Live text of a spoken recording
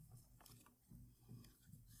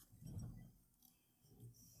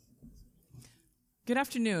Good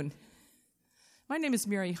afternoon. My name is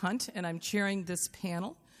Mary Hunt, and I'm chairing this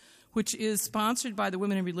panel, which is sponsored by the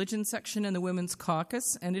Women in Religion section and the Women's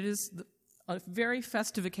Caucus, and it is a very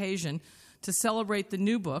festive occasion to celebrate the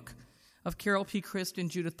new book of Carol P. Christ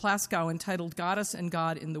and Judith Plaskow entitled Goddess and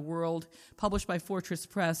God in the World, published by Fortress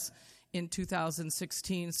Press in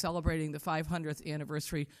 2016, celebrating the 500th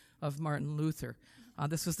anniversary of Martin Luther.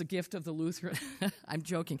 This was the gift of the Lutheran. I'm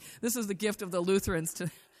joking. This is the gift of the Lutherans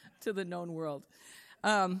to the known world.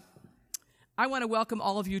 I want to welcome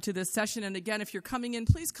all of you to this session. And again, if you're coming in,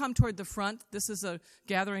 please come toward the front. This is a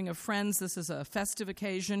gathering of friends. This is a festive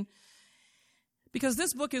occasion. Because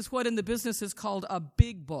this book is what in the business is called a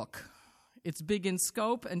big book. It's big in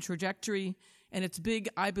scope and trajectory, and it's big,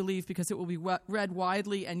 I believe, because it will be read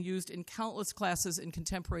widely and used in countless classes in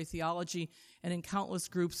contemporary theology and in countless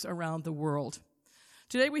groups around the world.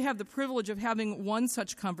 Today we have the privilege of having one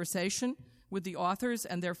such conversation with the authors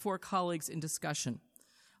and their four colleagues in discussion.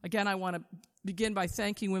 Again, I want to begin by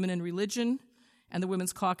thanking Women in Religion and the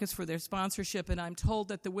Women's Caucus for their sponsorship, and I'm told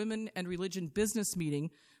that the Women and Religion business meeting,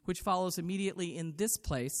 which follows immediately in this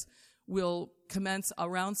place, will commence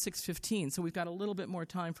around 6:15, so we've got a little bit more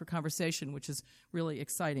time for conversation, which is really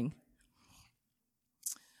exciting.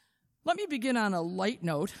 Let me begin on a light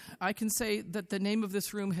note. I can say that the name of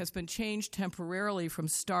this room has been changed temporarily from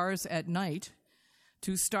Stars at Night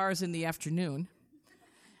to Stars in the Afternoon,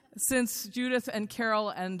 since Judith and Carol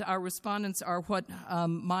and our respondents are what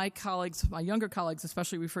my colleagues, my younger colleagues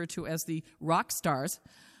especially, refer to as the rock stars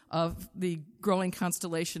of the growing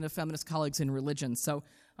constellation of feminist colleagues in religion. So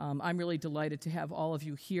I'm really delighted to have all of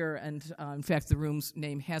you here, and in fact, the room's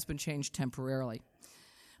name has been changed temporarily.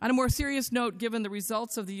 On a more serious note, given the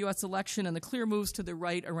results of the U.S. election and the clear moves to the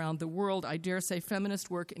right around the world, I dare say feminist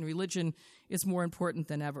work in religion is more important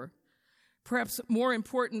than ever. Perhaps more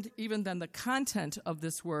important even than the content of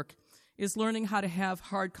this work is learning how to have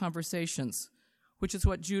hard conversations, which is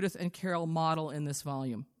what Judith and Carol model in this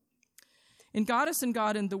volume. In Goddess and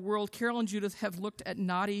God in the World, Carol and Judith have looked at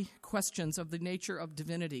knotty questions of the nature of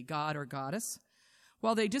divinity, God or goddess.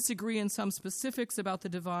 While they disagree in some specifics about the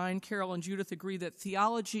divine, Carol and Judith agree that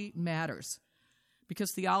theology matters,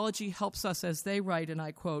 because theology helps us, as they write, and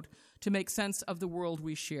I quote, to make sense of the world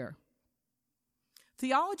we share.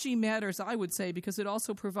 Theology matters, I would say, because it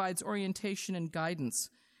also provides orientation and guidance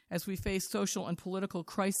as we face social and political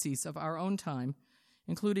crises of our own time,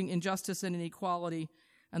 including injustice and inequality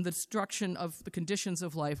and the destruction of the conditions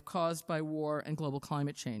of life caused by war and global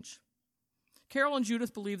climate change. Carol and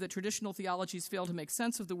Judith believe that traditional theologies fail to make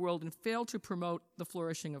sense of the world and fail to promote the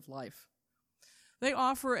flourishing of life. They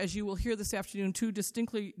offer, as you will hear this afternoon, two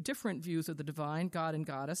distinctly different views of the divine, God and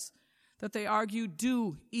goddess, that they argue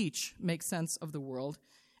do each make sense of the world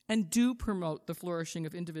and do promote the flourishing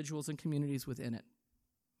of individuals and communities within it.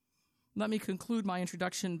 Let me conclude my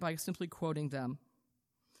introduction by simply quoting them.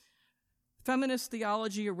 Feminist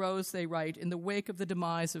theology arose, they write, in the wake of the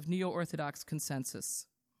demise of neo-Orthodox consensus.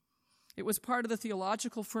 It was part of the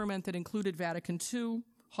theological ferment that included Vatican II,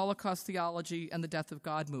 Holocaust theology, and the Death of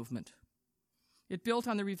God movement. It built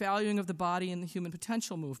on the revaluing of the body and the human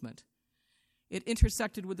potential movement. It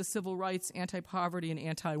intersected with the civil rights, anti-poverty, and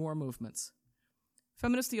anti-war movements.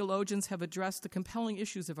 Feminist theologians have addressed the compelling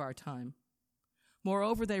issues of our time.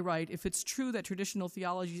 Moreover, they write, if it's true that traditional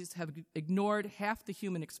theologies have ignored half the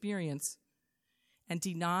human experience and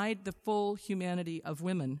denied the full humanity of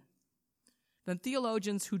women, then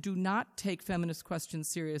theologians who do not take feminist questions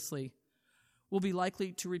seriously will be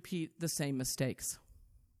likely to repeat the same mistakes.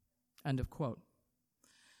 End of quote.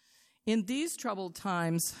 In these troubled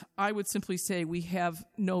times, I would simply say we have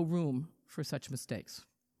no room for such mistakes.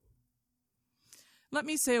 Let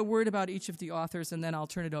me say a word about each of the authors, and then I'll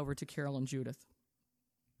turn it over to Carol and Judith.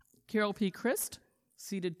 Carol P. Christ,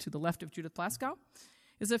 seated to the left of Judith Plaskow,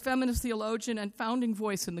 is a feminist theologian and founding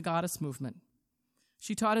voice in the goddess movement.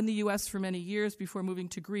 She taught in the U.S. for many years before moving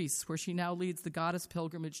to Greece, where she now leads the goddess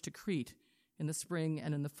pilgrimage to Crete in the spring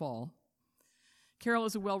and in the fall. Carol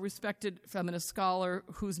is a well-respected feminist scholar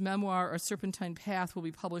whose memoir, A Serpentine Path, will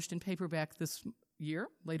be published in paperback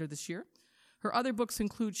later this year. Her other books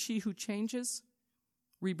include She Who Changes,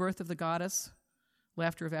 Rebirth of the Goddess,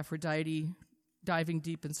 Laughter of Aphrodite, Diving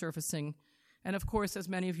Deep and Surfacing, and of course, as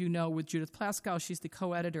many of you know, with Judith Plaskow, she's the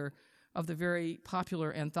co-editor of the very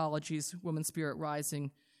popular anthologies Woman Spirit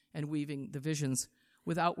Rising and Weaving the Visions,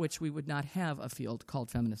 without which we would not have a field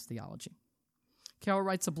called feminist theology. Carol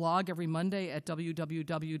writes a blog every Monday at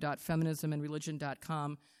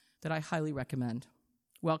www.feminismandreligion.com that I highly recommend.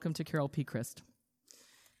 Welcome to Carol P. Christ.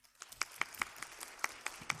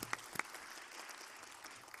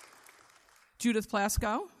 Judith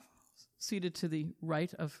Plaskow, seated to the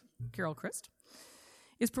right of Carol Christ,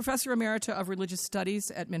 is Professor Emerita of Religious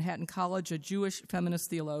Studies at Manhattan College, a Jewish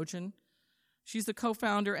feminist theologian. She's the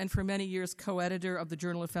co-founder and for many years co-editor of the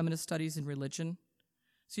Journal of Feminist Studies in Religion.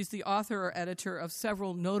 She's the author or editor of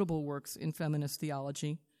several notable works in feminist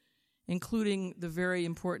theology, including the very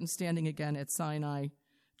important Standing Again at Sinai,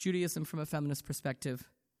 Judaism from a Feminist Perspective,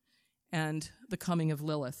 and The Coming of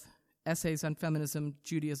Lilith, Essays on Feminism,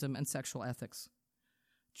 Judaism, and Sexual Ethics.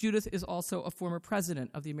 Judith is also a former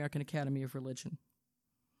president of the American Academy of Religion.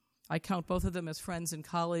 I count both of them as friends and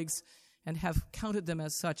colleagues and have counted them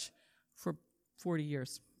as such for 40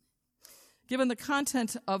 years. Given the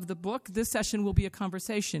content of the book, this session will be a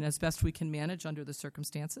conversation as best we can manage under the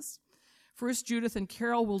circumstances. First, Judith and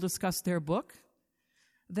Carol will discuss their book.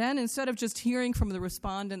 Then, instead of just hearing from the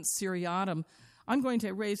respondents seriatim, I'm going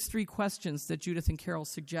to raise 3 questions that Judith and Carol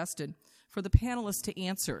suggested for the panelists to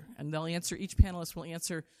answer. And each panelist will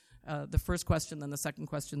answer the first question, then the second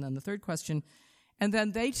question, then the third question. And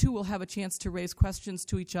then they too will have a chance to raise questions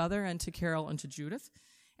to each other and to Carol and to Judith.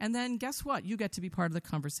 And then guess what? You get to be part of the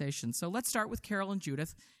conversation. So let's start with Carol and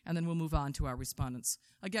Judith, and then we'll move on to our respondents.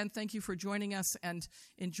 Again, thank you for joining us, and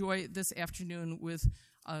enjoy this afternoon with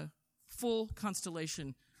a full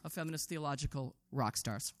constellation of feminist theological rock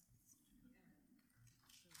stars.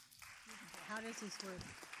 How does this work?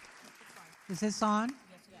 Is this on?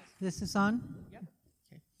 Yes. This is on? Yep.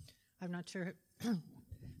 Okay. I'm not sure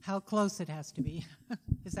how close it has to be.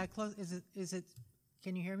 Is that close? Is it?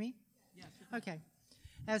 Can you hear me? Yes. Okay.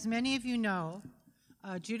 As many of you know,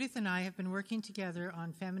 Judith and I have been working together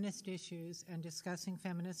on feminist issues and discussing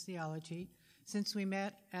feminist theology since we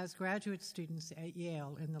met as graduate students at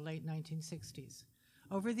Yale in the late 1960s.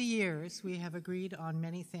 Over the years, we have agreed on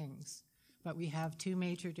many things, but we have 2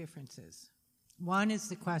 major differences. One is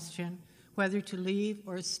the question whether to leave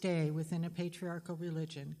or stay within a patriarchal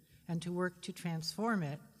religion and to work to transform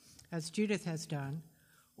it, as Judith has done,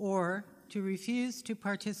 or to refuse to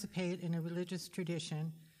participate in a religious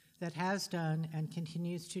tradition that has done and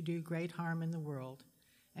continues to do great harm in the world,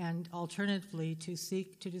 and alternatively to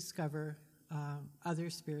seek to discover other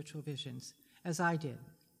spiritual visions, as I did.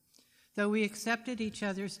 Though we accepted each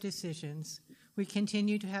other's decisions, we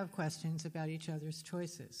continue to have questions about each other's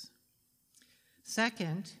choices.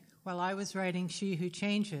 Second, while I was writing She Who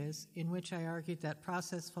Changes, in which I argued that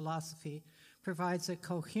process philosophy provides a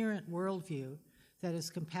coherent worldview that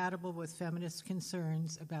is compatible with feminist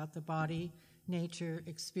concerns about the body, nature,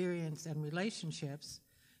 experience, and relationships,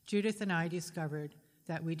 Judith and I discovered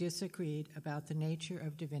that we disagreed about the nature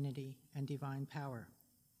of divinity and divine power.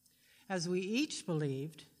 As we each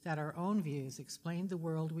believed that our own views explained the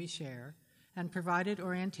world we share and provided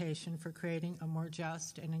orientation for creating a more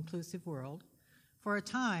just and inclusive world, for a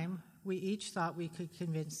time, we each thought we could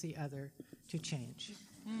convince the other to change.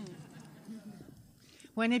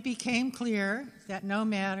 When it became clear that no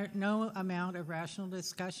amount of rational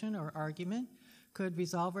discussion or argument could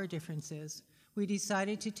resolve our differences, we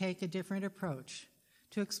decided to take a different approach,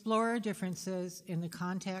 to explore our differences in the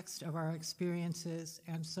context of our experiences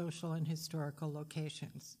and social and historical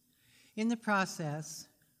locations. In the process,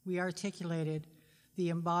 we articulated the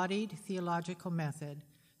embodied theological method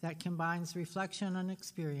that combines reflection on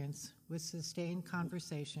experience with sustained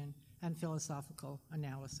conversation and philosophical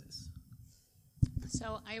analysis.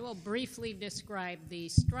 So I will briefly describe the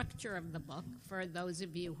structure of the book for those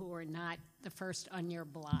of you who are not the first on your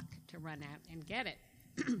block to run out and get it.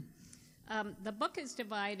 The book is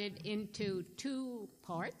divided into 2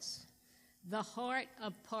 parts. The heart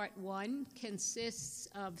of part 1 consists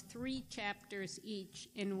of 3 chapters each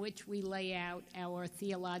in which we lay out our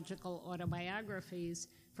theological autobiographies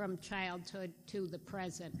from childhood to the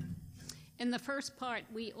present. In the first part,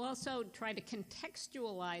 we also try to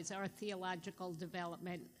contextualize our theological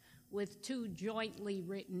development with 2 jointly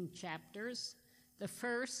written chapters. The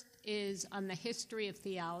first is on the history of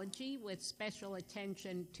theology, with special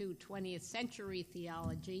attention to 20th century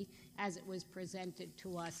theology as it was presented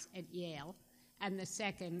to us at Yale. And the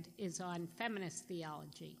second is on feminist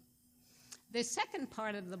theology. The second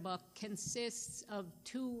part of the book consists of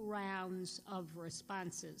 2 rounds of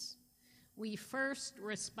responses. We first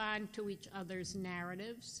respond to each other's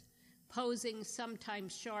narratives, posing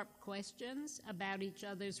sometimes sharp questions about each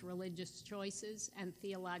other's religious choices and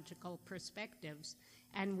theological perspectives,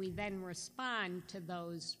 and we then respond to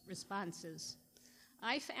those responses.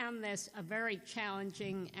 I found this a very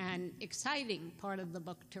challenging and exciting part of the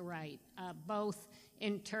book to write, both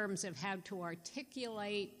in terms of how to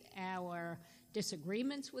articulate our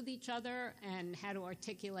disagreements with each other and how to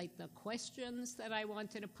articulate the questions that I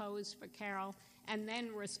wanted to pose for Carol, and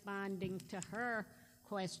then responding to her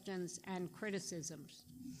questions and criticisms.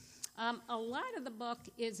 A lot of the book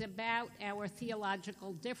is about our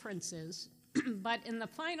theological differences, but in the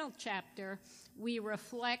final chapter, we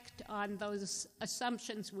reflect on those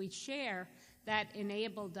assumptions we share that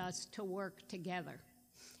enabled us to work together.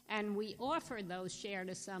 And we offer those shared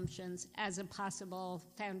assumptions as a possible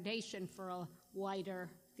foundation for a wider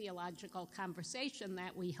theological conversation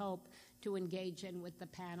that we hope to engage in with the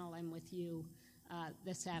panel and with you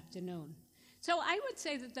this afternoon. So I would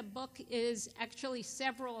say that the book is actually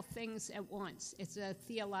several things at once. It's a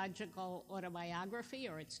theological autobiography,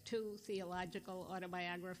 or it's two theological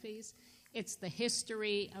autobiographies. It's the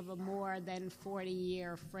history of a more than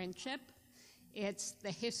 40-year friendship. It's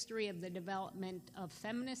the history of the development of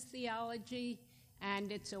feminist theology,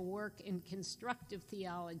 and it's a work in constructive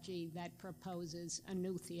theology that proposes a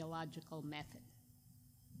new theological method.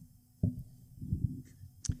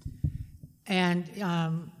 And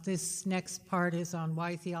this next part is on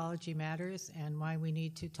why theology matters and why we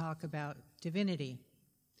need to talk about divinity.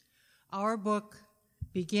 Our book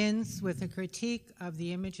begins with a critique of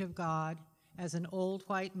the image of God as an old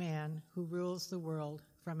white man who rules the world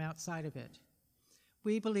from outside of it.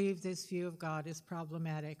 We believe this view of God is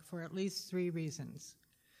problematic for at least 3 reasons.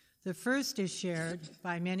 The first is shared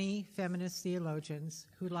by many feminist theologians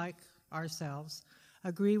who, like ourselves,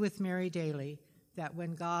 agree with Mary Daly that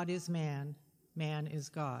when God is man, man is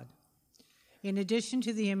God. In addition,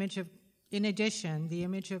 the image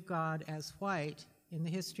of God as white in the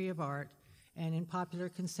history of art and in popular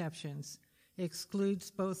conceptions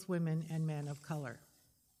excludes both women and men of color.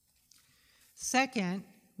 Second,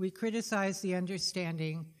 we criticize the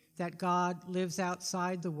understanding that God lives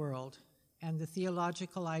outside the world and the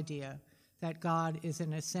theological idea that God is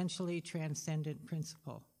an essentially transcendent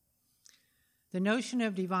principle. The notion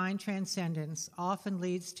of divine transcendence often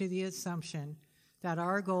leads to the assumption that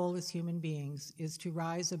our goal as human beings is to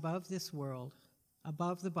rise above this world,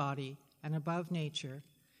 above the body, and above nature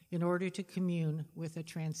in order to commune with a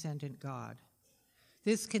transcendent God.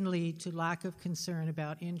 This can lead to lack of concern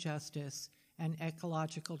about injustice and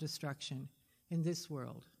ecological destruction in this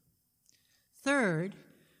world. Third,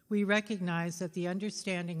 we recognize that the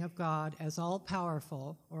understanding of God as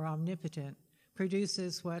all-powerful or omnipotent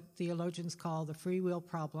produces what theologians call the free will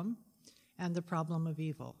problem and the problem of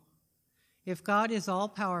evil. If God is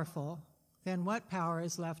all-powerful, then what power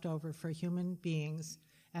is left over for human beings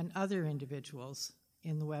and other individuals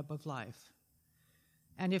in the web of life?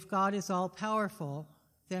 And if God is all-powerful,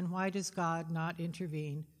 then why does God not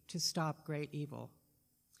intervene to stop great evil?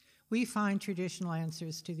 We find traditional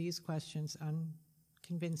answers to these questions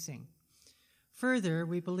unconvincing. Further,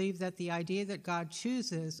 we believe that the idea that God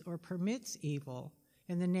chooses or permits evil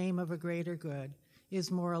in the name of a greater good is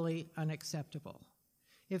morally unacceptable.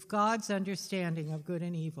 If God's understanding of good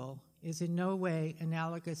and evil is in no way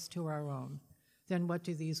analogous to our own, then what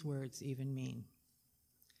do these words even mean?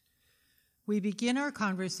 We begin our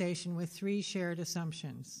conversation with 3 shared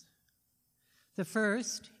assumptions. The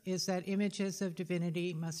first is that images of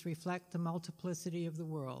divinity must reflect the multiplicity of the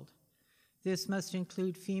world. This must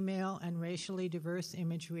include female and racially diverse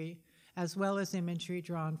imagery, as well as imagery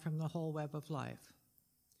drawn from the whole web of life.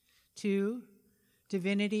 2,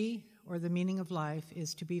 divinity, or the meaning of life,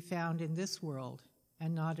 is to be found in this world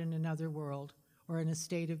and not in another world or in a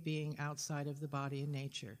state of being outside of the body and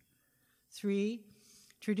nature. 3,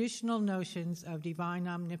 traditional notions of divine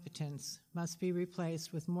omnipotence must be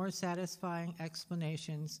replaced with more satisfying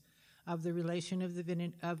explanations of the relation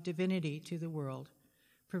of divinity to the world,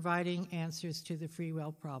 providing answers to the free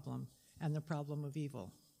will problem and the problem of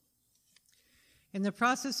evil. In the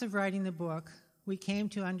process of writing the book, we came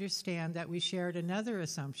to understand that we shared another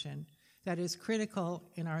assumption that is critical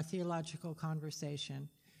in our theological conversation,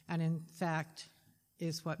 and in fact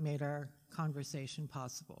is what made our conversation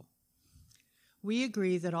possible. We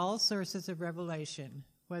agree that all sources of revelation,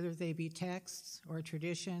 whether they be texts or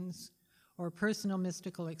traditions or personal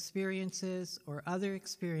mystical experiences or other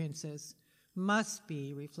experiences, must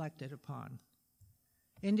be reflected upon.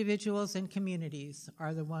 Individuals and communities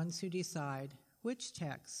are the ones who decide which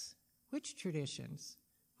texts, which traditions,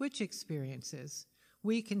 which experiences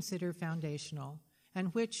we consider foundational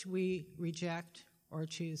and which we reject or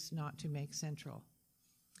choose not to make central.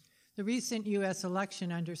 The recent U.S.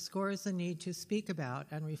 election underscores the need to speak about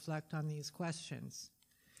and reflect on these questions.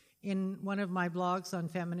 In one of my blogs on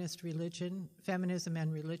feminism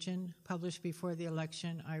and religion, published before the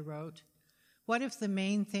election, I wrote, "What if the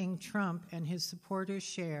main thing Trump and his supporters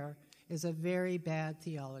share is a very bad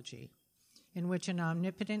theology, in which an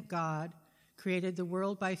omnipotent God created the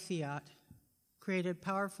world by fiat, created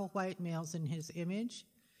powerful white males in his image,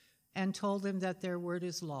 and told them that their word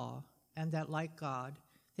is law, and that, like God,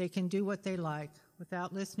 they can do what they like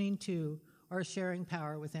without listening to or sharing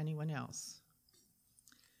power with anyone else.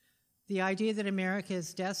 The idea that America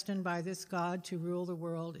is destined by this God to rule the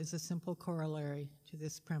world is a simple corollary to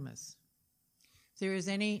this premise. If there is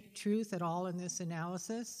any truth at all in this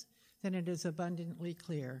analysis, then it is abundantly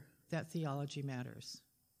clear that theology matters.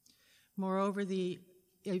 Moreover, the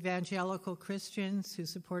evangelical Christians who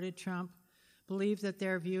supported Trump believe that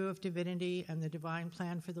their view of divinity and the divine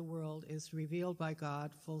plan for the world is revealed by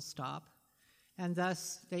God, full stop, and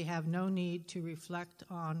thus they have no need to reflect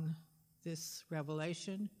on this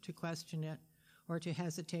revelation, to question it, or to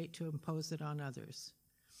hesitate to impose it on others.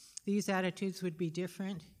 These attitudes would be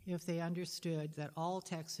different if they understood that all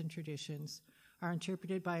texts and traditions are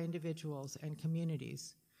interpreted by individuals and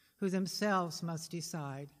communities who themselves must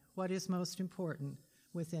decide what is most important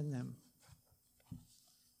within them.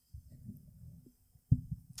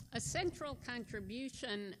 A central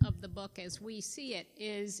contribution of the book as we see it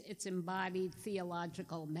is its embodied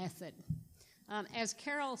theological method. As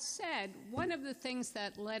Carol said, one of the things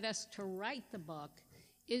that led us to write the book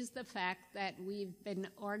is the fact that we've been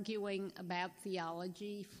arguing about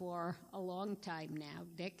theology for a long time now,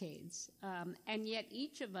 decades, and yet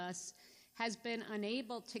each of us has been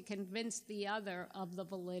unable to convince the other of the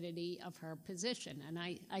validity of her position. And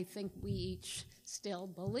I think we each still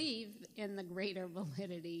believe in the greater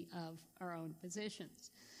validity of our own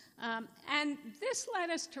positions. And this led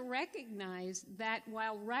us to recognize that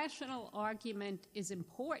while rational argument is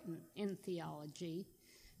important in theology,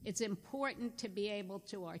 it's important to be able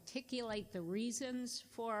to articulate the reasons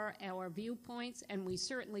for our viewpoints, and we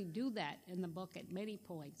certainly do that in the book at many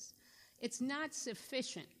points. It's not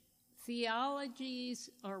sufficient. Theologies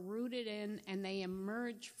are rooted in and they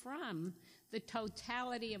emerge from the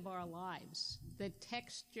totality of our lives, the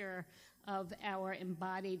texture of our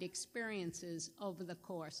embodied experiences over the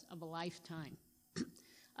course of a lifetime.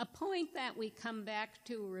 A point that we come back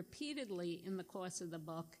to repeatedly in the course of the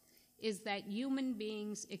book is that human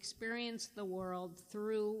beings experience the world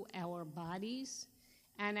through our bodies,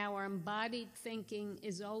 and our embodied thinking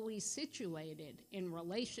is always situated in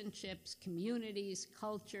relationships, communities,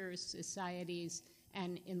 cultures, societies,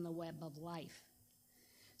 and in the web of life.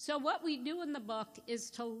 So what we do in the book is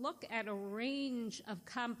to look at a range of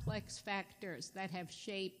complex factors that have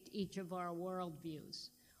shaped each of our worldviews.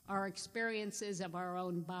 Our experiences of our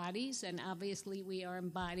own bodies, and obviously we are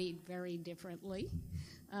embodied very differently.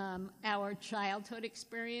 Our childhood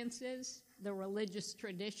experiences, the religious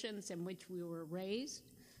traditions in which we were raised,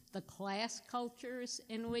 the class cultures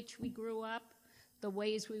in which we grew up, the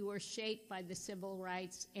ways we were shaped by the civil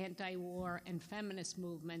rights, anti-war, and feminist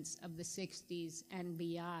movements of the 60s and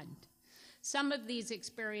beyond. Some of these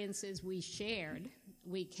experiences we shared.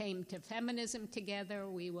 We came to feminism together.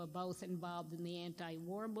 We were both involved in the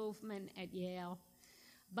anti-war movement at Yale.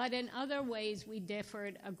 But in other ways, we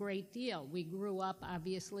differed a great deal. We grew up,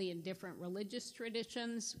 obviously, in different religious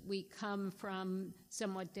traditions. We come from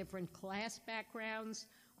somewhat different class backgrounds.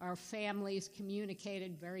 Our families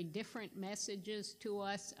communicated very different messages to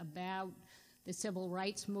us about the civil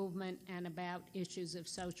rights movement and about issues of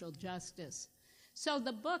social justice. So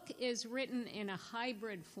the book is written in a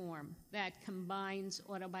hybrid form that combines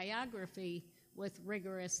autobiography with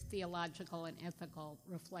rigorous theological and ethical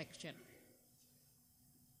reflection.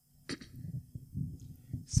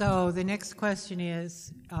 So the next question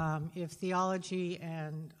is, if theology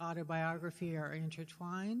and autobiography are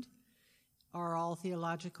intertwined, are all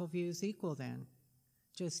theological views equal then?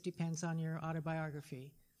 Just depends on your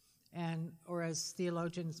autobiography. And, or as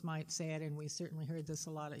theologians might say it, and we certainly heard this a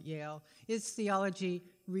lot at Yale, is theology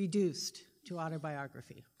reduced to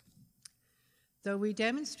autobiography? Though we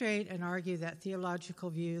demonstrate and argue that theological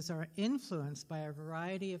views are influenced by a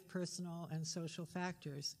variety of personal and social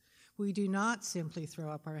factors, we do not simply throw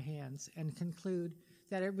up our hands and conclude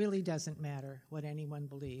that it really doesn't matter what anyone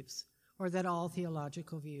believes, or that all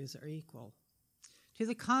theological views are equal. To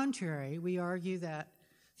the contrary, we argue that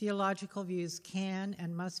theological views can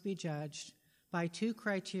and must be judged by two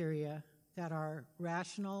criteria that are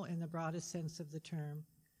rational in the broadest sense of the term,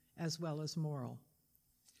 as well as moral.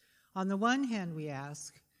 On the one hand, we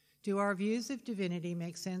ask, do our views of divinity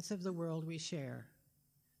make sense of the world we share?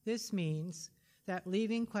 This means that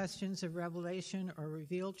leaving questions of revelation or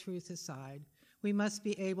revealed truth aside, we must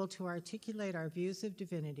be able to articulate our views of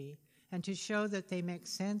divinity and to show that they make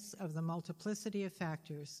sense of the multiplicity of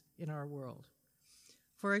factors in our world.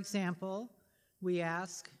 For example, we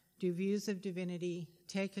ask, do views of divinity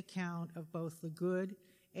take account of both the good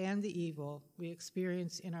and the evil we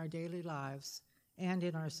experience in our daily lives and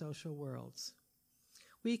in our social worlds?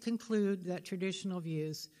 We conclude that traditional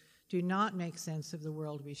views do not make sense of the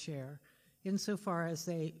world we share, insofar as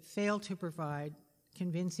they fail to provide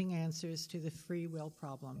convincing answers to the free will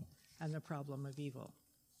problem and the problem of evil.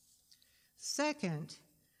 Second,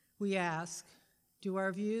 we ask, do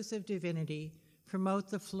our views of divinity promote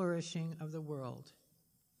the flourishing of the world?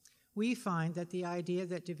 We find that the idea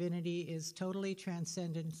that divinity is totally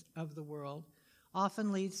transcendent of the world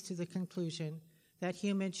often leads to the conclusion that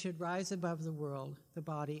humans should rise above the world, the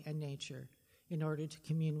body, and nature in order to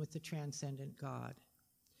commune with the transcendent God.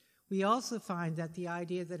 We also find that the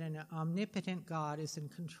idea that an omnipotent God is in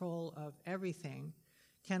control of everything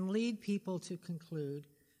can lead people to conclude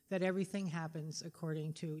that everything happens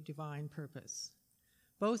according to divine purpose.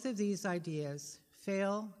 Both of these ideas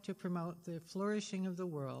fail to promote the flourishing of the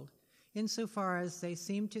world insofar as they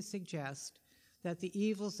seem to suggest that the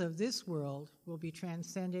evils of this world will be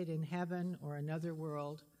transcended in heaven or another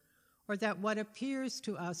world, or that what appears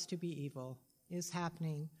to us to be evil is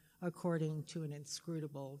happening according to an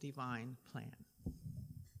inscrutable divine plan.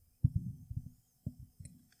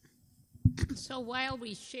 So while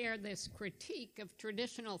we share this critique of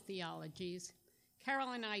traditional theologies,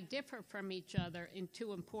 Carol and I differ from each other in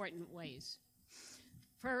two important ways.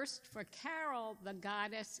 First, for Carol, the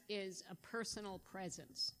goddess is a personal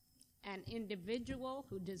presence, an individual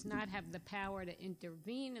who does not have the power to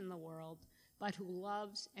intervene in the world, but who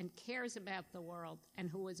loves and cares about the world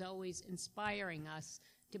and who is always inspiring us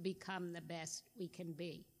to become the best we can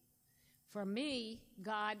be. For me,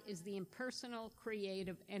 God is the impersonal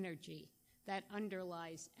creative energy that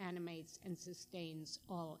underlies, animates, and sustains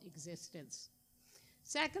all existence.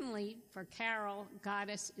 Secondly, for Carol,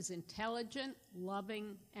 Goddess is intelligent,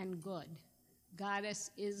 loving, and good. Goddess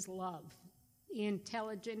is love, the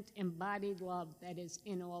intelligent, embodied love that is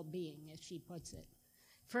in all being, as she puts it.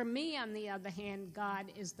 For me, on the other hand, God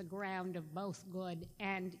is the ground of both good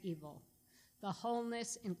and evil. The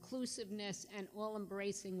wholeness, inclusiveness, and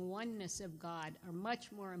all-embracing oneness of God are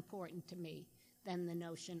much more important to me than the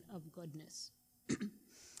notion of goodness.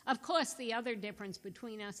 Of course, the other difference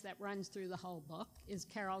between us that runs through the whole book is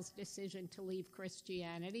Carol's decision to leave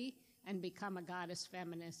Christianity and become a goddess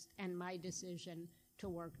feminist, and my decision to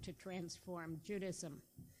work to transform Judaism.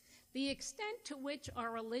 The extent to which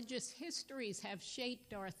our religious histories have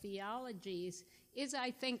shaped our theologies is, I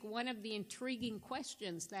think, one of the intriguing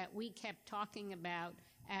questions that we kept talking about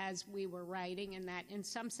as we were writing, and that in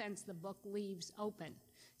some sense the book leaves open.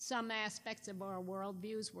 Some aspects of our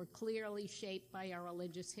worldviews were clearly shaped by our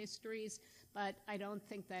religious histories, but I don't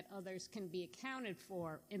think that others can be accounted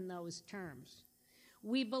for in those terms.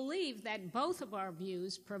 We believe that both of our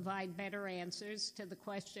views provide better answers to the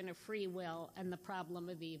question of free will and the problem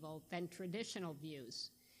of evil than traditional views.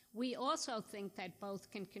 We also think that both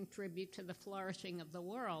can contribute to the flourishing of the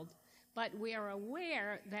world, but we are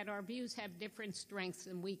aware that our views have different strengths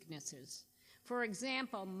and weaknesses. For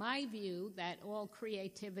example, my view that all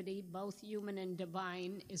creativity, both human and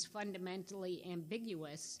divine, is fundamentally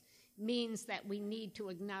ambiguous means that we need to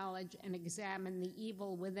acknowledge and examine the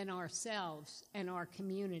evil within ourselves and our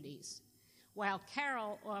communities, while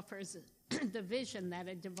Carol offers the vision that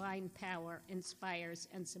a divine power inspires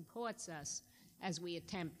and supports us as we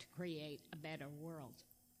attempt to create a better world.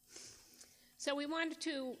 So we wanted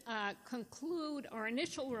to conclude our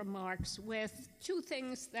initial remarks with two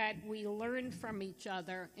things that we learned from each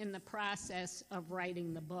other in the process of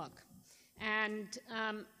writing the book. And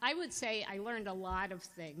I would say I learned a lot of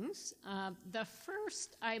things. The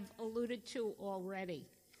first I've alluded to already.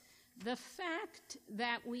 The fact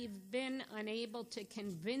that we've been unable to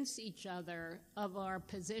convince each other of our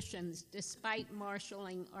positions despite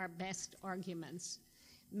marshaling our best arguments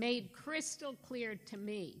made crystal clear to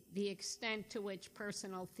me the extent to which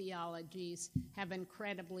personal theologies have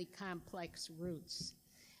incredibly complex roots.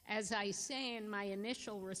 As I say in my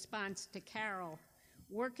initial response to Carol,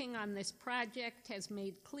 working on this project has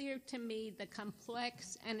made clear to me the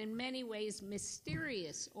complex and in many ways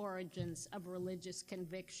mysterious origins of religious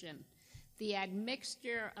conviction, the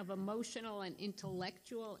admixture of emotional and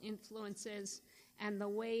intellectual influences, and the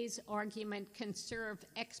ways argument can serve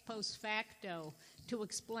ex post facto to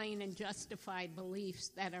explain and justify beliefs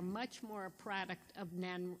that are much more a product of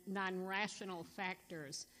non-rational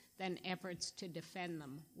factors than efforts to defend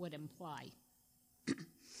them would imply.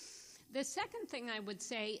 The second thing I would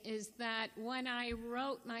say is that when I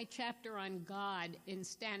wrote my chapter on God in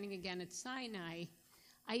Standing Again at Sinai,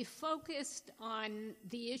 I focused on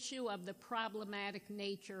the issue of the problematic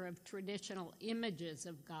nature of traditional images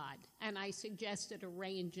of God, and I suggested a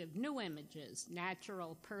range of new images,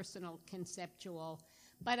 natural, personal, conceptual,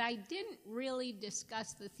 but I didn't really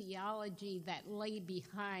discuss the theology that lay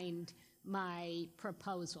behind my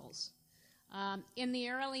proposals. In the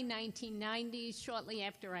early 1990s, shortly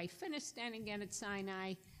after I finished Standing Again at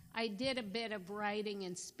Sinai, I did a bit of writing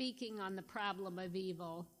and speaking on the problem of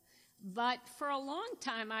evil, but for a long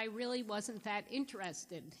time I really wasn't that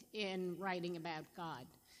interested in writing about God.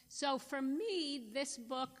 So for me, this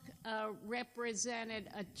book represented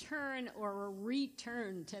a turn or a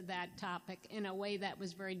return to that topic in a way that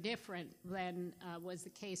was very different than was the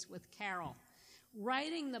case with Carol.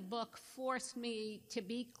 Writing the book forced me to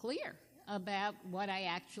be clear about what I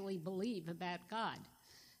actually believe about God.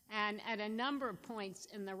 And at a number of points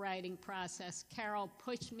in the writing process, Carol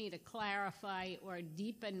pushed me to clarify or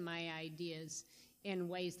deepen my ideas in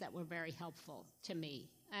ways that were very helpful to me.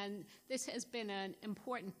 And this has been an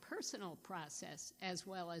important personal process as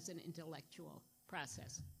well as an intellectual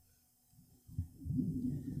process.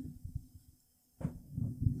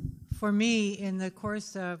 For me, in the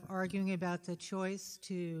course of arguing about the choice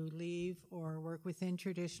to leave or work within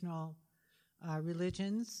traditional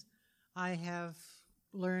religions, I have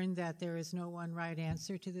learned that there is no one right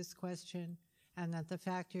answer to this question, and that the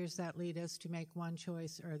factors that lead us to make one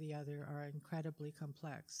choice or the other are incredibly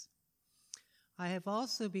complex. I have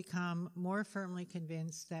also become more firmly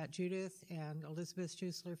convinced that Judith and Elizabeth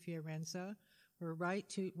Schussler Fiorenza were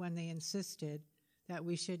right when they insisted that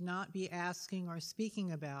we should not be asking or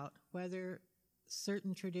speaking about whether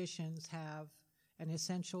certain traditions have an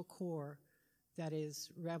essential core that is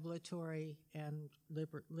revelatory and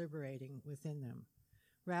liberating within them.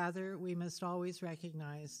 Rather, we must always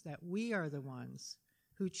recognize that we are the ones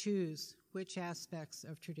who choose which aspects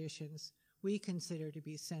of traditions we consider to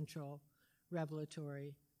be central,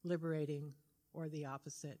 revelatory, liberating, or the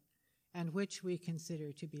opposite, and which we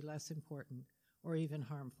consider to be less important or even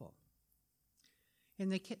harmful.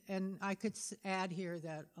 And I could add here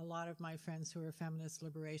that a lot of my friends who are feminist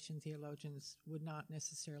liberation theologians would not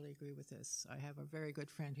necessarily agree with this. I have a very good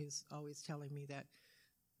friend who's always telling me that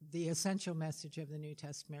the essential message of the New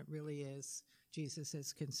Testament really is Jesus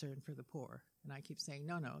is concerned for the poor. And I keep saying,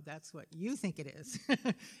 no, that's what you think it is.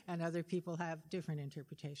 And other people have different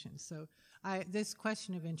interpretations. So this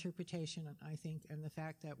question of interpretation, I think, and the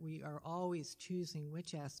fact that we are always choosing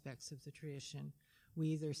which aspects of the tradition we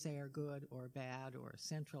either say are good or bad or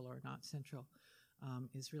central or not central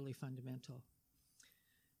is really fundamental.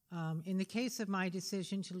 In the case of my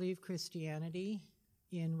decision to leave Christianity,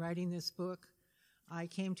 in writing this book, I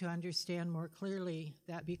came to understand more clearly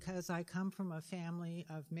that because I come from a family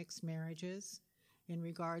of mixed marriages in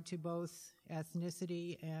regard to both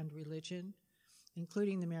ethnicity and religion,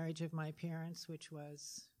 including the marriage of my parents, which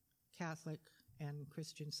was Catholic and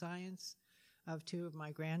Christian Science, of two of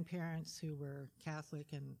my grandparents who were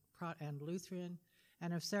Catholic and Lutheran,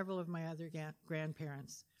 and of several of my other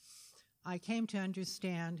grandparents, I came to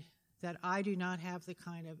understand that I do not have the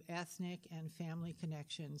kind of ethnic and family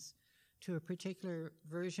connections to a particular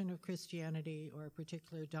version of Christianity or a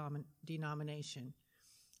particular denomination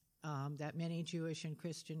that many Jewish and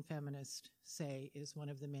Christian feminists say is one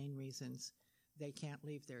of the main reasons they can't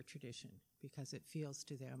leave their tradition, because it feels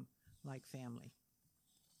to them like family.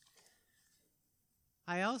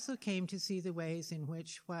 I also came to see the ways in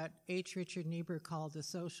which what H. Richard Niebuhr called the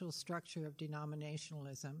social structure of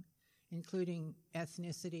denominationalism, including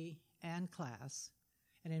ethnicity and class,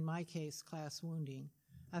 and in my case, class wounding,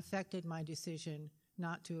 affected my decision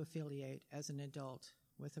not to affiliate as an adult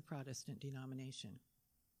with a Protestant denomination.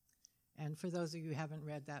 And for those of you who haven't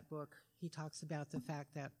read that book, he talks about the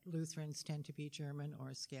fact that Lutherans tend to be German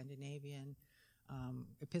or Scandinavian,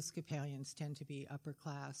 Episcopalians tend to be upper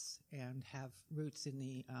class and have roots in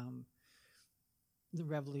the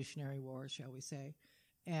Revolutionary War, shall we say,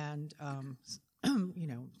 and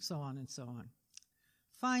so on and so on.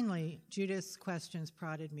 Finally, Judith's questions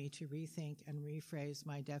prodded me to rethink and rephrase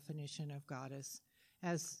my definition of goddess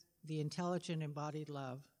as the intelligent embodied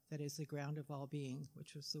love that is the ground of all being,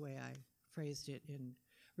 which was the way I phrased it in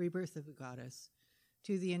Rebirth of the Goddess,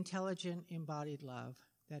 to the intelligent embodied love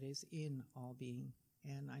that is in all being.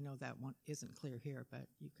 And I know that one isn't clear here, but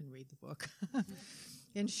you can read the book.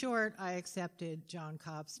 In short, I accepted John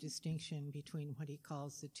Cobb's distinction between what he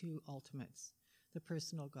calls the two ultimates, the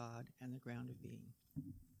personal God and the ground of being.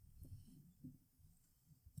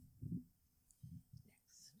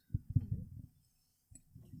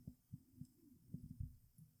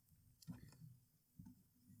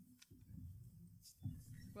 Next.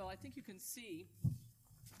 Well, I think you can see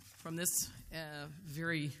from this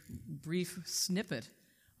very brief snippet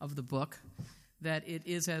of the book that it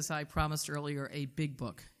is, as I promised earlier, a big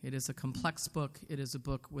book. It is a complex book. It is a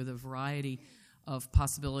book with a variety of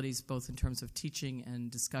possibilities, both in terms of teaching and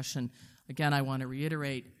discussion. Again, I want to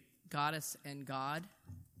reiterate, Goddess and God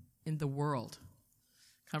in the World,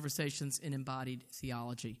 Conversations in Embodied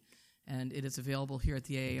Theology. And it is available here at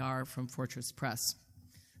the AAR from Fortress Press.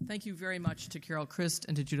 Thank you very much to Carol Christ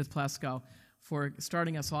and to Judith Plaskow for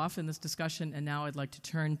starting us off in this discussion. And now I'd like to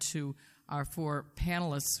turn to our four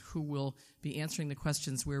panelists who will be answering the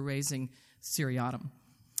questions we're raising seriatim.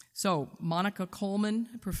 So, Monica Coleman,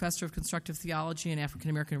 professor of constructive theology and African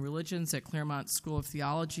American religions at Claremont School of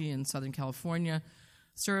Theology in Southern California,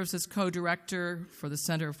 serves as co-director for the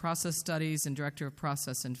Center of Process Studies and director of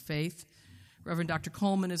Process and Faith. Reverend Dr.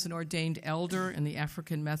 Coleman is an ordained elder in the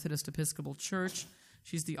African Methodist Episcopal Church.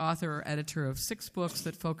 She's the author or editor of 6 books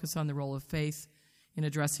that focus on the role of faith in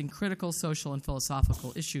addressing critical social and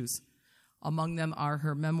philosophical issues. Among them are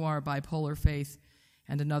her memoir, Bipolar Faith,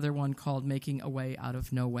 and another one called Making a Way Out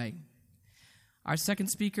of No Way. Our second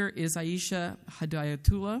speaker is Aisha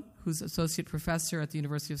Hidayatullah, who's associate professor at the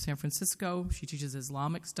University of San Francisco. She teaches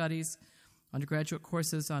Islamic studies, undergraduate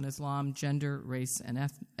courses on Islam, gender, race, and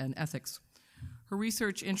ethics. Her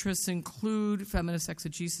research interests include feminist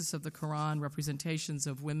exegesis of the Quran, representations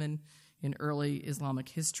of women in early Islamic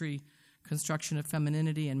history, construction of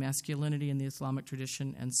femininity and masculinity in the Islamic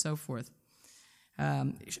tradition, and so forth.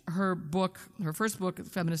 Her first book,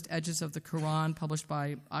 Feminist Edges of the Quran, published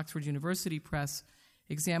by Oxford University Press,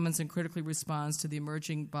 examines and critically responds to the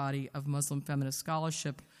emerging body of Muslim feminist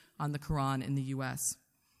scholarship on the Quran in the U.S.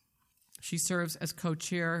 She serves as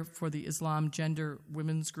co-chair for the Islam Gender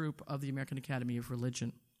Women's Group of the American Academy of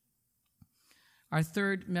Religion. Our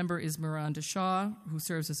third member is Miranda Shaw, who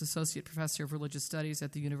serves as associate professor of religious studies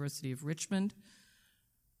at the University of Richmond.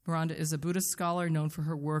 Miranda is a Buddhist scholar known for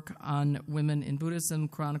her work on women in Buddhism,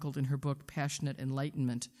 chronicled in her book Passionate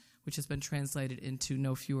Enlightenment, which has been translated into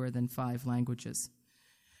no fewer than 5 languages.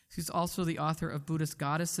 She's also the author of Buddhist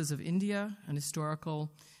Goddesses of India, an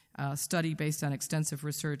historical study based on extensive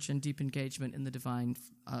research and deep engagement in the divine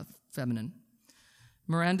feminine.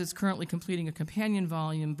 Miranda is currently completing a companion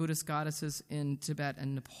volume, Buddhist Goddesses in Tibet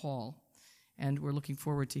and Nepal, and we're looking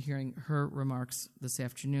forward to hearing her remarks this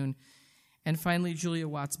afternoon. And finally, Julia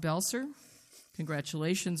Watts-Belser.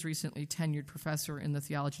 Congratulations, recently tenured professor in the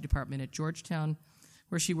theology department at Georgetown,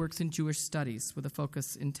 where she works in Jewish studies with a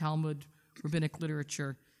focus in Talmud, rabbinic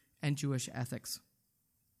literature, and Jewish ethics.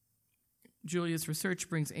 Julia's research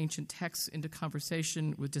brings ancient texts into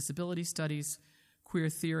conversation with disability studies, queer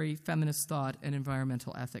theory, feminist thought, and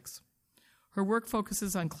environmental ethics. Her work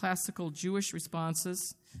focuses on classical Jewish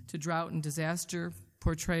responses to drought and disaster,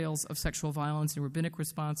 portrayals of sexual violence and rabbinic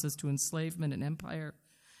responses to enslavement and empire,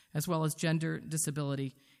 as well as gender,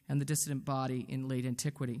 disability, and the dissident body in late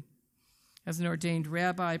antiquity. As an ordained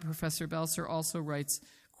rabbi, Professor Belser also writes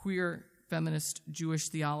queer feminist Jewish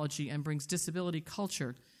theology and brings disability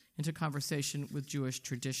culture into conversation with Jewish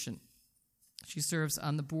tradition. She serves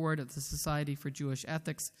on the board of the Society for Jewish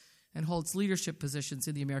Ethics and holds leadership positions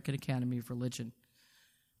in the American Academy of Religion.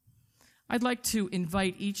 I'd like to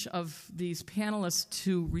invite each of these panelists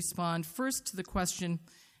to respond first to the question,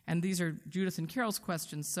 and these are Judith and Carol's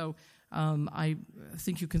questions, so I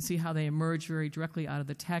think you can see how they emerge very directly out of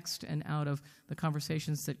the text and out of the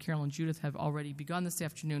conversations that Carol and Judith have already begun this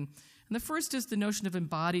afternoon. And the first is the notion of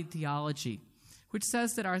embodied theology, which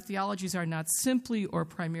says that our theologies are not simply or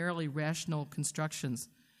primarily rational constructions,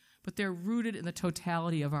 but they're rooted in the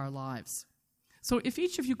totality of our lives. So if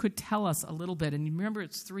each of you could tell us a little bit, and remember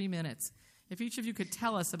it's 3 minutes, if each of you could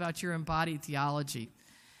tell us about your embodied theology,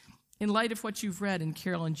 in light of what you've read in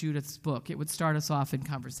Carol and Judith's book, it would start us off in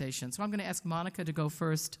conversation. So I'm going to ask Monica to go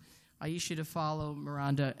first, Aisha to follow,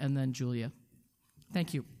 Miranda, and then Julia.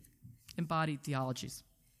 Thank you. Embodied theologies.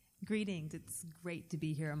 Greetings. It's great to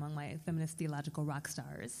be here among my feminist theological rock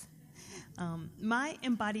stars. My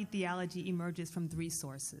embodied theology emerges from 3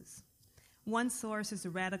 sources. One source is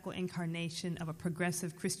the radical incarnation of a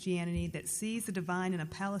progressive Christianity that sees the divine in a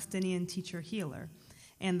Palestinian teacher-healer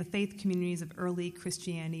and the faith communities of early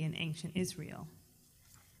Christianity in ancient Israel.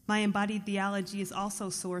 My embodied theology is also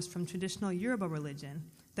sourced from traditional Yoruba religion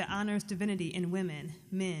that honors divinity in women,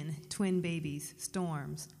 men, twin babies,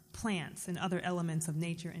 storms, plants, and other elements of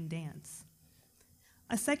nature and dance.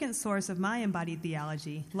 A second source of my embodied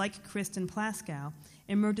theology, like Christ and Plaskow,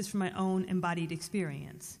 emerges from my own embodied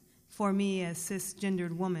experience. For me, as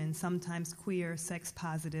cisgendered woman, sometimes queer,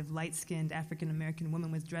 sex-positive, light-skinned African-American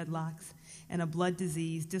woman with dreadlocks and a blood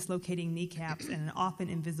disease, dislocating kneecaps, and an often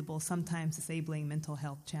invisible, sometimes disabling mental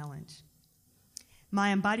health challenge. My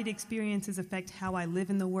embodied experiences affect how I live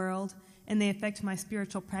in the world, and they affect my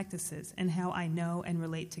spiritual practices and how I know and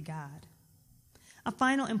relate to God. A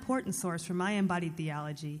final important source for my embodied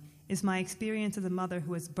theology is my experience as a mother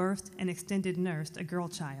who has birthed and extended nursed a girl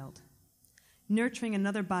child. Nurturing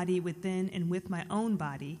another body within and with my own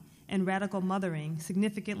body and radical mothering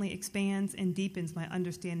significantly expands and deepens my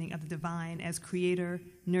understanding of the divine as creator,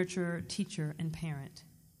 nurturer, teacher, and parent.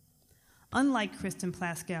 Unlike Kristen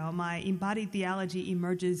Plaskow, my embodied theology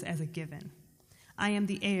emerges as a given. I am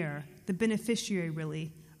the heir, the beneficiary,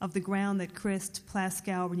 really, of the ground that Christ,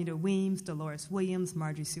 Plaskow, Renita Weems, Dolores Williams,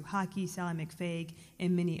 Marjorie Suhaki, Sally McFaig,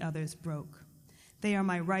 and many others broke. They are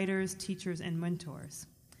my writers, teachers, and mentors.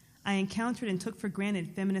 I encountered and took for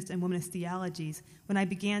granted feminist and womanist theologies when I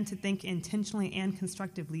began to think intentionally and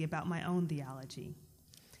constructively about my own theology.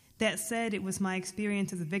 That said, it was my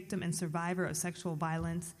experience as a victim and survivor of sexual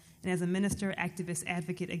violence and as a minister, activist,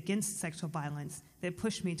 advocate against sexual violence that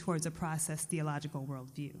pushed me towards a processed theological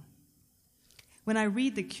worldview. When I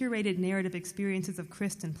read the curated narrative experiences of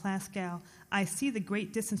Kristen Plaskow, I see the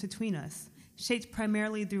great distance between us, shaped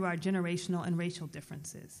primarily through our generational and racial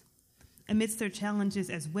differences. Amidst their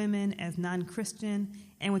challenges as women, as non-Christian,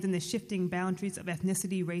 and within the shifting boundaries of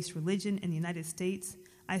ethnicity, race, religion in the United States,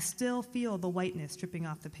 I still feel the whiteness dripping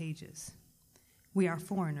off the pages. We are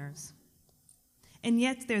foreigners. And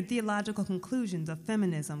yet their theological conclusions of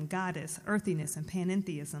feminism, goddess, earthiness, and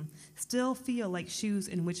panentheism still feel like shoes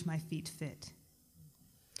in which my feet fit.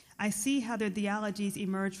 I see how their theologies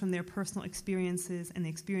emerge from their personal experiences and the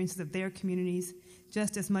experiences of their communities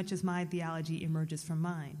just as much as my theology emerges from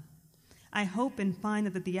mine. I hope and find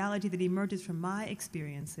that the theology that emerges from my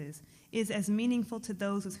experiences is as meaningful to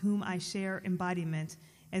those with whom I share embodiment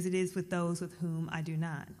as it is with those with whom I do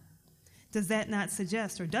not. Does that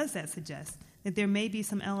suggest that there may be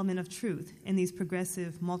some element of truth in these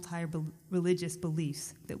progressive, multi-religious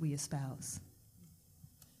beliefs that we espouse?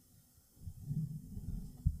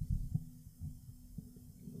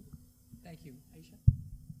 Thank you. Aisha?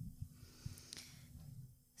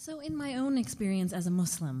 So in my own experience as a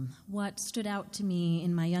Muslim, what stood out to me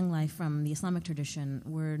in my young life from the Islamic tradition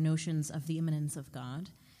were notions of the immanence of God,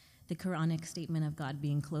 the Quranic statement of God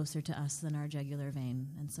being closer to us than our jugular vein,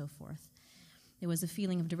 and so forth. There was a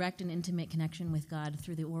feeling of direct and intimate connection with God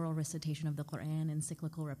through the oral recitation of the Quran and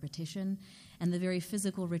cyclical repetition, and the very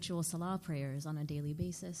physical ritual salah prayers on a daily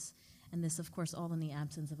basis, and this, of course, all in the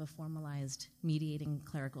absence of a formalized mediating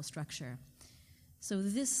clerical structure. So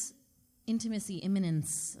this intimacy,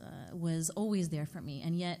 immanence was always there for me,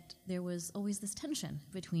 and yet there was always this tension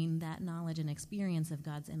between that knowledge and experience of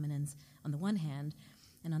God's immanence on the one hand,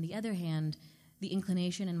 and on the other hand, the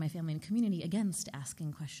inclination in my family and community against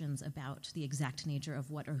asking questions about the exact nature of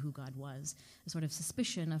what or who God was, a sort of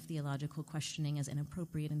suspicion of theological questioning as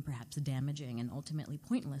inappropriate and perhaps damaging and ultimately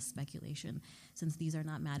pointless speculation, since these are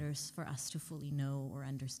not matters for us to fully know or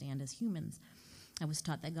understand as humans. I was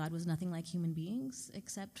taught that God was nothing like human beings,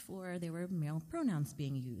 except for there were male pronouns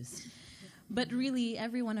being used. But really,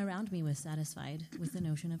 everyone around me was satisfied with the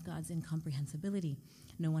notion of God's incomprehensibility.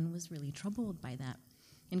 No one was really troubled by that.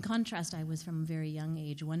 In contrast, I was from a very young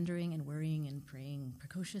age wondering and worrying and praying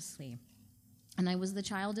precociously. And I was the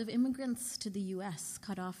child of immigrants to the U.S.,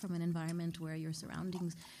 cut off from an environment where your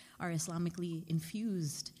surroundings are Islamically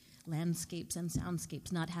infused landscapes and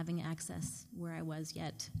soundscapes, not having access where I was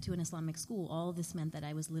yet to an Islamic school. All of this meant that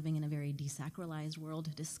I was living in a very desacralized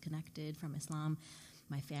world, disconnected from Islam.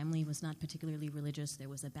 My family was not particularly religious. There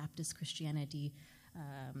was a Baptist Christianity.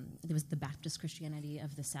 There was the Baptist Christianity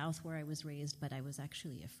of the South where I was raised, but I was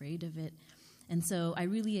actually afraid of it. And so I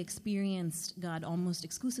really experienced God almost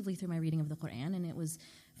exclusively through my reading of the Quran, and it was,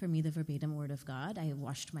 for me, the verbatim word of God. I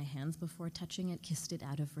washed my hands before touching it, kissed it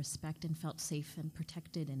out of respect, and felt safe and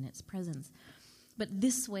protected in its presence. But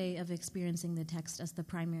this way of experiencing the text as the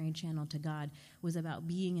primary channel to God was about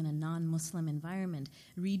being in a non-Muslim environment,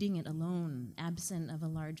 reading it alone, absent of a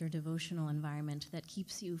larger devotional environment that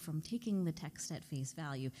keeps you from taking the text at face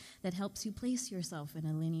value, that helps you place yourself in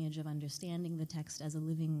a lineage of understanding the text as a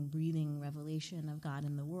living, breathing revelation of God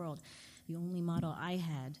in the world. The only model I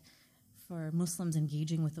had for Muslims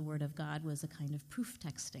engaging with the Word of God was a kind of proof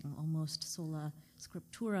texting, almost sola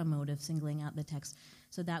scriptura mode of singling out the text.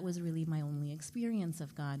 So that was really my only experience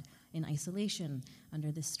of God in isolation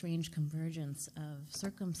under this strange convergence of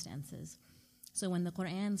circumstances. So when the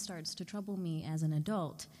Quran starts to trouble me as an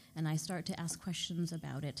adult and I start to ask questions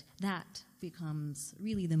about it, that becomes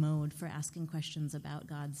really the mode for asking questions about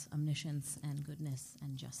God's omniscience and goodness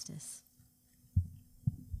and justice.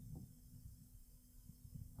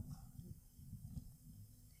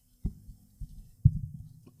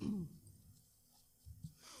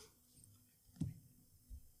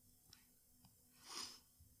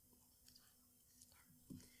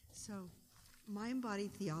 So, my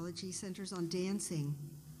embodied theology centers on dancing,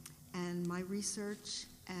 and my research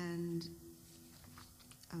and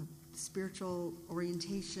spiritual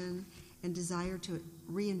orientation and desire to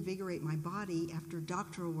reinvigorate my body after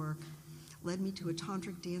doctoral work led me to a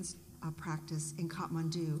tantric dance practice in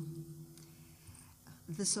Kathmandu.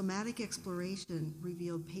 The somatic exploration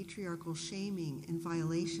revealed patriarchal shaming and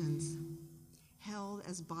violations held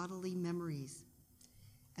as bodily memories,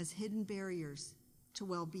 as hidden barriers to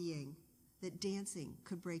well-being that dancing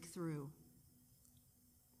could break through.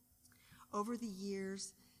 Over the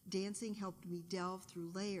years, dancing helped me delve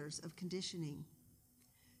through layers of conditioning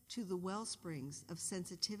to the wellsprings of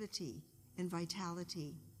sensitivity and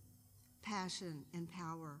vitality, passion and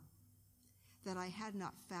power that I had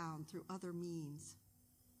not found through other means.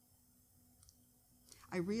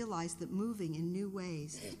 I realized that moving in new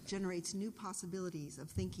ways generates new possibilities of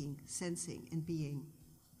thinking, sensing, and being.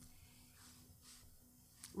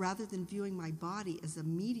 Rather than viewing my body as a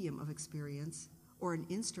medium of experience or an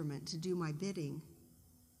instrument to do my bidding,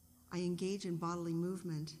 I engage in bodily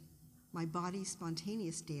movement, my body's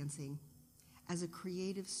spontaneous dancing, as a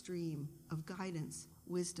creative stream of guidance,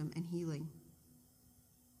 wisdom, and healing.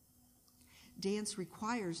 Dance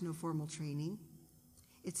requires no formal training.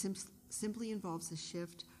 It simply involves a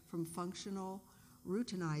shift from functional,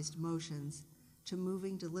 routinized motions to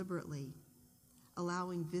moving deliberately,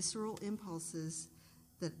 allowing visceral impulses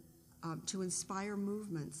that to inspire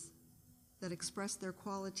movements that express their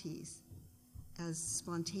qualities as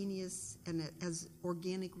spontaneous and as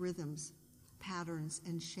organic rhythms, patterns,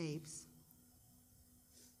 and shapes.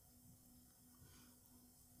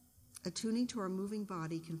 Attuning to our moving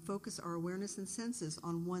body can focus our awareness and senses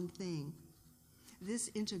on one thing. This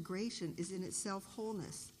integration is in itself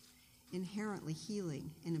wholeness, inherently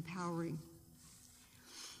healing and empowering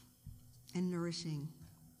and nourishing.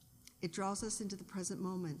 It draws us into the present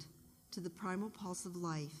moment, to the primal pulse of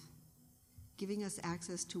life, giving us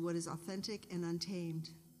access to what is authentic and untamed,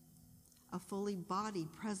 a fully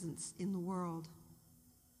bodied presence in the world.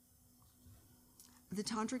 The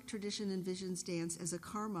tantric tradition envisions dance as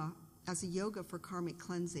a yoga for karmic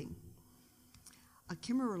cleansing.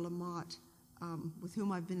 Kimmerer Lamott, with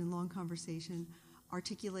whom I've been in long conversation,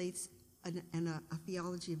 articulates a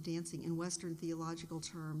theology of dancing in Western theological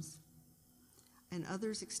terms, and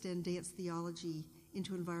others extend dance theology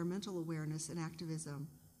into environmental awareness and activism.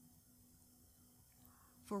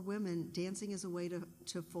 For women, dancing is a way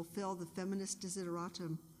to fulfill the feminist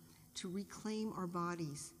desideratum, to reclaim our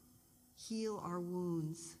bodies, heal our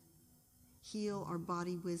wounds, heal our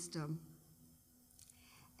body wisdom,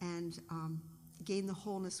 and gain the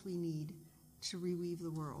wholeness we need to reweave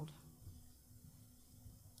the world.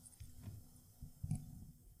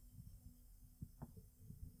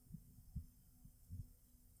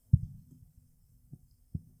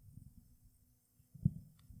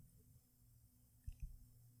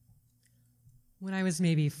 When I was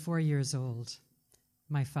maybe 4 years old,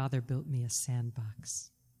 my father built me a sandbox.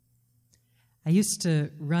 I used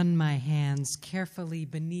to run my hands carefully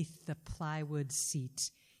beneath the plywood seat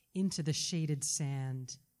into the shaded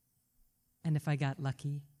sand, and if I got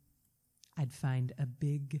lucky, I'd find a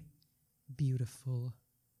big, beautiful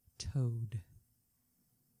toad.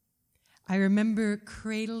 I remember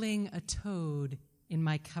cradling a toad in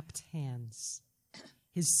my cupped hands,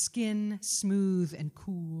 his skin smooth and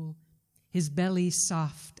cool, his belly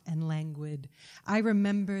soft and languid. I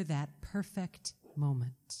remember that perfect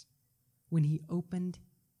moment when he opened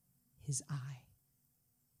his eye,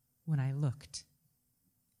 when I looked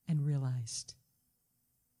and realized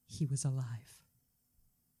he was alive.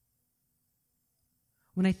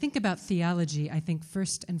 When I think about theology, I think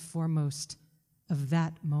first and foremost of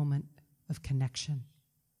that moment of connection,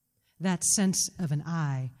 that sense of an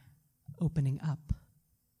eye opening up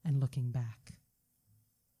and looking back.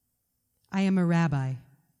 I am a rabbi,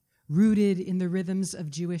 rooted in the rhythms of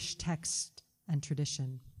Jewish text and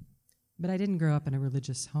tradition, but I didn't grow up in a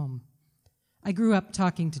religious home. I grew up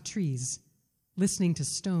talking to trees, listening to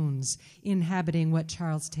stones, inhabiting what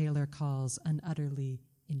Charles Taylor calls an utterly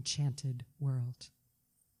enchanted world.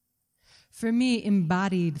 For me,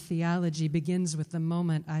 embodied theology begins with the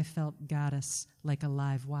moment I felt goddess like a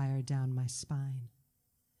live wire down my spine.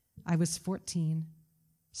 I was 14,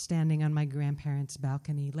 standing on my grandparents'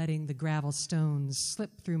 balcony, letting the gravel stones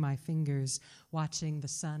slip through my fingers, watching the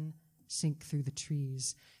sun sink through the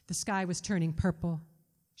trees. The sky was turning purple,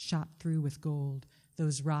 shot through with gold.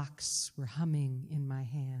 Those rocks were humming in my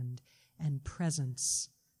hand, and presence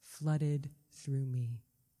flooded through me.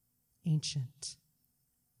 Ancient,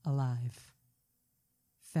 alive,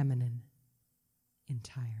 feminine,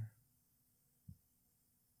 entire.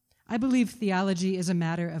 I believe theology is a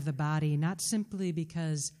matter of the body, not simply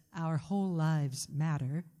because our whole lives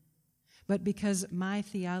matter, but because my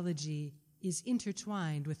theology is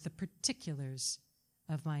intertwined with the particulars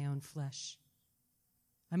of my own flesh.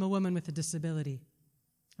 I'm a woman with a disability.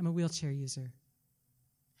 I'm a wheelchair user.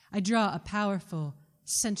 I draw a powerful,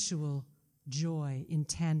 sensual, joy in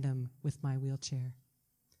tandem with my wheelchair.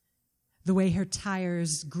 The way her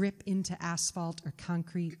tires grip into asphalt or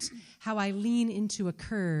concrete, how I lean into a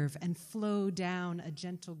curve and flow down a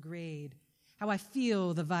gentle grade, how I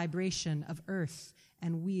feel the vibration of earth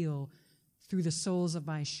and wheel through the soles of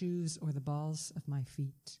my shoes or the balls of my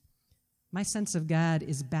feet. My sense of God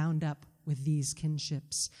is bound up with these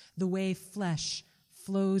kinships, the way flesh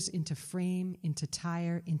flows into frame, into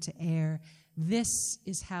tire, into air. This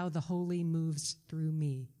is how the holy moves through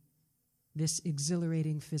me. This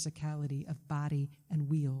exhilarating physicality of body and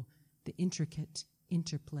wheel, the intricate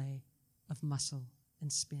interplay of muscle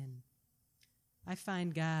and spin. I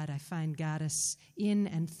find God, I find goddess in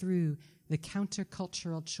and through the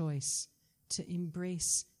countercultural choice to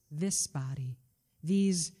embrace this body,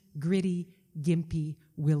 these gritty, gimpy,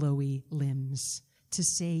 willowy limbs, to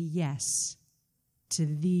say yes to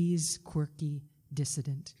these quirky,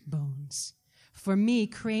 dissident bones. For me,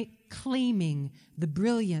 claiming the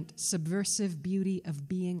brilliant, subversive beauty of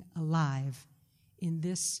being alive in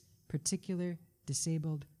this particular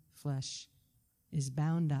disabled flesh is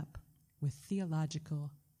bound up with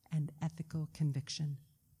theological and ethical conviction.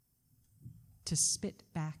 To spit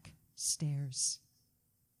back stairs,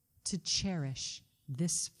 to cherish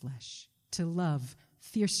this flesh, to love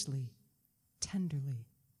fiercely, tenderly,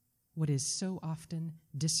 what is so often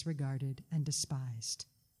disregarded and despised,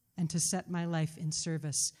 and to set my life in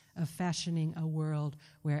service of fashioning a world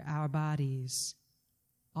where our bodies,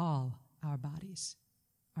 all our bodies,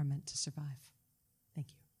 are meant to survive.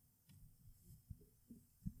 Thank you.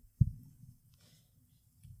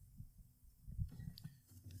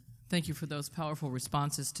 Thank you for those powerful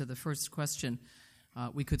responses to the first question.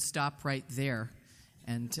 We could stop right there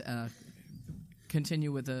and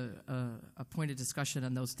continue with a pointed discussion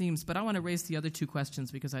on those themes, but I want to raise the other two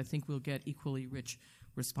questions because I think we'll get equally rich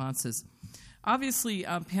responses. Obviously,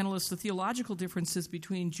 panelists, the theological differences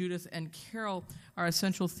between Judith and Carol are a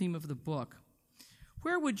central theme of the book.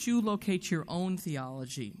 Where would you locate your own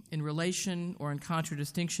theology in relation or in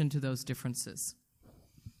contradistinction to those differences?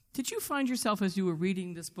 Did you find yourself, as you were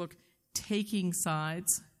reading this book, taking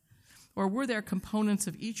sides? Or were there components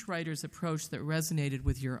of each writer's approach that resonated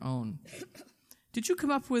with your own? Did you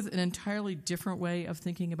come up with an entirely different way of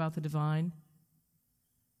thinking about the divine?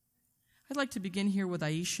 I'd like to begin here with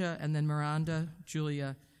Aisha, and then Miranda,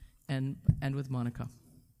 Julia, and with Monica.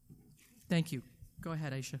 Thank you. Go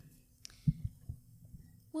ahead, Aisha.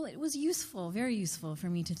 Well, it was useful, very useful, for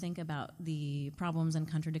me to think about the problems and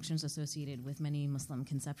contradictions associated with many Muslim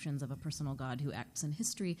conceptions of a personal God who acts in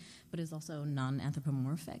history but is also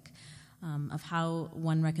non-anthropomorphic, of how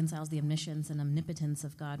one reconciles the omniscience and omnipotence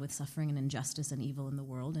of God with suffering and injustice and evil in the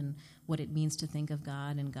world, and what it means to think of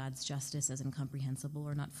God and God's justice as incomprehensible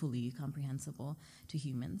or not fully comprehensible to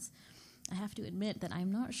humans. I have to admit that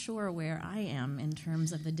I'm not sure where I am in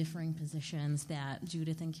terms of the differing positions that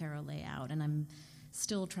Judith and Carol lay out, and I'm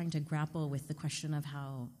still trying to grapple with the question of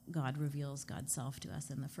how God reveals God's self to us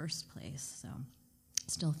in the first place, so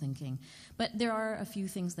still thinking. But there are a few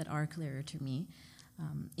things that are clearer to me.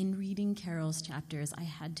 In reading Carol's chapters, I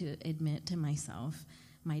had to admit to myself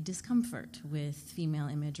my discomfort with female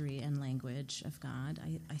imagery and language of God.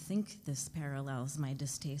 I think this parallels my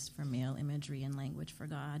distaste for male imagery and language for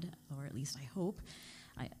God, or at least I hope.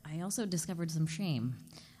 I also discovered some shame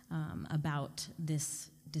about this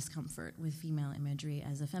discomfort with female imagery.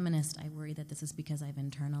 As a feminist, I worry that this is because I've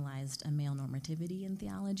internalized a male normativity in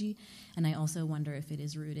theology, and I also wonder if it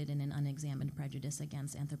is rooted in an unexamined prejudice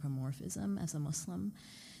against anthropomorphism as a Muslim.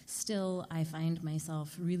 Still, I find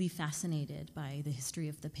myself really fascinated by the history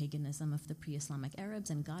of the paganism of the pre-Islamic Arabs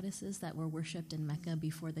and goddesses that were worshipped in Mecca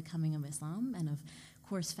before the coming of Islam, and of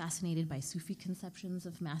course fascinated by Sufi conceptions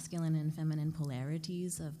of masculine and feminine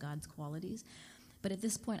polarities of God's qualities. But at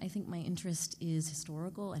this point, I think my interest is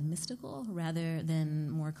historical and mystical rather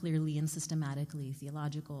than more clearly and systematically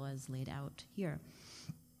theological as laid out here.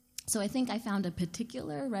 So I think I found a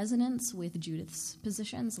particular resonance with Judith's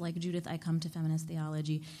positions. Like Judith, I come to feminist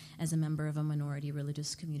theology as a member of a minority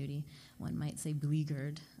religious community, one might say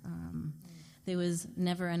beleaguered. There was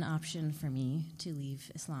never an option for me to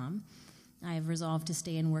leave Islam. I have resolved to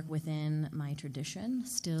stay and work within my tradition,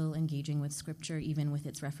 still engaging with Scripture, even with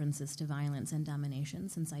its references to violence and domination,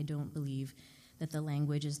 since I don't believe that the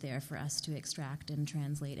language is there for us to extract and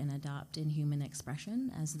translate and adopt in human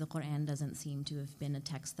expression, as the Quran doesn't seem to have been a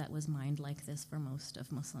text that was mined like this for most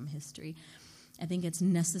of Muslim history. I think it's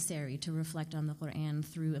necessary to reflect on the Quran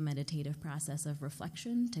through a meditative process of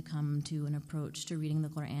reflection, to come to an approach to reading the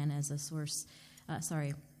Quran as a source,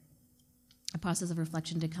 a process of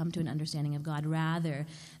reflection to come to an understanding of God, rather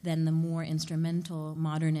than the more instrumental,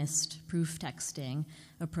 modernist, proof texting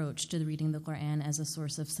approach to the reading the Quran as a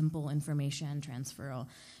source of simple information transferal.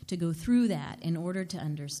 To go through that in order to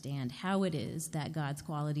understand how it is that God's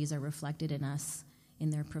qualities are reflected in us in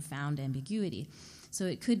their profound ambiguity. So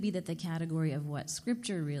it could be that the category of what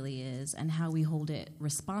Scripture really is and how we hold it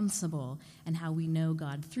responsible and how we know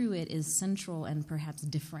God through it is central and perhaps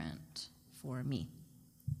different for me.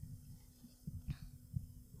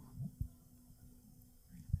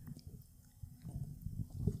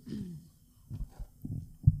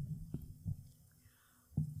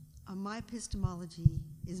 My epistemology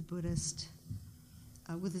is Buddhist,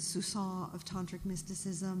 with a soussaint of tantric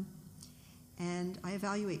mysticism, and I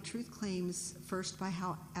evaluate truth claims first by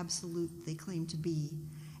how absolute they claim to be,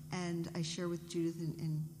 and I share with Judith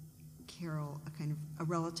and Carol a kind of a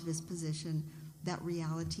relativist position that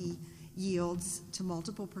reality yields to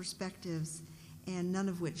multiple perspectives, and none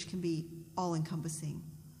of which can be all-encompassing.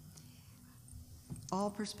 All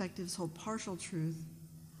perspectives hold partial truth,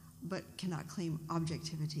 but cannot claim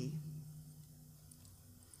objectivity.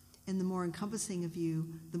 And the more encompassing a view,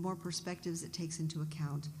 the more perspectives it takes into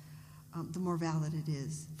account, the more valid it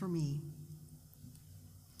is for me.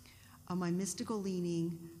 My mystical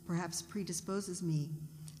leaning perhaps predisposes me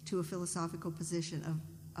to a philosophical position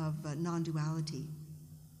of non-duality.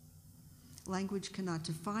 Language cannot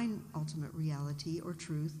define ultimate reality or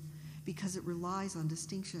truth because it relies on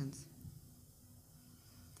distinctions.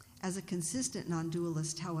 As a consistent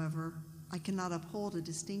non-dualist, however, I cannot uphold a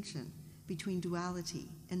distinction between duality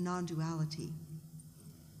and non-duality.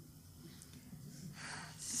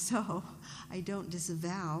 So I don't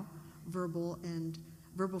disavow verbal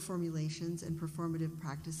formulations and performative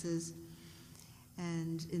practices.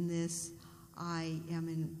 And in this, I am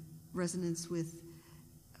in resonance with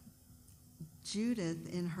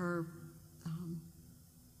Judith in her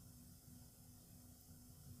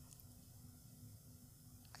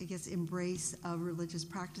embrace of religious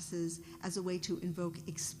practices as a way to invoke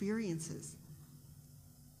experiences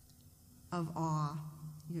of awe,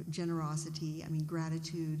 generosity,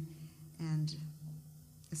 gratitude, and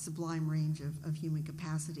a sublime range of human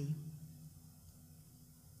capacity.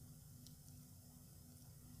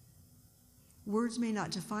 Words may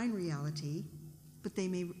not define reality, but they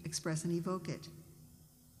may express and evoke it.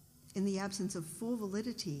 In the absence of full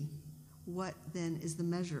validity, what then is the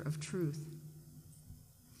measure of truth?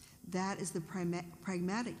 That is the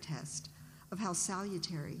pragmatic test of how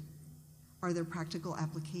salutary are their practical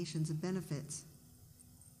applications of benefits.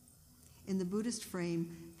 In the Buddhist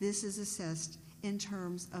frame, this is assessed in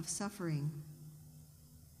terms of suffering.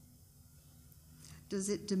 Does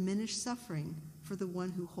it diminish suffering for the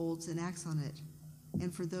one who holds and acts on it,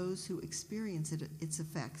 and for those who experience its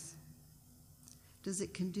effects? Does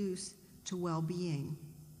it conduce to well-being?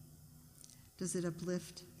 Does it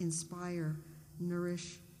uplift, inspire,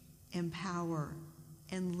 nourish, empower,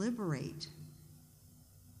 and liberate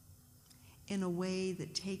in a way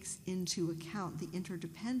that takes into account the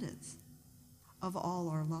interdependence of all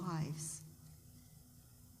our lives?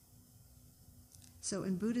 So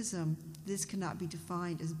in Buddhism, this cannot be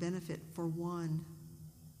defined as benefit for one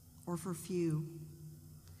or for few.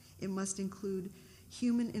 It must include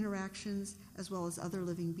human interactions as well as other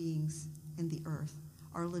living beings and the earth,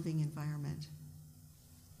 our living environment.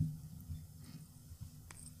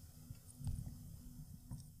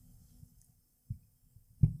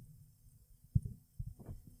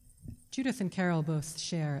 Judith and Carol both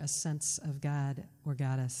share a sense of God or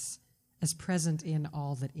goddess as present in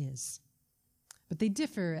all that is. But they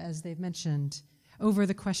differ, as they've mentioned, over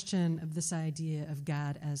the question of this idea of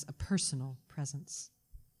God as a personal presence.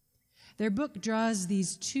 Their book draws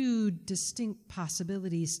these two distinct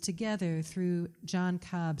possibilities together through John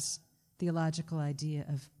Cobb's theological idea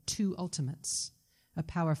of two ultimates, a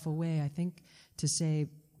powerful way, I think, to say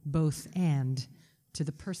both and to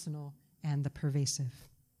the personal and the pervasive.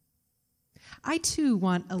 I, too,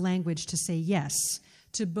 want a language to say yes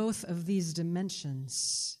to both of these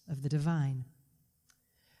dimensions of the divine.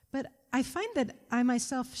 But I find that I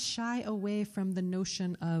myself shy away from the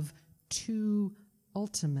notion of two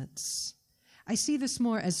ultimates. I see this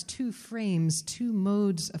more as two frames, two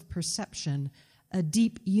modes of perception, a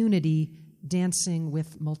deep unity dancing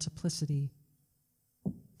with multiplicity.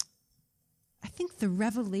 I think the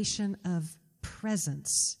revelation of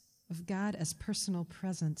presence, of God as personal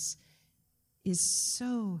presence, is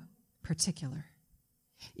so particular.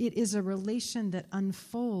 It is a relation that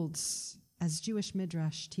unfolds, as Jewish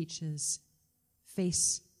Midrash teaches,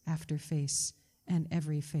 face after face, and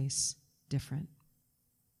every face different.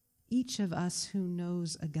 Each of us who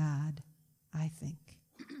knows a God, I think,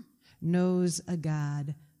 knows a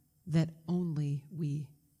God that only we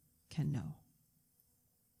can know.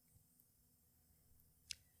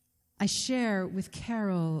 I share with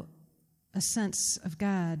Carol a sense of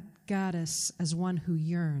God, Goddess, as one who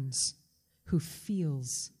yearns, who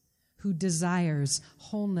feels, who desires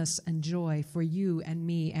wholeness and joy for you and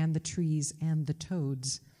me and the trees and the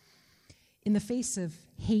toads. In the face of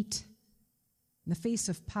hate, in the face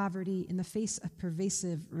of poverty, in the face of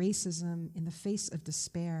pervasive racism, in the face of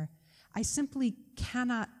despair, I simply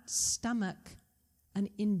cannot stomach an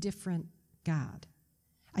indifferent God.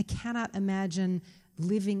 I cannot imagine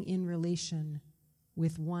living in relation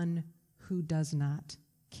with one who does not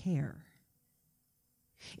care.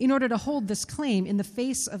 In order to hold this claim in the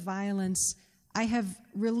face of violence, I have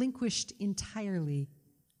relinquished entirely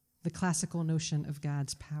the classical notion of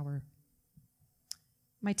God's power.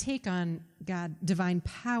 My take on divine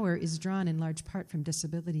power is drawn in large part from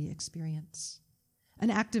disability experience. An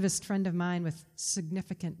activist friend of mine with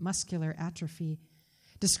significant muscular atrophy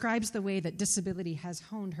describes the way that disability has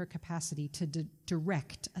honed her capacity to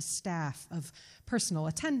direct a staff of personal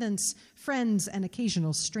attendants, friends, and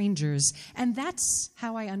occasional strangers. And that's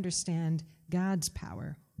how I understand God's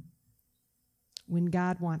power. When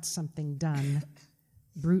God wants something done,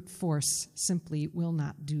 brute force simply will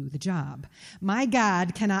not do the job. My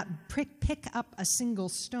God cannot pick up a single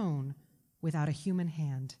stone without a human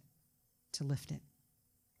hand to lift it.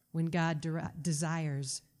 When God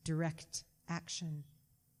desires direct action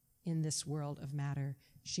in this world of matter,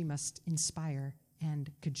 she must inspire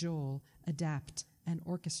and cajole, adapt and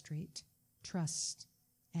orchestrate, trust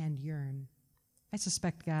and yearn. I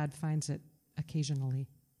suspect God finds it occasionally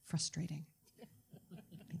frustrating.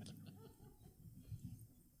 Thank you.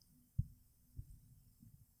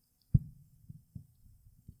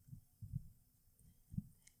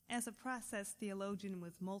 As a process theologian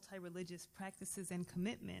with multi-religious practices and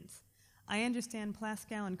commitments, I understand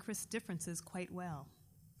Pascal and Christ's differences quite well.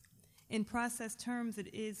 In process terms,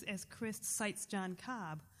 it is, as Christ cites John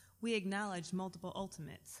Cobb, we acknowledge multiple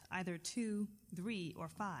ultimates, either 2, 3, or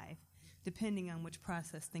 5, depending on which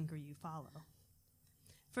process thinker you follow.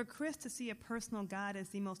 For Christ to see a personal God as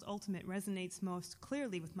the most ultimate resonates most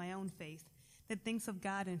clearly with my own faith that thinks of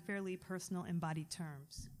God in fairly personal embodied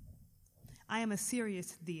terms. I am a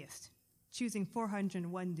serious theist, choosing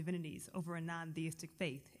 401 divinities over a non-theistic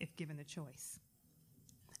faith if given the choice.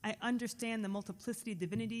 I understand the multiplicity of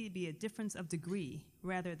divinity to be a difference of degree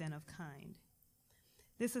rather than of kind.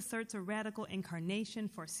 This asserts a radical incarnation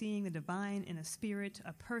foreseeing the divine in a spirit,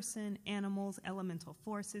 a person, animals, elemental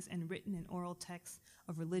forces, and written and oral texts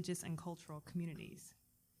of religious and cultural communities.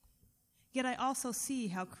 Yet I also see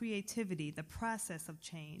how creativity, the process of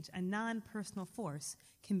change, a non-personal force,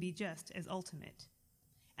 can be just as ultimate.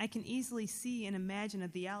 I can easily see and imagine a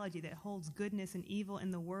theology that holds goodness and evil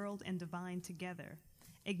in the world and divine together,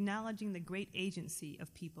 acknowledging the great agency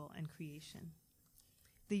of people and creation.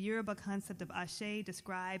 The Yoruba concept of Ashe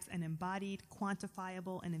describes an embodied,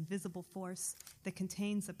 quantifiable, and invisible force that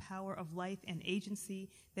contains the power of life and agency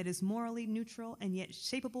that is morally neutral and yet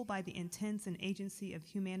shapeable by the intents and agency of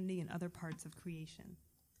humanity and other parts of creation.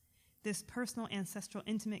 This personal, ancestral,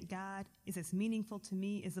 intimate God is as meaningful to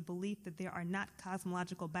me as the belief that there are not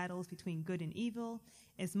cosmological battles between good and evil,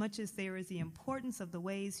 as much as there is the importance of the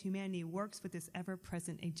ways humanity works with this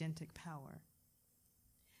ever-present agentic power.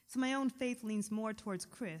 So my own faith leans more towards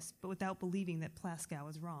Chris, but without believing that Pascal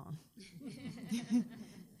is wrong.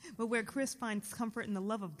 But where Chris finds comfort in the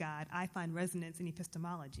love of God, I find resonance in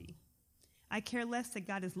epistemology. I care less that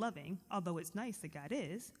God is loving, although it's nice that God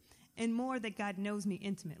is, and more that God knows me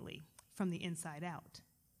intimately, from the inside out.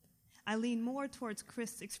 I lean more towards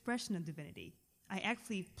Chris' expression of divinity. I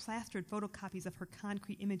actually plastered photocopies of her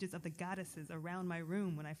concrete images of the goddesses around my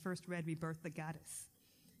room when I first read Rebirth the Goddess.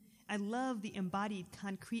 I love the embodied,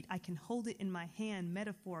 concrete, I can hold it in my hand,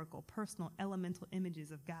 metaphorical, personal, elemental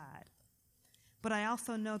images of God. But I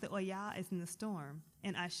also know that Oya is in the storm,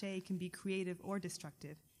 and Ashe can be creative or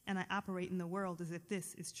destructive, and I operate in the world as if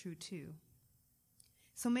this is true too.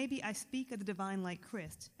 So maybe I speak of the divine like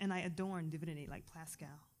Christ, and I adorn divinity like Pascal.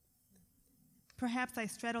 Perhaps I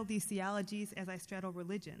straddle these theologies as I straddle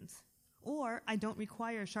religions, or I don't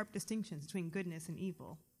require sharp distinctions between goodness and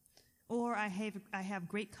evil. Or I have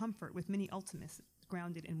great comfort with many ultimates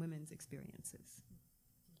grounded in women's experiences.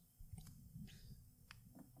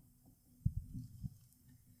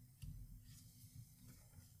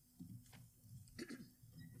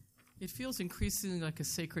 It feels increasingly like a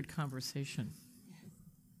sacred conversation.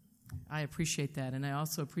 I appreciate that, and I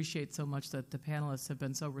also appreciate so much that the panelists have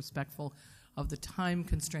been so respectful of the time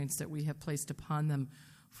constraints that we have placed upon them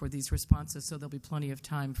for these responses, so there'll be plenty of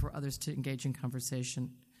time for others to engage in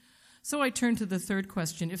conversation. So I turn to the third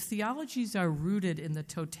question. If theologies are rooted in the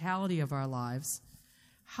totality of our lives,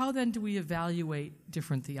 how then do we evaluate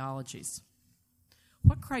different theologies?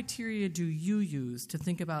 What criteria do you use to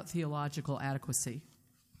think about theological adequacy?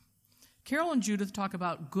 Carol and Judith talk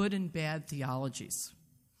about good and bad theologies,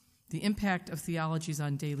 the impact of theologies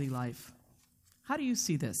on daily life. How do you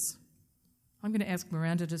see this? I'm going to ask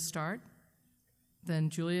Miranda to start, then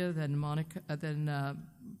Julia, then Monica,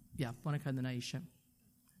 Monica, and then Aisha.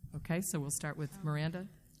 Okay, so we'll start with Miranda.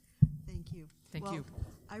 Thank you. Thank you.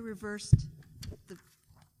 I reversed the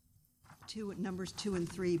numbers 2 and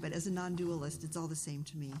 3, but as a non-dualist, it's all the same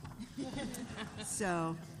to me.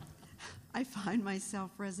 So I find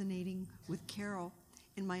myself resonating with Carol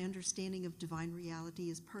in my understanding of divine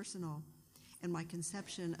reality as personal and my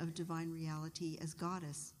conception of divine reality as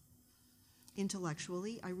goddess.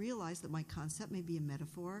 Intellectually, I realize that my concept may be a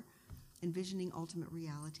metaphor, envisioning ultimate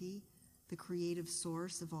reality, the creative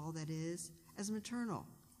source of all that is, as maternal,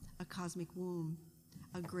 a cosmic womb,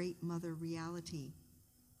 a great mother reality.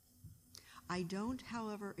 I don't,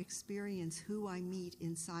 however, experience who I meet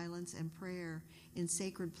in silence and prayer, in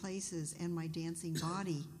sacred places and my dancing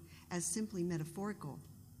body, as simply metaphorical.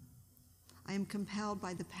 I am compelled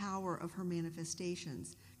by the power of her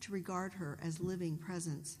manifestations to regard her as living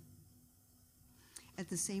presence. At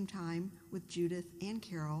the same time, with Judith and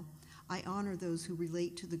Carol, I honor those who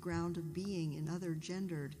relate to the ground of being in other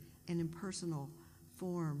gendered and impersonal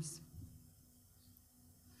forms.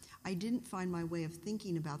 I didn't find my way of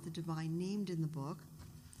thinking about the divine named in the book.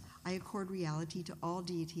 I accord reality to all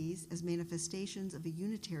deities as manifestations of a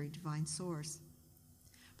unitary divine source.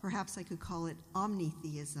 Perhaps I could call it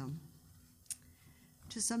omnitheism.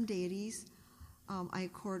 To some deities, I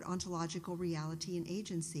accord ontological reality and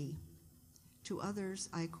agency. To others,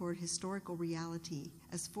 I accord historical reality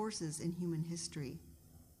as forces in human history.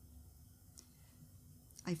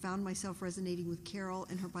 I found myself resonating with Carol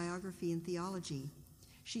in her biography and theology.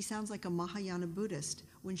 She sounds like a Mahayana Buddhist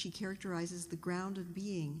when she characterizes the ground of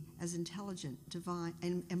being as intelligent, divine,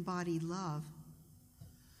 and embodied love.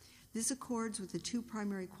 This accords with the two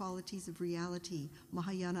primary qualities of reality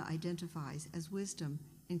Mahayana identifies as wisdom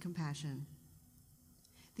and compassion.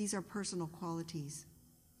 These are personal qualities.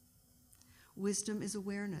 Wisdom is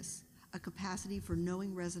awareness, a capacity for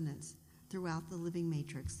knowing resonance throughout the living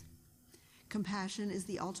matrix. Compassion is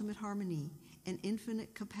the ultimate harmony, an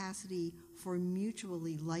infinite capacity for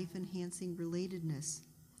mutually life-enhancing relatedness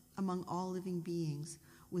among all living beings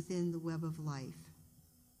within the web of life.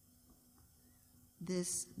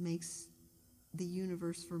 This makes the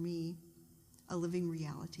universe for me a living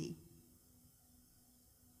reality,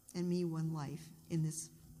 and me one life in this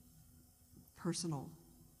personal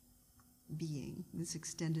being, this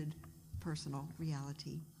extended personal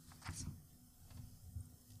reality. So.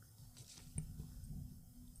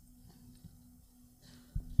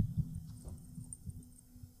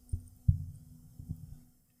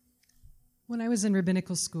 When I was in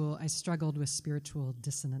rabbinical school, I struggled with spiritual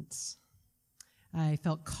dissonance. I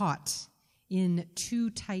felt caught in too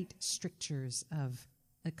tight strictures of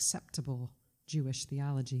acceptable Jewish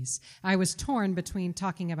theologies. I was torn between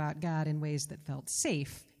talking about God in ways that felt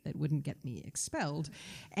safe, that wouldn't get me expelled,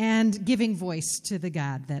 and giving voice to the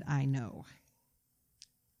God that I know.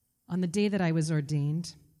 On the day that I was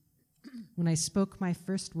ordained, when I spoke my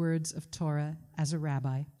first words of Torah as a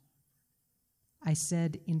rabbi, I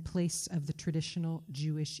said, in place of the traditional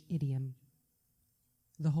Jewish idiom,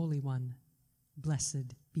 "The Holy One,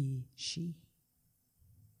 blessed be she."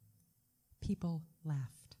 People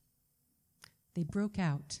laughed. They broke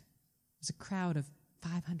out. It was a crowd of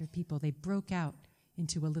 500 people. They broke out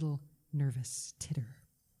into a little nervous titter.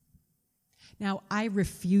 Now, I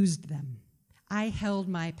refused them. I held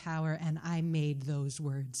my power and I made those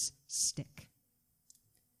words stick.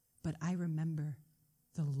 But I remember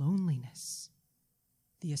the loneliness,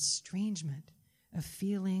 the estrangement of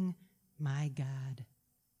feeling my God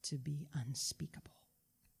to be unspeakable.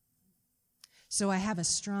 So I have a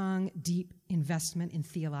strong, deep investment in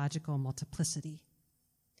theological multiplicity.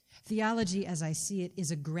 Theology, as I see it,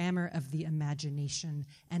 is a grammar of the imagination,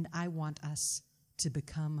 and I want us to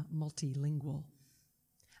become multilingual.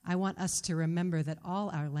 I want us to remember that all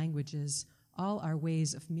our languages, all our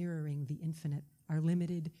ways of mirroring the infinite, are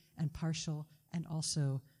limited and partial and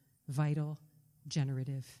also vital,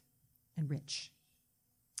 generative, and rich.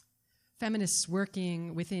 Feminists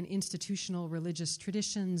working within institutional religious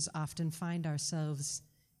traditions often find ourselves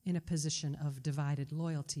in a position of divided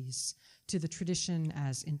loyalties to the tradition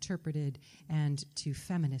as interpreted and to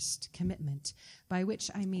feminist commitment, by which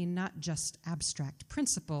I mean not just abstract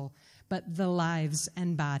principle, but the lives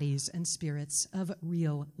and bodies and spirits of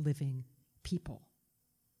real living people.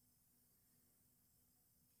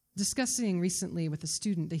 Discussing recently with a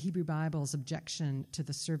student the Hebrew Bible's objection to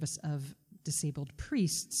the service of disabled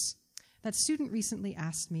priests, that student recently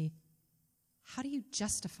asked me, "How do you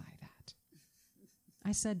justify that?"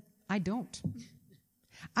 I said, "I don't.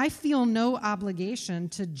 I feel no obligation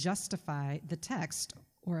to justify the text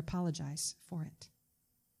or apologize for it.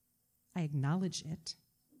 I acknowledge it.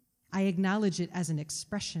 I acknowledge it as an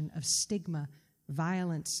expression of stigma,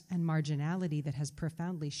 violence, and marginality that has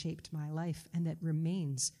profoundly shaped my life and that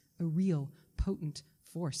remains a real, potent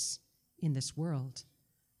force in this world.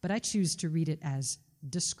 But I choose to read it as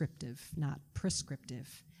descriptive, not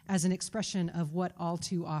prescriptive, as an expression of what all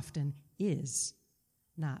too often is,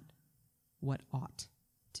 not what ought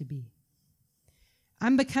to be.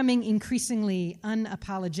 I'm becoming increasingly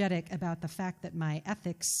unapologetic about the fact that my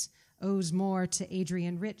ethics owes more to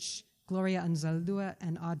Adrienne Rich, Gloria Anzaldúa,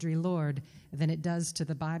 and Audre Lorde than it does to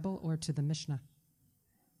the Bible or to the Mishnah.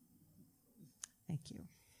 Thank you.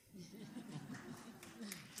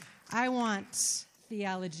 I want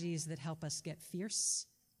theologies that help us get fierce,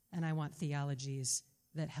 and I want theologies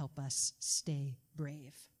that help us stay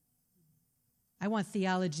brave. I want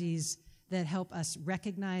theologies that help us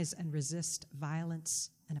recognize and resist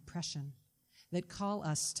violence and oppression, that call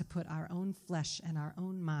us to put our own flesh and our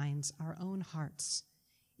own minds, our own hearts,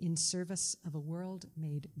 in service of a world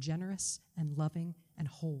made generous and loving and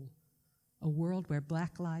whole, a world where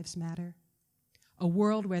Black lives matter, a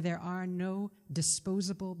world where there are no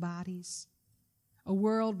disposable bodies, a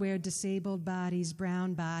world where disabled bodies,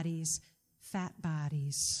 brown bodies, fat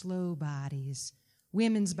bodies, slow bodies,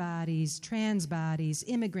 women's bodies, trans bodies,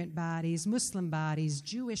 immigrant bodies, Muslim bodies,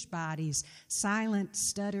 Jewish bodies, silent,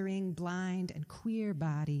 stuttering, blind, and queer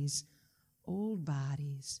bodies, old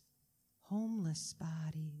bodies, homeless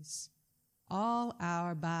bodies, all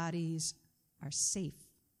our bodies are safe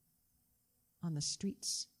on the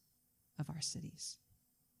streets of our cities.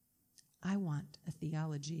 I want a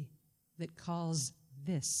theology that calls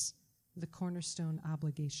this the cornerstone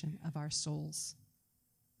obligation of our souls,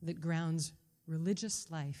 that grounds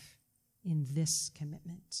religious life in this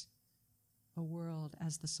commitment, a world,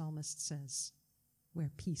 as the psalmist says,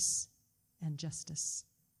 where peace and justice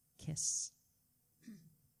kiss.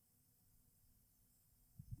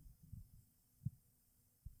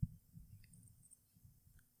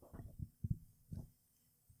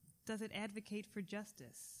 Does it advocate for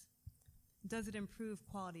justice? Does it improve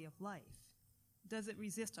quality of life? Does it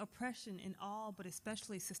resist oppression in all but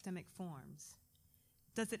especially systemic forms?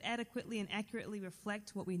 Does it adequately and accurately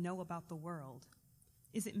reflect what we know about the world?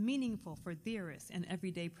 Is it meaningful for theorists and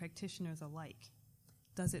everyday practitioners alike?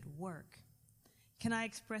 Does it work? Can I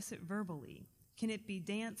express it verbally? Can it be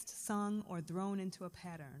danced, sung, or thrown into a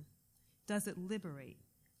pattern? Does it liberate?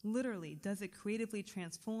 Literally, does it creatively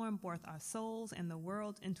transform both our souls and the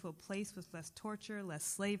world into a place with less torture, less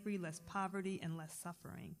slavery, less poverty, and less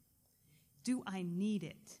suffering? Do I need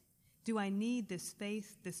it? Do I need this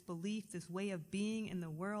faith, this belief, this way of being in the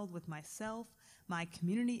world with myself, my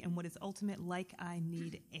community, and what is ultimate, like I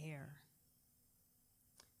need air?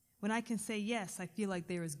 When I can say yes, I feel like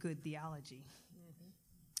there is good theology.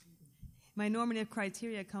 My normative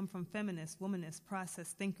criteria come from feminists, womanists,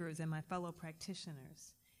 process thinkers, and my fellow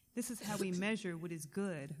practitioners. This is how we measure what is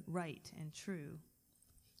good, right, and true.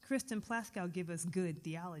 Christ and Plaskow give us good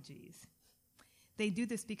theologies. They do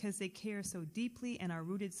this because they care so deeply and are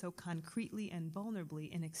rooted so concretely and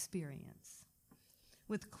vulnerably in experience.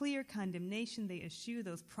 With clear condemnation, they eschew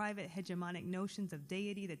those private hegemonic notions of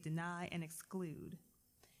deity that deny and exclude.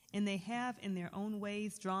 And they have, in their own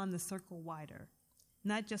ways, drawn the circle wider,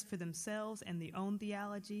 not just for themselves and their own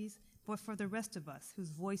theologies, but for the rest of us whose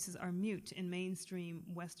voices are mute in mainstream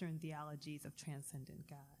Western theologies of transcendent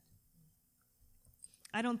God.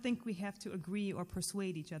 I don't think we have to agree or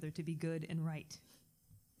persuade each other to be good and right.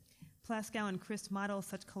 Plaskow and Christ model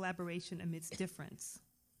such collaboration amidst difference,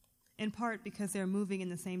 in part because they're moving in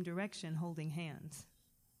the same direction, holding hands.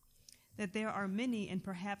 That there are many, and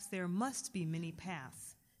perhaps there must be many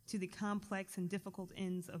paths to the complex and difficult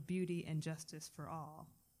ends of beauty and justice for all.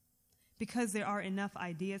 Because there are enough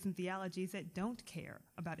ideas and theologies that don't care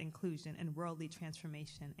about inclusion and worldly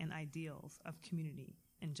transformation and ideals of community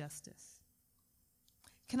and justice.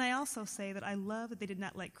 Can I also say that I love that they did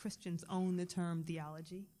not let Christians own the term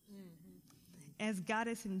theology? As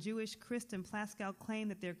Goddess and Jewish, Christ and Plaskow claim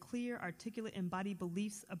that their clear, articulate, embodied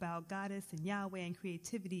beliefs about Goddess and Yahweh and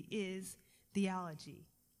creativity is theology.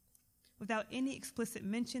 Without any explicit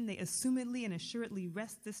mention, they assumedly and assuredly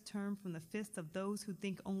wrest this term from the fists of those who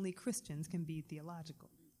think only Christians can be theological,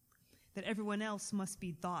 that everyone else must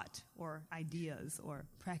be thought or ideas or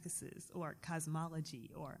practices or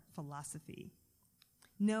cosmology or philosophy.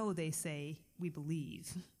 No, they say, we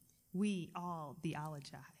believe. We all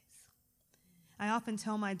theologize. I often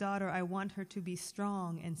tell my daughter I want her to be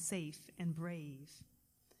strong and safe and brave.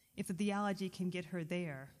 If the theology can get her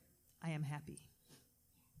there, I am happy.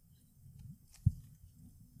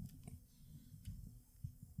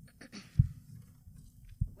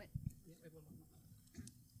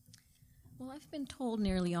 Well, I've been told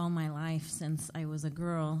nearly all my life since I was a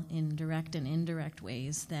girl in direct and indirect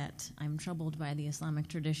ways that I'm troubled by the Islamic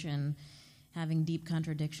tradition having deep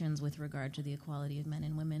contradictions with regard to the equality of men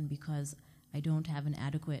and women because I don't have an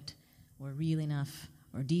adequate or real enough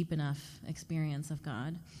or deep enough experience of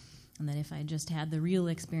God, and that if I just had the real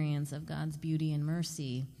experience of God's beauty and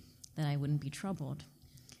mercy, that I wouldn't be troubled.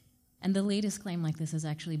 And the latest claim like this has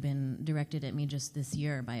actually been directed at me just this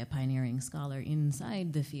year by a pioneering scholar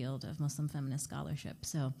inside the field of Muslim feminist scholarship.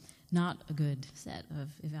 So not a good set of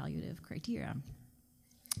evaluative criteria.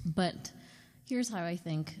 But here's how I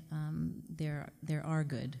think there are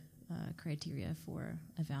good criteria for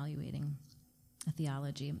evaluating a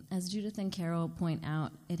theology. As Judith and Carol point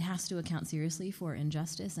out, it has to account seriously for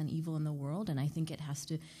injustice and evil in the world, and I think it has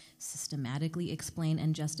to systematically explain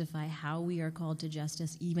and justify how we are called to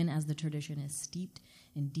justice, even as the tradition is steeped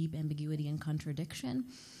in deep ambiguity and contradiction.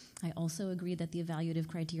 I also agree that the evaluative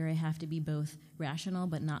criteria have to be both rational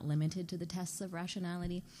but not limited to the tests of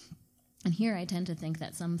rationality. And here I tend to think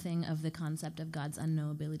that something of the concept of God's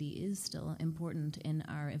unknowability is still important in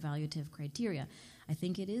our evaluative criteria. I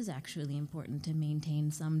think it is actually important to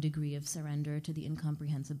maintain some degree of surrender to the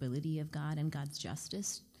incomprehensibility of God and God's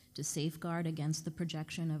justice, to safeguard against the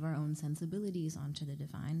projection of our own sensibilities onto the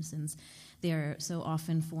divine, since they are so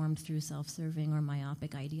often formed through self-serving or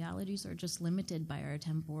myopic ideologies or just limited by our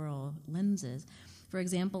temporal lenses. For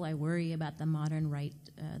example, I worry about the modern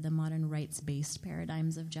rights-based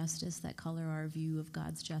paradigms of justice that color our view of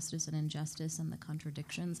God's justice and injustice and the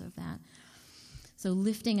contradictions of that. So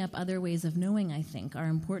lifting up other ways of knowing, I think, are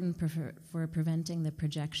important for preventing the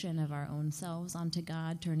projection of our own selves onto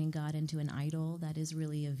God, turning God into an idol that is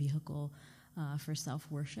really a vehicle for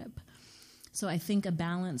self-worship. So I think a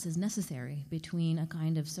balance is necessary between a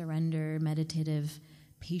kind of surrender, meditative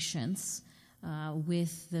patience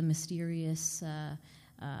with the mysterious and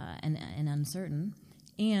uncertain,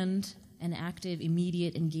 and an active,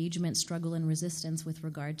 immediate engagement, struggle, and resistance with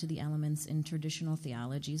regard to the elements in traditional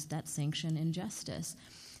theologies that sanction injustice.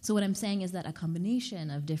 So what I'm saying is that a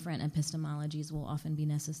combination of different epistemologies will often be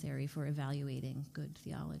necessary for evaluating good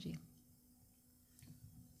theology.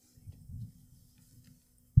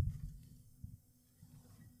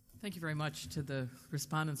 Thank you very much to the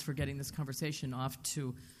respondents for getting this conversation off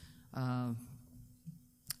to a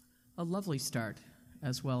lovely start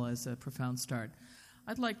as well as a profound start.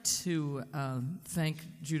 I'd like to thank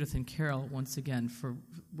Judith and Carol once again for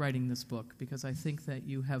writing this book, because I think that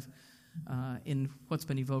you have, in what's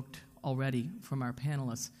been evoked already from our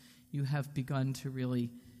panelists, you have begun to really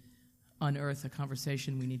unearth a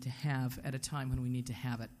conversation we need to have at a time when we need to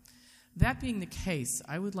have it. That being the case,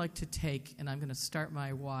 I would like to take, and I'm going to start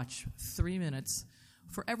my watch, 3 minutes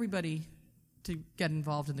for everybody to get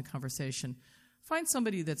involved in the conversation. Find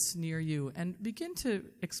somebody that's near you and begin to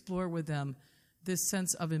explore with them this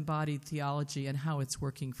sense of embodied theology and how it's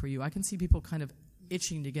working for you. I can see people kind of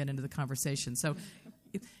itching to get into the conversation. So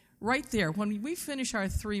right there, when we finish our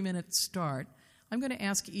 3-minute start, I'm going to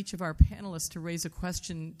ask each of our panelists to raise a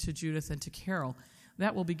question to Judith and to Carol.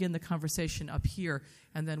 That will begin the conversation up here,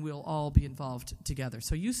 and then we'll all be involved together.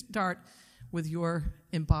 So you start with your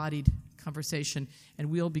embodied conversation, and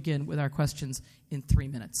we'll begin with our questions in 3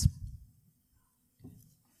 minutes.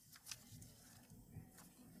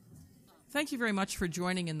 Thank you very much for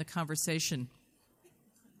joining in the conversation.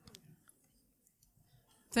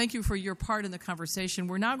 Thank you for your part in the conversation.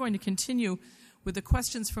 We're now going to continue with the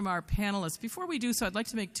questions from our panelists. Before we do so, I'd like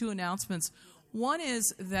to make 2 announcements. One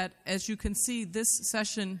is that, as you can see, this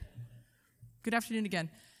session... Good afternoon again.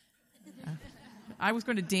 I was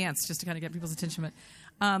going to dance just to kind of get people's attention,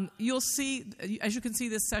 but you'll see, as you can see,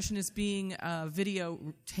 this session is being video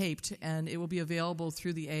taped, and it will be available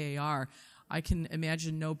through the AAR. I can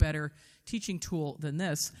imagine no better teaching tool than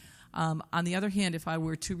this. On the other hand, if I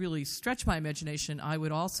were to really stretch my imagination, I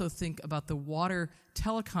would also think about the water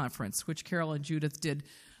teleconference, which Carol and Judith did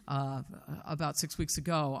about 6 weeks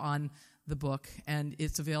ago on the book, and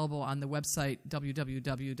it's available on the website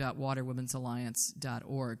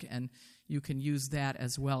www.waterwomensalliance.org, and you can use that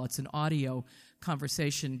as well. It's an audio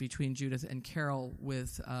conversation between Judith and Carol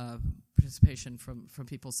with participation from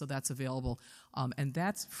people, so that's available, and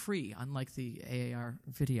that's free, unlike the AAR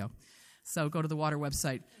video. So go to the Water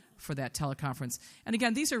website for that teleconference. And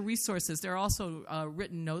again, these are resources. There are also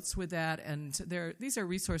written notes with that, and these are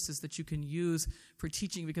resources that you can use for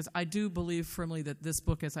teaching, because I do believe firmly that this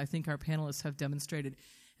book, as I think our panelists have demonstrated,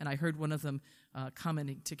 and I heard one of them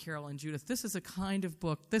commenting to Carol and Judith, this is a kind of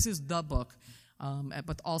book, this is the book,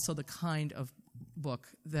 but also the kind of book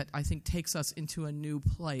that I think takes us into a new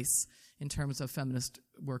place in terms of feminist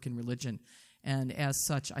work in religion. And as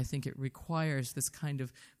such, I think it requires this kind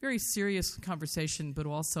of very serious conversation, but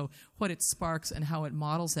also what it sparks and how it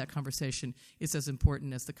models that conversation is as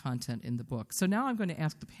important as the content in the book. So now I'm going to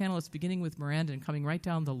ask the panelists, beginning with Miranda and coming right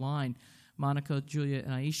down the line, Monica, Julia,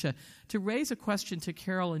 and Aisha, to raise a question to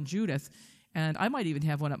Carol and Judith. And I might even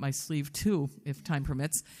have one up my sleeve, too, if time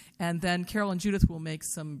permits. And then Carol and Judith will make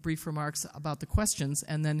some brief remarks about the questions,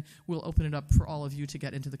 and then we'll open it up for all of you to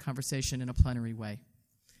get into the conversation in a plenary way.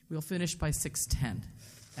 We'll finish by 6:10,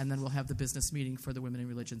 and then we'll have the business meeting for the Women in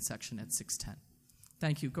Religion section at 6:10.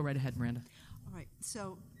 Thank you. Go right ahead, Miranda. All right.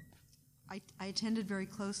 So I attended very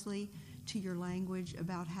closely to your language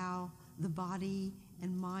about how the body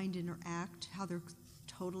and mind interact, how they're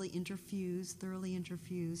totally interfused, thoroughly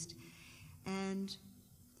interfused. And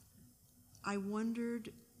I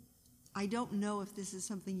wondered, I don't know if this is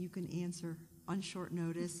something you can answer on short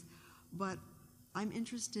notice, but I'm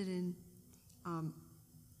interested in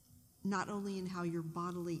not only in how your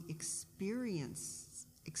bodily experiences,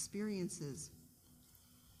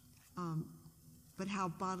 but how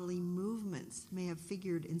bodily movements may have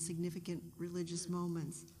figured in significant religious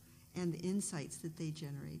moments and the insights that they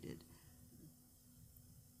generated.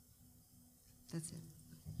 That's it.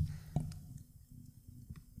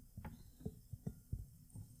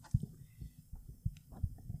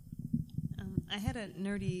 I had a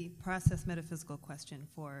nerdy process metaphysical question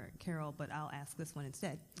for Carol, but I'll ask this one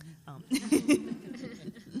instead. Maybe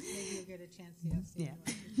you'll get a chance to ask the other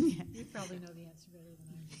one. Yeah. You probably know the answer better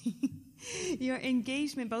than I do. Your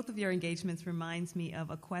engagement, both of your engagements, reminds me of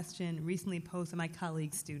a question recently posed to my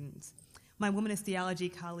colleague students. My womanist theology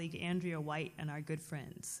colleague, Andrea White, and our good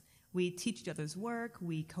friends. We teach each other's work,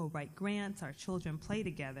 we co-write grants, our children play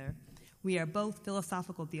together. We are both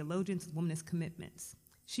philosophical theologians with womanist commitments.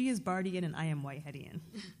 She is Bardian and I am Whiteheadian.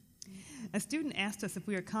 A student asked us if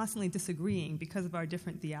we are constantly disagreeing because of our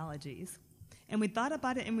different theologies. And we thought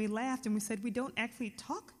about it and we laughed and we said we don't actually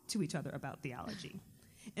talk to each other about theology.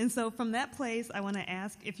 And so from that place, I want to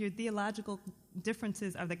ask if your theological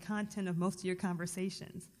differences are the content of most of your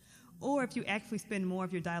conversations, or if you actually spend more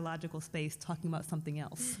of your dialogical space talking about something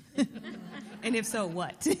else. And if so,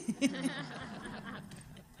 what?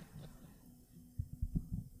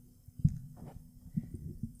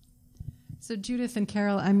 So Judith and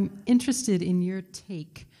Carol, I'm interested in your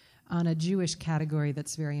take on a Jewish category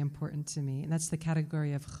that's very important to me, and that's the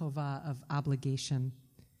category of chovah, of obligation.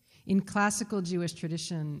 In classical Jewish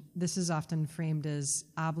tradition, this is often framed as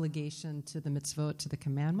obligation to the mitzvot, to the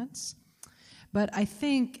commandments. But I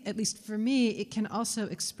think, at least for me, it can also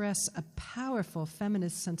express a powerful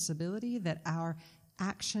feminist sensibility that our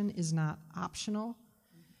action is not optional,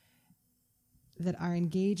 that our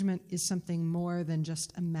engagement is something more than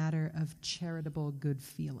just a matter of charitable good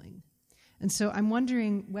feeling. And so I'm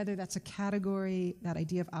wondering whether that's a category, that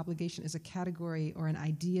idea of obligation is a category or an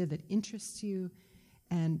idea that interests you,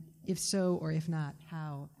 and if so or if not,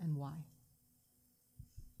 how and why.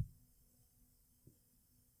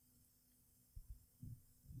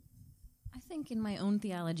 I think in my own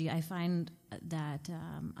theology, I find that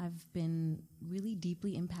I've been really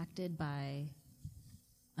deeply impacted by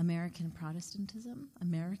American Protestantism,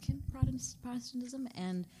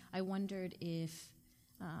 and I wondered if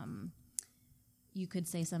you could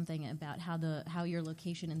say something about how your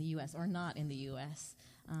location in the U.S. or not in the U.S.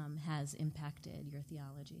 Has impacted your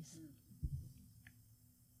theologies.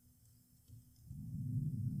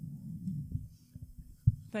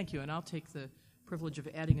 Thank you, and I'll take the privilege of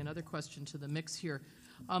adding another question to the mix here.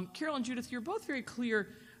 Carol and Judith, you're both very clear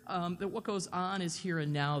that what goes on is here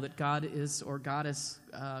and now, that God is, or Goddess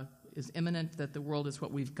is immanent, that the world is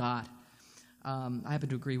what we've got. I happen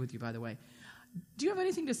to agree with you, by the way. Do you have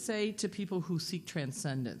anything to say to people who seek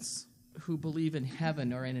transcendence, who believe in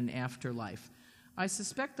heaven or in an afterlife? I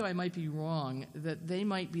suspect, though I might be wrong, that they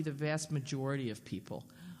might be the vast majority of people,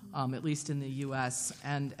 at least in the U.S.,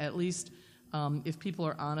 and at least if people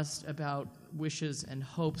are honest about wishes and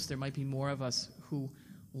hopes, there might be more of us who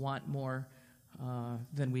want more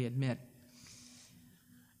than we admit.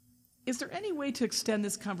 Is there any way to extend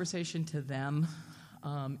this conversation to them?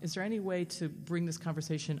 Is there any way to bring this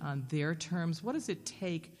conversation on their terms? What does it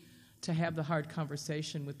take to have the hard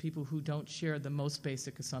conversation with people who don't share the most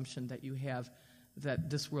basic assumption that you have, that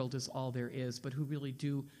this world is all there is, but who really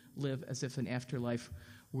do live as if an afterlife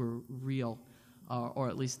were real, or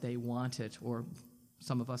at least they want it, or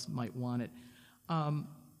some of us might want it.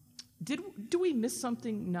 Do we miss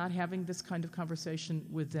something not having this kind of conversation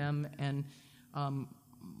with them? And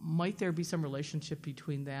might there be some relationship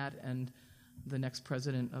between that and the next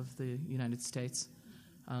president of the United States?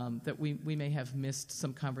 That we may have missed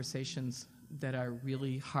some conversations that are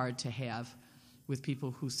really hard to have with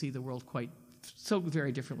people who see the world quite so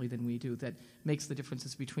very differently than we do, that makes the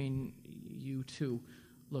differences between you two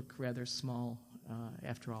look rather small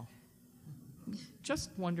after all.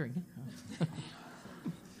 Just wondering.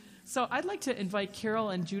 So I'd like to invite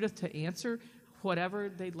Carol and Judith to answer whatever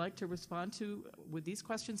they'd like to respond to with these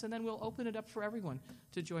questions, and then we'll open it up for everyone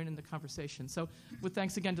to join in the conversation. So with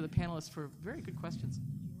thanks again to the panelists for very good questions.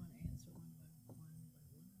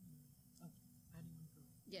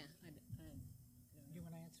 Yeah. Do you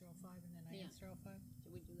want to answer all five and then I answer all five?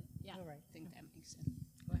 Do we do that? Yeah, All right. I think that makes sense.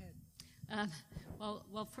 Go ahead.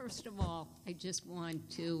 Well, first of all, I just want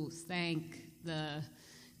to thank the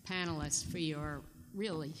panelists for your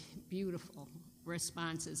really beautiful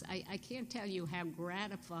responses. I can't tell you how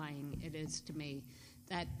gratifying it is to me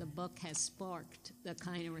that the book has sparked the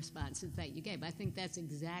kind of responses that you gave. I think that's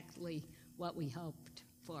exactly what we hoped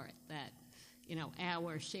for it, that,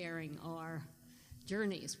 our sharing our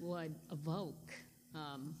journeys would evoke,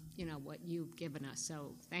 what you've given us.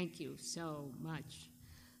 So thank you so much.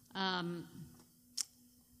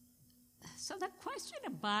 So the question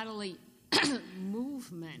of bodily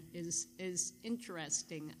movement is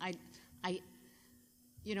interesting.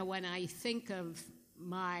 When I think of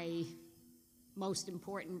my most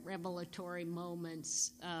important revelatory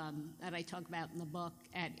moments that I talk about in the book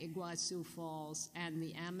at Iguazu Falls and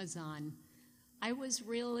the Amazon, I was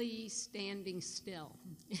really standing still.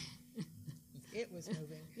 It was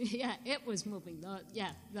moving. Yeah, it was moving.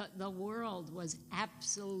 The world was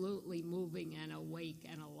absolutely moving and awake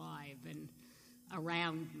and alive and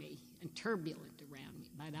around me and turbulent around me.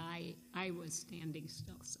 But I was standing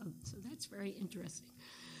still. So that's very interesting.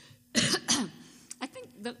 I think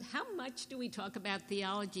how much do we talk about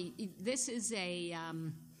theology? This is a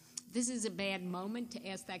bad moment to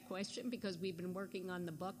ask that question because we've been working on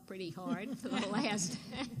the book pretty hard for the last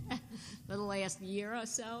year or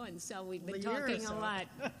so, and so we've been talking a lot.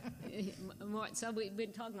 So we've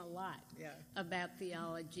been talking a lot about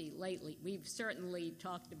theology lately. We've certainly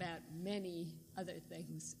talked about many other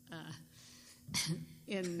things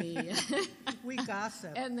in the we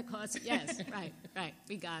gossip. And the cost, yes, right.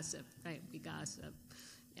 We gossip.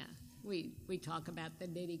 Yeah, we talk about the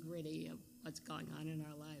nitty-gritty of what's going on in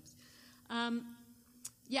our lives.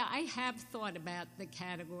 I have thought about the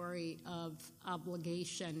category of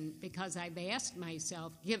obligation because I've asked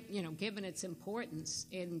myself, given its importance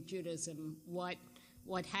in Judaism, what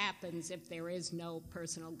happens if there is no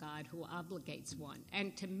personal God who obligates one?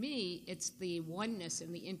 And to me, it's the oneness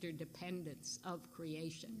and the interdependence of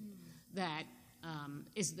creation that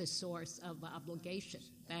is the source of obligation.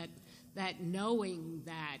 That knowing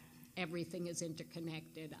that everything is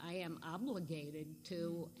interconnected, I am obligated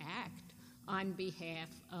to act on behalf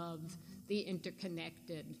of the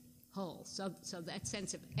interconnected whole. So that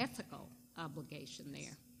sense of ethical obligation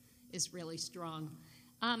there is really strong.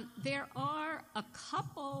 There are a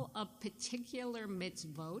couple of particular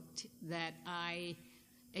mitzvot that I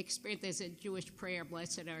experienced. There's a Jewish prayer,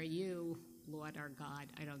 "Blessed are you, Lord our God."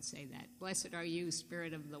 I don't say that. "Blessed are you,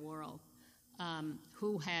 Spirit of the world,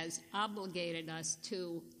 who has obligated us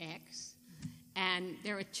to X." And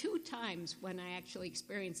there are two times when I actually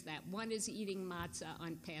experienced that. One is eating matzah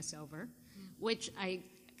on Passover, which I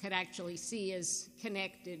could actually see is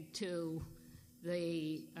connected to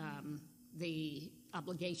the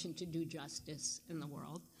obligation to do justice in the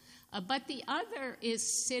world. But the other is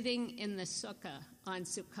sitting in the sukkah on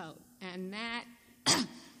Sukkot. And that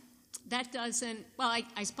doesn't,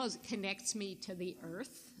 I suppose it connects me to the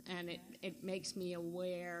earth, and it makes me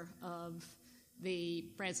aware of the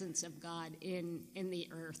presence of God in the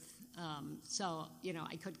earth. So,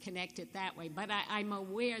 I could connect it that way. But I'm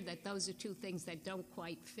aware that those are two things that don't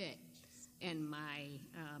quite fit in my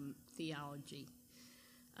theology.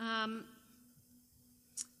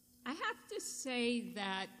 I have to say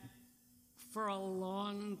that for a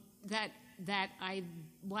long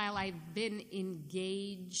while I've been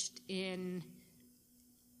engaged in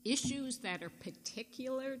issues that are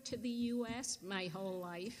particular to the U.S. my whole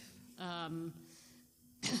life,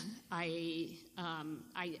 I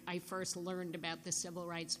first learned about the civil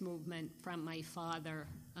rights movement from my father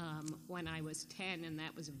when I was 10, and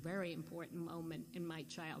that was a very important moment in my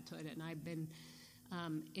childhood. And I've been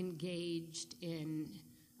engaged in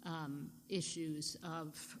issues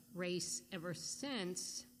of race ever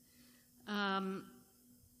since. I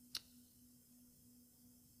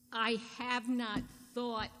have not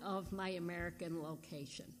thought of my American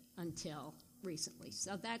location until recently.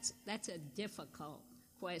 So that's a difficult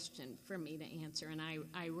question for me to answer, and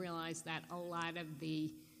I realize that a lot of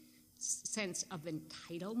the sense of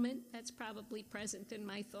entitlement that's probably present in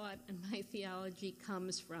my thought and my theology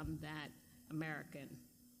comes from that American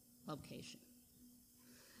location.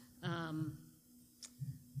 I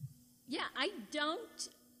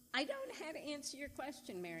don't know how to answer your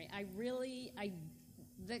question, Mary.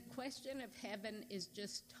 The question of heaven is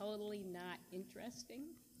just totally not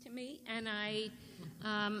interesting to me, and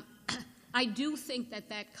I do think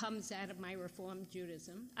that comes out of my Reformed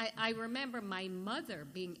Judaism. I remember my mother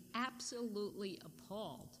being absolutely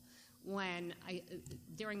appalled when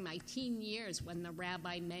during my teen years, when the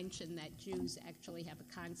rabbi mentioned that Jews actually have a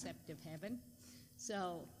concept of heaven.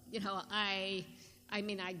 So, I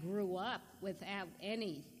grew up without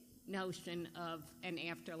any notion of an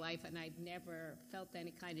afterlife, and I'd never felt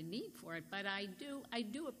any kind of need for it. But I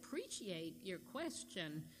do appreciate your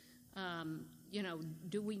question.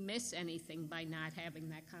 Do we miss anything by not having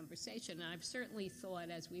that conversation? And I've certainly thought,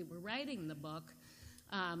 as we were writing the book,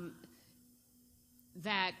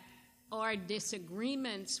 that our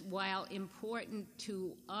disagreements, while important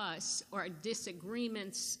to us, are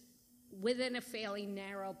disagreements within a fairly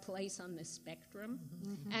narrow place on the spectrum.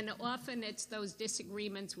 Mm-hmm. And often it's those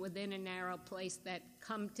disagreements within a narrow place that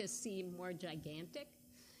come to seem more gigantic.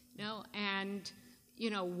 And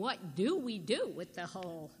what do we do with the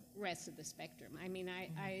whole rest of the spectrum?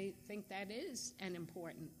 I think that is an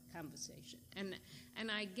important conversation. And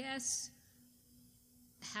I guess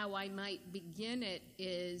how I might begin it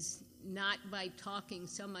is not by talking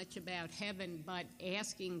so much about heaven, but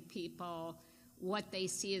asking people what they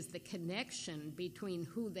see as the connection between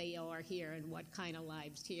who they are here and what kind of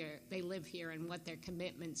lives they live here and what their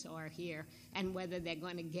commitments are here and whether they're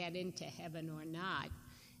going to get into heaven or not.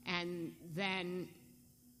 And then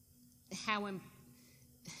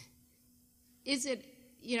is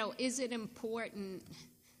it important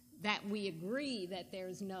that we agree that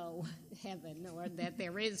there's no heaven or that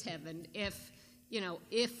there is heaven if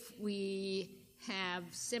we have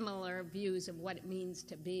similar views of what it means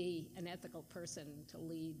to be an ethical person, to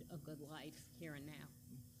lead a good life here and now.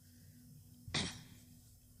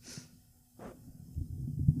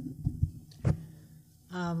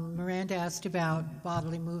 Miranda asked about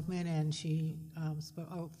bodily movement, and she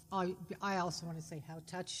spoke. I also want to say how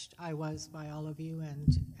touched I was by all of you, and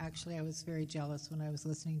actually I was very jealous when I was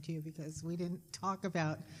listening to you because we didn't talk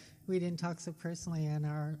so personally in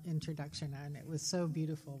our introduction, and it was so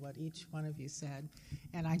beautiful what each one of you said.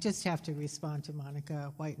 And I just have to respond to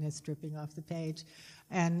Monica, whiteness dripping off the page.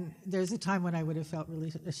 And there's a time when I would have felt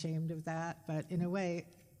really ashamed of that, but in a way,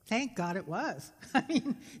 thank God it was.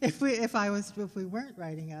 If we weren't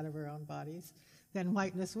writing out of our own bodies, then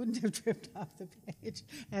whiteness wouldn't have dripped off the page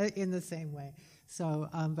in the same way. So,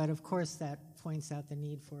 but of course that points out the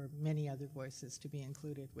need for many other voices to be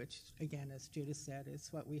included, which, again, as Judith said, is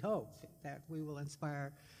what we hope, that we will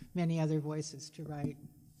inspire many other voices to write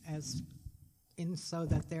so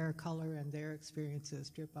that their color and their experiences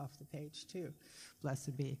drip off the page too.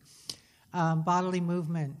 Blessed be. Bodily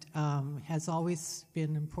movement has always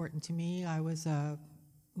been important to me. I was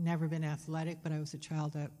never been athletic, but I was a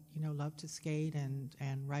child that loved to skate and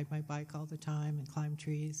ride my bike all the time and climb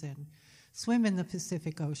trees and swim in the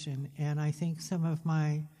Pacific Ocean. And I think some of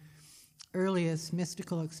my earliest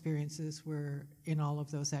mystical experiences were in all of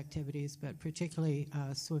those activities, but particularly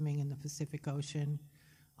swimming in the Pacific Ocean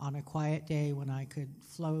on a quiet day when I could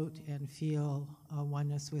float and feel a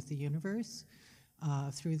oneness with the universe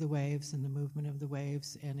through the waves and the movement of the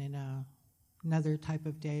waves, and in another type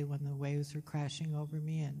of day when the waves were crashing over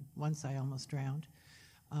me, and once I almost drowned,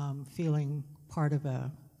 feeling part of a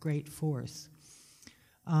great force.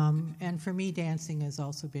 And for me, dancing has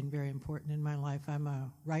also been very important in my life. I'm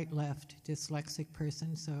a right-left dyslexic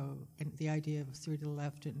person, so the idea of 3 to the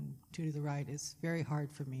left and 2 to the right is very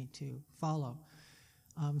hard for me to follow.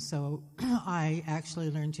 So I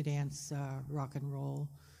actually learned to dance rock and roll,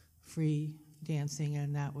 free dancing,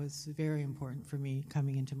 and that was very important for me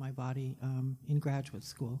coming into my body in graduate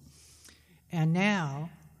school. And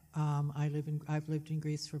now I've lived in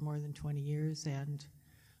Greece for more than 20 years, and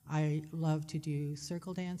I love to do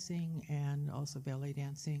circle dancing and also ballet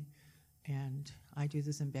dancing, and I do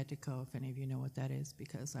the Zembetiko, if any of you know what that is,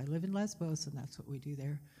 because I live in Lesbos, and that's what we do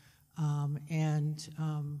there.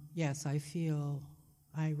 Yes,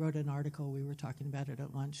 I wrote an article, we were talking about it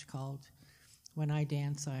at lunch, called When I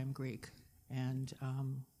Dance, I Am Greek. And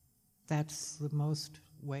that's the most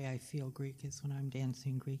way I feel Greek, is when I'm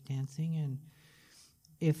dancing Greek dancing.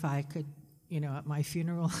 if I could, at my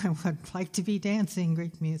funeral, I would like to be dancing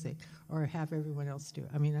Greek music or have everyone else do it.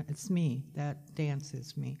 I mean, it's me. That dance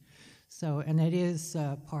is me. So, and it is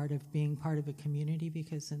part of being part of a community,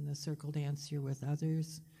 because in the circle dance you're with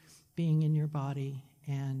others, being in your body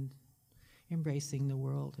and embracing the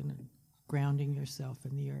world and grounding yourself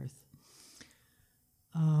in the earth.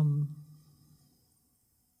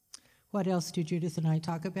 What else do Judith and I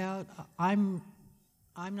talk about? I'm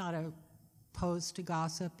not opposed to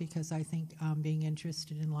gossip, because I think being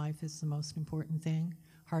interested in life is the most important thing.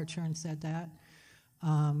 Hartshorne said that.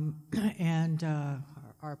 And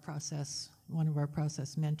one of our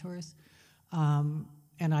process mentors.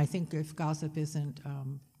 And I think if gossip isn't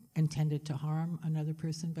intended to harm another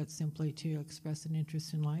person, but simply to express an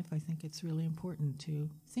interest in life, I think it's really important to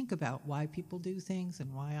think about why people do things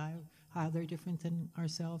and how they're different than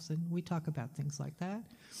ourselves. And we talk about things like that.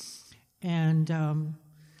 And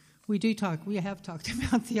we have talked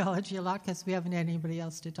about theology a lot, because we haven't had anybody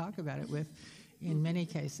else to talk about it with in many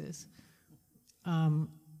cases.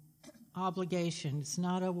 Obligation. It's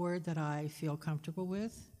not a word that I feel comfortable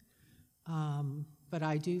with, but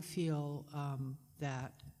I do feel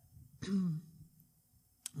that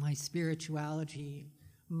my spirituality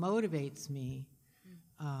motivates me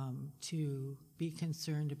to be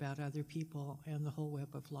concerned about other people and the whole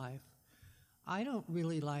web of life. I don't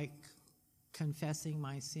really like confessing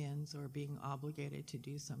my sins or being obligated to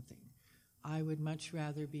do something. I would much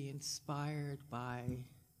rather be inspired by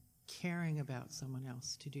caring about someone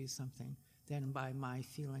else to do something than by my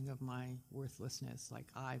feeling of my worthlessness, like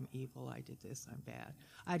I'm evil, I did this, I'm bad.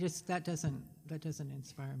 That doesn't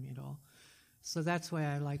inspire me at all. So that's why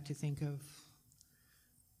I like to think of,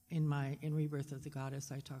 in Rebirth of the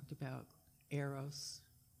Goddess, I talked about eros,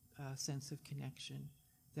 a sense of connection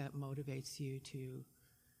that motivates you to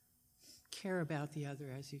care about the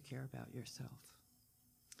other as you care about yourself.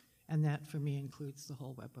 And that, for me, includes the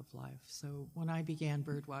whole web of life. So when I began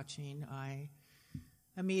bird watching, I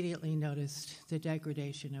immediately noticed the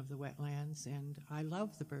degradation of the wetlands, and I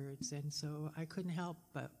love the birds, and so I couldn't help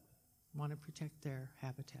but want to protect their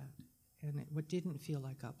habitat. And it didn't feel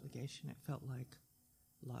like obligation, it felt like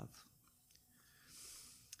love.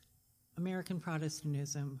 American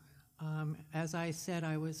Protestantism. As I said,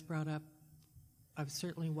 I was brought up, I'm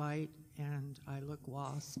certainly white, and I look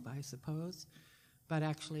WASP, I suppose. But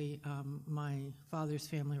actually, my father's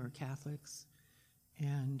family were Catholics,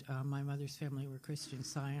 and my mother's family were Christian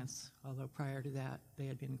Science, although prior to that, they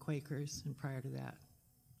had been Quakers, and prior to that,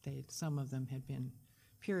 some of them had been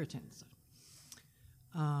Puritans.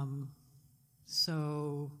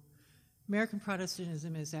 So American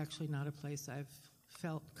Protestantism is actually not a place I've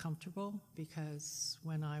felt comfortable, because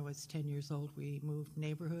when I was 10 years old, we moved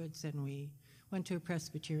neighborhoods, and we went to a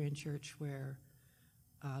Presbyterian church where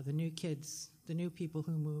the new people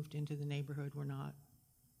who moved into the neighborhood were not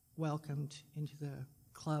welcomed into the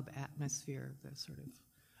club atmosphere,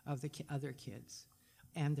 of the other kids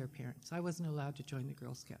and their parents. I wasn't allowed to join the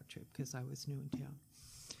Girl Scout troop because I was new in town.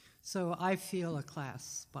 So I feel a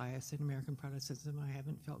class bias in American Protestantism. I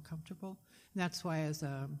haven't felt comfortable. And that's why, as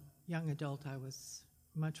a young adult, I was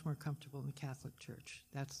much more comfortable in the Catholic Church.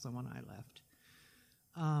 That's the one I left.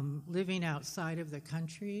 Living outside of the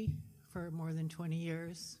country for more than 20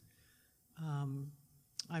 years, I'm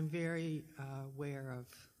very aware of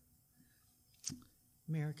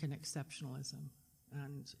American exceptionalism,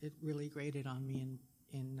 and it really grated on me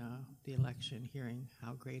in the election, hearing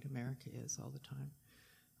how great America is all the time.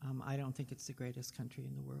 I don't think it's the greatest country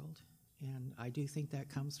in the world, and I do think that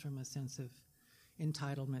comes from a sense of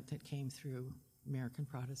entitlement that came through American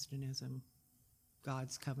Protestantism,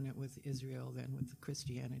 God's covenant with Israel, then with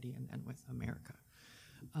Christianity, and then with America.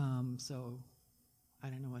 So I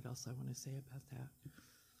don't know what else I want to say about that.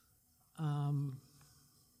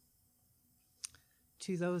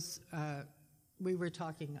 To those, we were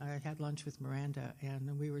talking, I had lunch with Miranda,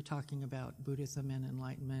 and we were talking about Buddhism and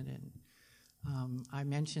enlightenment, and I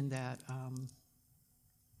mentioned that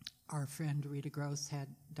our friend Rita Gross had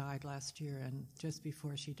died last year, and just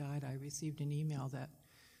before she died, I received an email that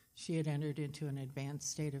she had entered into an advanced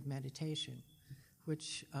state of meditation,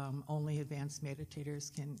 which only advanced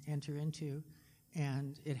meditators can enter into,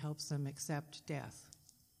 and it helps them accept death.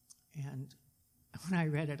 And when I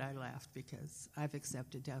read it, I laughed, because I've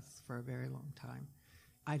accepted death for a very long time.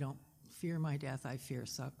 I don't fear my death. I fear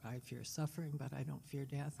suffering, but I don't fear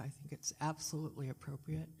death. I think it's absolutely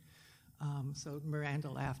appropriate. So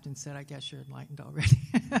Miranda laughed and said, I guess you're enlightened already.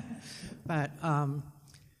 But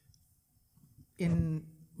in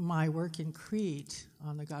my work in Crete,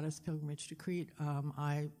 on the Goddess Pilgrimage to Crete,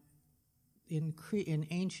 in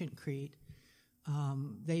ancient Crete,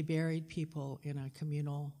 They buried people in a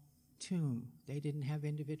communal tomb. They didn't have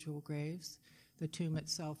individual graves. The tomb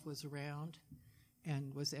itself was round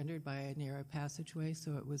and was entered by a narrow passageway,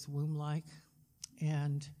 so it was womb-like.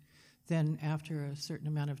 And then after a certain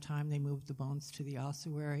amount of time, they moved the bones to the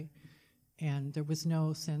ossuary, and there was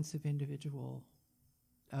no sense of the individual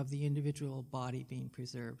body being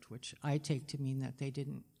preserved, which I take to mean that they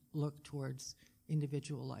didn't look towards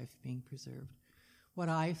individual life being preserved. What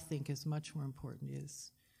I think is much more important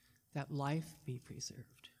is that life be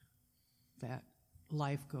preserved, that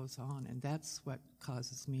life goes on, and that's what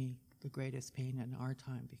causes me the greatest pain in our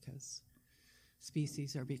time, because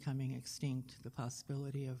species are becoming extinct. The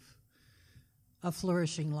possibility of a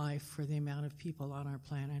flourishing life for the amount of people on our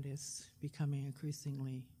planet is becoming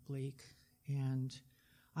increasingly bleak, and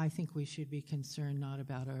I think we should be concerned not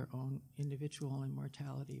about our own individual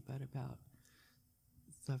immortality, but about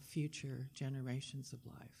the future generations of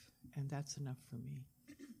life, and that's enough for me.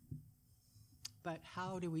 But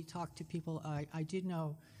how do we talk to people? I did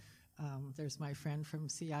know there's my friend from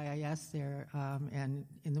CIIS there, and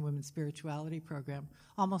in the Women's Spirituality Program,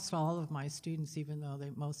 almost all of my students, even though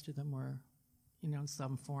most of them were,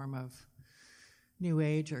 some form of New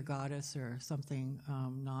Age or goddess or something,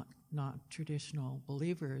 not traditional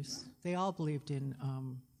believers, they all believed in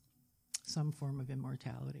some form of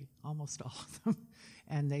immortality, almost all of them.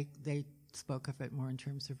 And they spoke of it more in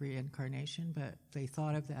terms of reincarnation, but they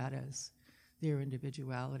thought of that as their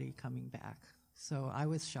individuality coming back. So I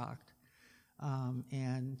was shocked.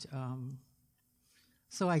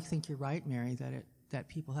 So I think you're right, Mary, that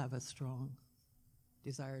people have a strong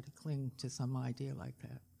desire to cling to some idea like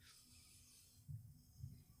that.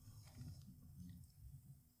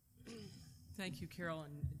 Thank you, Carol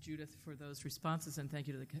and Judith, for those responses, and thank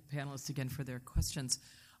you to the panelists again for their questions.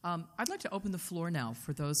 I'd like to open the floor now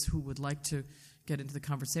for those who would like to get into the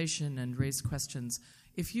conversation and raise questions.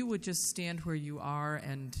 If you would just stand where you are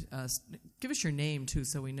and give us your name, too,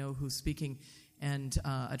 so we know who's speaking, and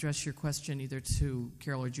address your question either to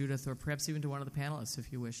Carol or Judith, or perhaps even to one of the panelists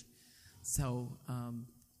if you wish. So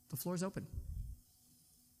the floor is open.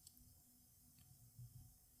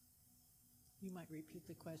 You might repeat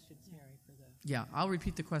the questions, Mary, for the... Yeah, I'll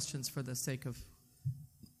repeat the questions for the sake of...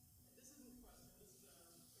 This isn't a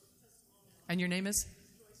question, it's a testimonial. And your name is?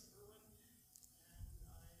 Joyce Irwin, and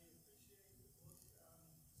I appreciate the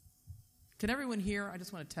book. Can everyone hear? I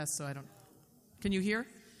just want to test so I don't... Can you hear?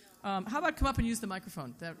 How about come up and use the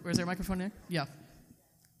microphone? Is there a microphone there? Yeah.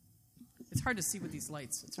 It's hard to see with these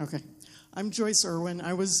lights. Okay. I'm Joyce Irwin.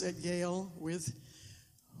 I was at Yale with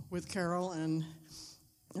Carol and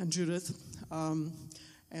Judith.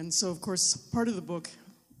 And so, of course, part of the book,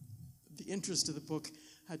 the interest of the book,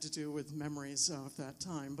 had to do with memories of that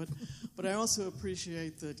time. But I also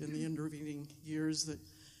appreciate that in the intervening years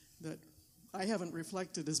that I haven't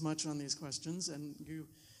reflected as much on these questions, and you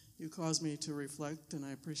caused me to reflect, and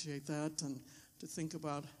I appreciate that, and to think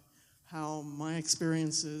about how my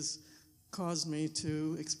experiences caused me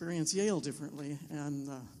to experience Yale differently. And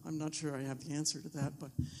I'm not sure I have the answer to that,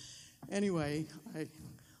 but anyway,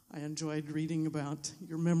 I enjoyed reading about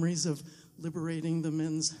your memories of liberating the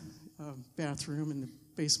men's bathroom in the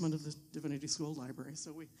basement of the Divinity School Library,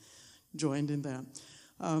 so we joined in that.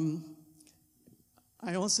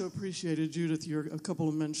 I also appreciated, Judith, a couple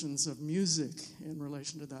of mentions of music in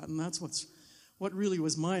relation to that, and that's what really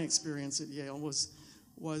was my experience at Yale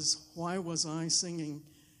was why was I singing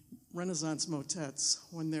Renaissance motets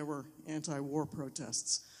when there were anti-war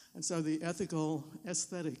protests? And so the ethical,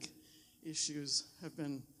 aesthetic issues have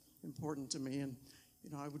been important to me, and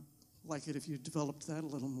I would like it if you developed that a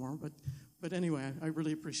little more. But anyway, I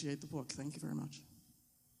really appreciate the book. Thank you very much.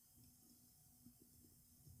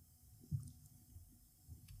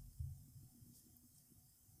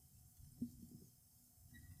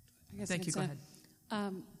 Thank you. Go ahead.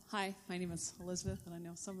 Hi, my name is Elizabeth, and I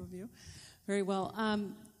know some of you very well.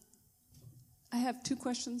 I have two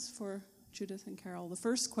questions for Judith and Carol. The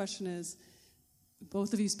first question is,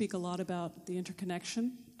 both of you speak a lot about the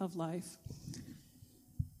interconnection of life,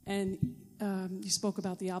 and you spoke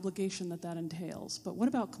about the obligation that entails. But what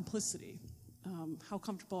about complicity? How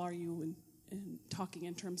comfortable are you in talking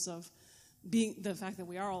in terms of being the fact that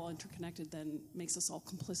we are all interconnected then makes us all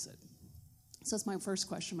complicit? So that's my first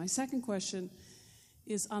question. My second question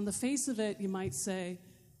is, on the face of it, you might say,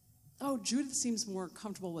 oh, Judith seems more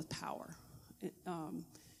comfortable with power.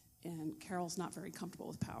 And Carol's not very comfortable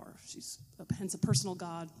with power. She's hence a personal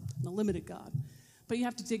God and a limited God. But you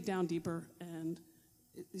have to dig down deeper and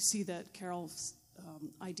you see that Carol's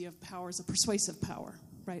idea of power is a persuasive power,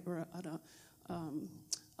 right? Or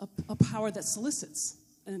a power that solicits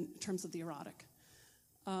in terms of the erotic.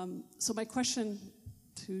 So my question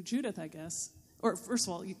to Judith, I guess, or first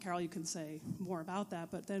of all, Carol, you can say more about that,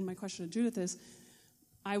 but then my question to Judith is,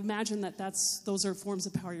 I imagine that those are forms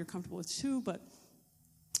of power you're comfortable with too, but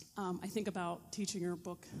I think about teaching your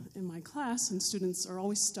book in my class, and students are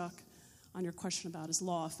always stuck on your question about is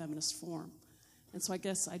law a feminist form? And so I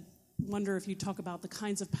guess I wonder if you talk about the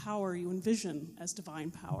kinds of power you envision as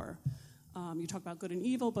divine power. You talk about good and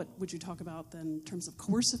evil, but would you talk about then in terms of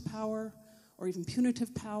coercive power or even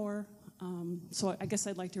punitive power? So I guess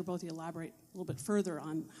I'd like to hear both of you elaborate a little bit further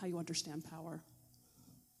on how you understand power.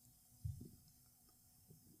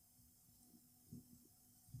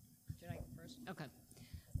 Should I go first? Okay.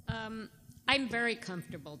 I'm very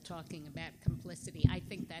comfortable talking about complicity. I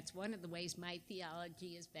think that's one of the ways my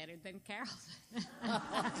theology is better than Carol's.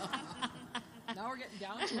 Now we're getting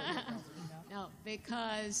down to it. No,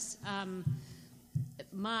 because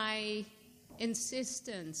my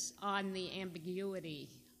insistence on the ambiguity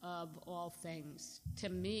of all things, to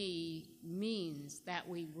me, means that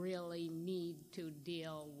we really need to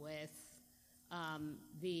deal with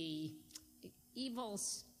the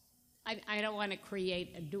evils. I don't want to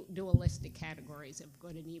create a dualistic categories of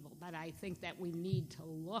good and evil, but I think that we need to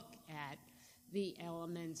look at the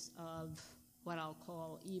elements of what I'll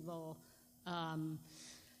call evil and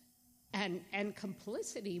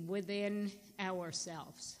complicity within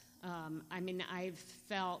ourselves. I've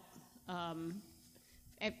felt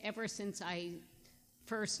ever since I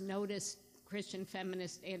first noticed Christian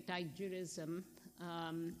feminist anti-Judaism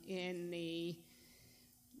in the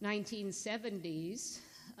 1970s,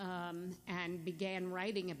 and began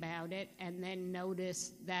writing about it, and then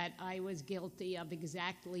noticed that I was guilty of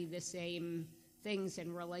exactly the same things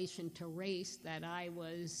in relation to race that I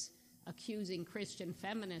was accusing Christian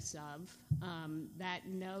feminists of, that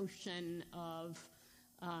notion of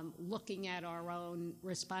looking at our own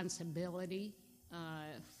responsibility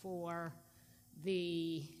for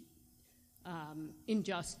the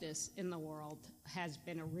injustice in the world has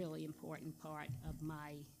been a really important part of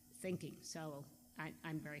my thinking. So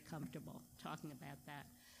I'm very comfortable talking about that.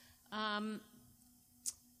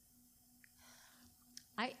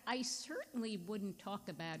 I certainly wouldn't talk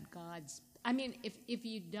about God's. If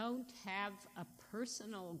you don't have a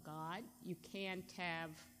personal God, you can't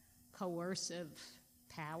have coercive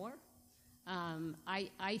power.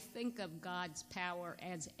 I think of God's power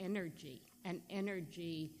as energy, an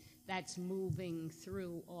energy that's moving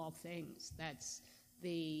through all things. That's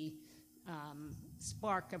the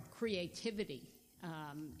spark of creativity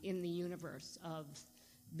in the universe, of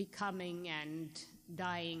becoming and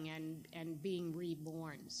dying and being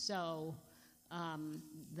reborn. So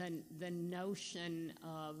the notion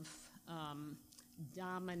of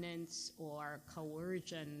dominance or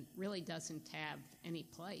coercion really doesn't have any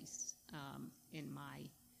place in my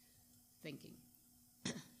thinking.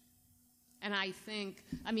 And I think,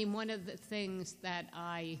 one of the things that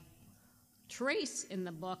I trace in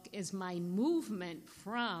the book is my movement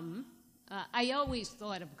from, I always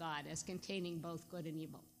thought of God as containing both good and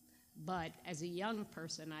evil. But as a young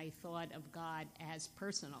person, I thought of God as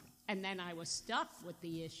personal. And then I was stuck with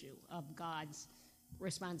the issue of God's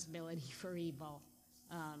responsibility for evil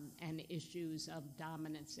and issues of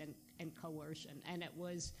dominance and coercion. And it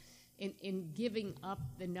was in giving up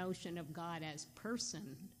the notion of God as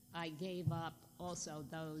person, I gave up also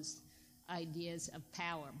those ideas of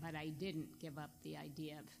power, but I didn't give up the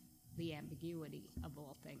idea of the ambiguity of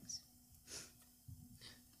all things.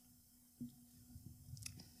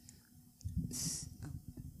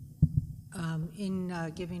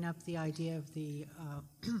 In giving up the idea of the,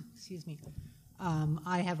 excuse me,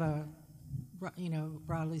 I have a,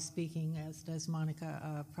 broadly speaking, as does Monica,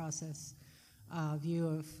 a process view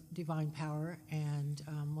of divine power, and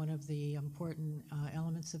one of the important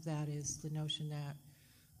elements of that is the notion that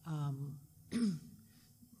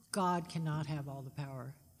God cannot have all the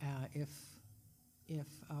power if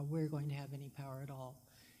we're going to have any power at all.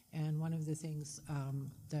 And one of the things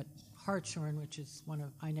that Hartshorne, which is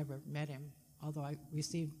I never met him, although I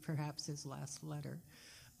received perhaps his last letter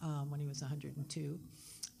when he was 102.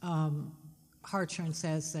 Hartshorne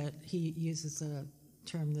says that he uses the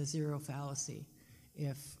term the zero fallacy.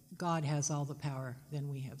 If God has all the power, then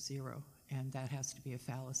we have zero, and that has to be a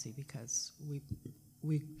fallacy because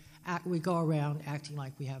we go around acting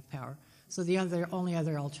like we have power. So the only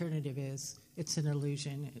other alternative is it's an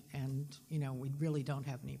illusion, and we really don't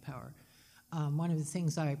have any power. One of the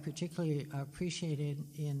things I particularly appreciated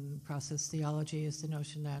in process theology is the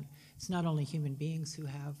notion that it's not only human beings who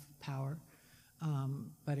have power,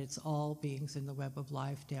 but it's all beings in the web of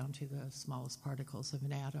life down to the smallest particles of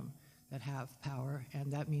an atom that have power,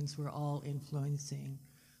 and that means we're all influencing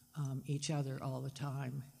each other all the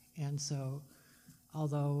time. And so,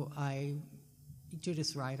 although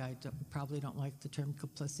Judith's right, probably don't like the term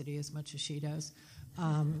complicity as much as she does.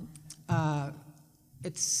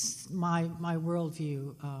 It's my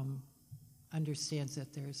worldview understands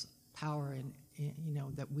that there's power in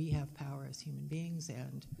that we have power as human beings,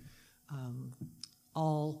 and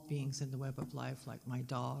all beings in the web of life, like my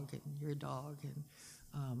dog and your dog and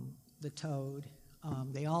the toad,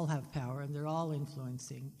 they all have power, and they're all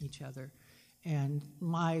influencing each other. And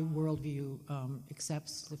my worldview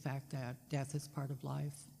accepts the fact that death is part of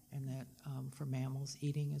life, and that for mammals,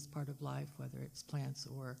 eating is part of life, whether it's plants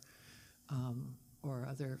or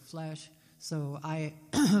other flesh. So I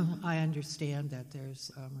understand that there's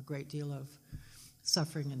a great deal of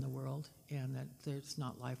suffering in the world, and that there's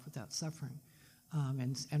not life without suffering,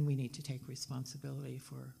 and we need to take responsibility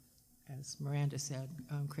for, as Miranda said,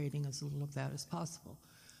 creating as little of that as possible.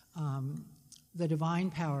 The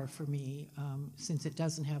divine power for me, since it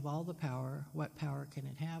doesn't have all the power, what power can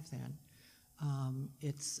it have then?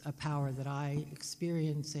 It's a power that I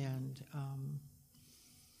experience, and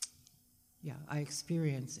I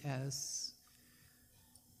experience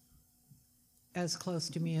as close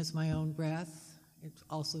to me as my own breath. It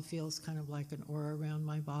also feels kind of like an aura around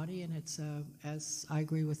my body, and it's, as I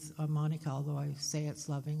agree with Monica, although I say it's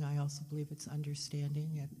loving, I also believe it's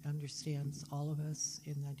understanding. It understands all of us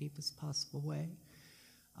in the deepest possible way.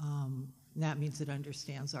 And that means it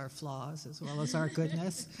understands our flaws as well as our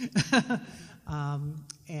goodness.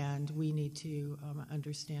 And we need to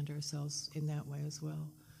understand ourselves in that way as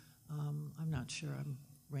well. I'm not sure I'm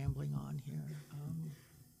rambling on here.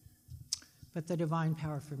 But the divine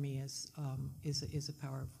power for me is a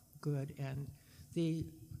power of good, and the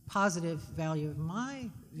positive value of my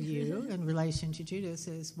view in relation to Judith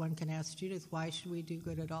is one can ask Judith, why should we do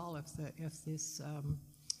good at all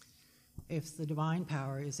if the divine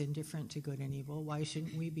power is indifferent to good and evil? Why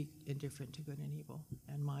shouldn't we be indifferent to good and evil?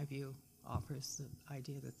 And my view offers the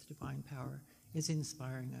idea that the divine power is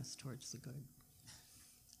inspiring us towards the good.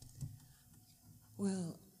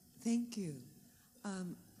 Well, thank you.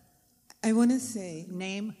 I want to say...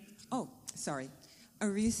 Name? Oh, sorry.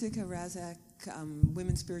 Arisika Razak,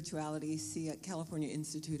 Women's Spirituality, at California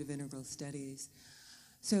Institute of Integral Studies.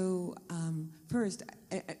 So first,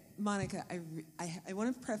 Monica, I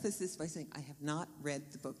want to preface this by saying I have not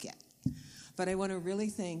read the book yet. But I want to really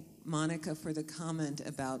thank Monica for the comment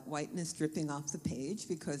about whiteness dripping off the page,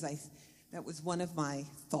 because that was one of my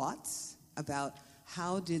thoughts about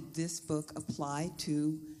how did this book apply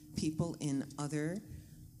to people in other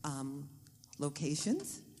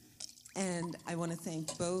locations. And I want to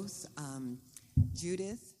thank both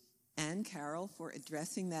Judith and Carol for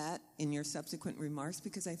addressing that in your subsequent remarks,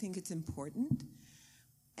 because I think it's important.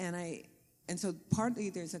 And so partly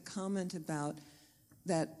there's a comment about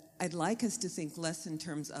that I'd like us to think less in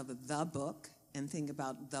terms of the book and think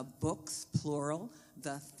about the books, plural,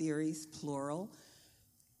 the theories, plural.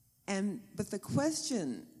 But the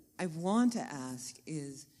question I want to ask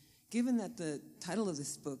is, given that the title of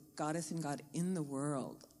this book, Goddess and God in the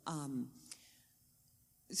World,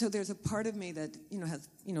 so there's a part of me that, has,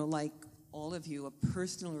 like all of you, a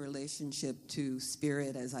personal relationship to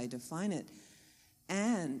spirit as I define it.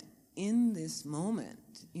 And in this moment,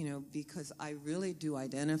 because I really do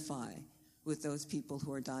identify with those people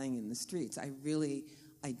who are dying in the streets, I really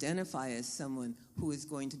identify as someone who is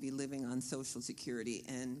going to be living on Social Security,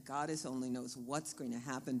 and Goddess only knows what's going to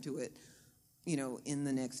happen to it, in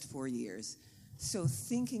the next 4 years. So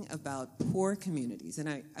thinking about poor communities, and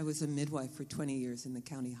I was a midwife for 20 years in the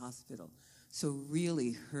county hospital, so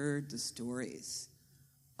really heard the stories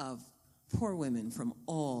of poor women from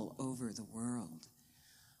all over the world.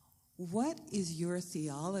 What is your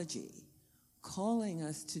theology calling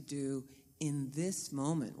us to do in this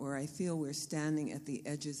moment where I feel we're standing at the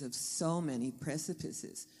edges of so many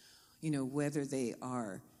precipices, whether they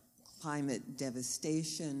are climate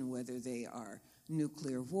devastation, whether they are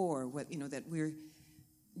nuclear war,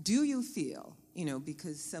 do you feel,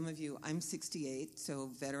 because some of you, I'm 68, so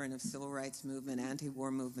veteran of civil rights movement, anti-war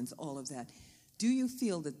movements, all of that, do you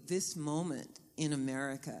feel that this moment in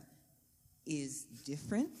America is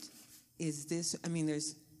different? Is this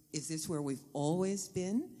where we've always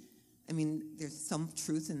been? There's some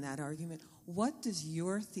truth in that argument. What is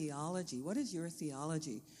your theology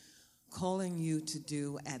calling you to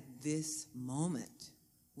do at this moment,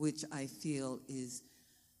 which I feel is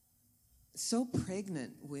so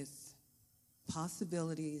pregnant with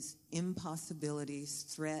possibilities, impossibilities,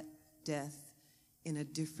 threat, death, in a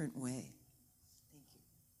different way?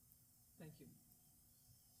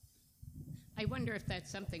 I wonder if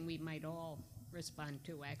that's something we might all respond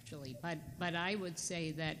to, actually. But I would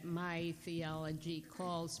say that my theology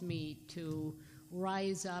calls me to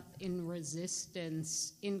rise up in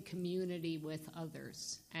resistance in community with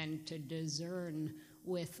others and to discern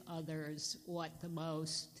with others what the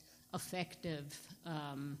most effective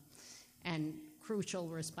and crucial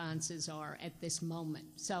responses are at this moment.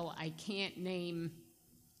 So I can't name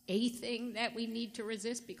a thing that we need to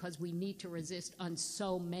resist because we need to resist on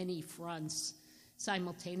so many fronts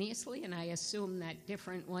simultaneously, and I assume that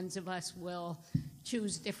different ones of us will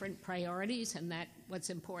choose different priorities, and that what's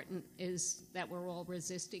important is that we're all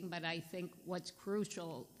resisting. But I think what's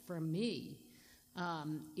crucial for me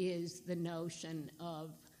is the notion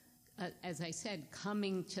of, as I said,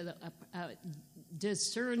 coming to the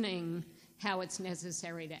discerning how it's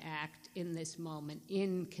necessary to act in this moment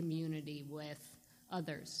in community with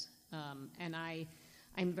others. And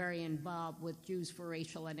I'm very involved with Jews for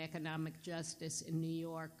Racial and Economic Justice in New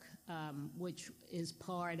York, which is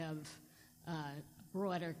part of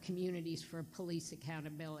broader Communities for Police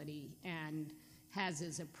Accountability, and has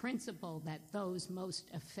as a principle that those most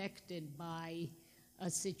affected by a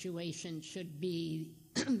situation should be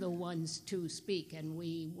the ones to speak, and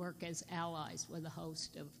we work as allies with a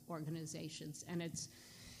host of organizations. And it's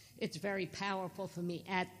very powerful for me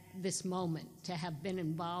at this moment to have been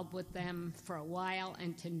involved with them for a while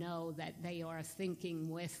and to know that they are thinking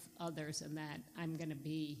with others and that I'm going to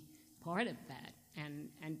be part of that.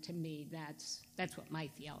 And to me, that's what my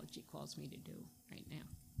theology calls me to do right now.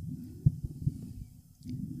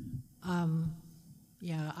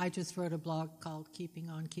 Yeah, I just wrote a blog called Keeping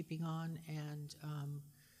On, and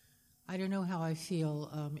I don't know how I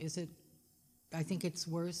feel. I think it's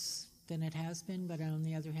worse than it has been, but on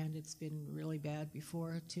the other hand, it's been really bad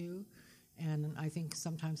before, too. And I think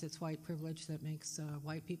sometimes it's white privilege that makes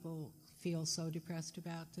white people feel so depressed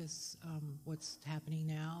about this, what's happening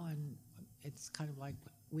now, and it's kind of like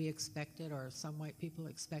we expected, or some white people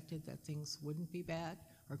expected, that things wouldn't be bad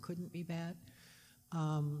or couldn't be bad.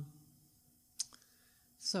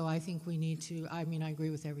 So I think we need to, I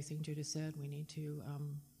agree with everything Judith said. We need to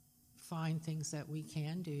find things that we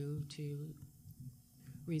can do to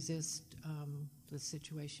resist the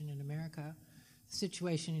situation in America. The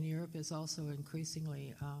situation in Europe is also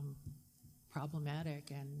increasingly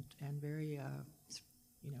problematic and very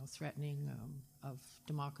threatening of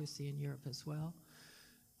democracy in Europe as well.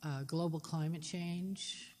 Global climate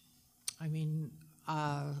change.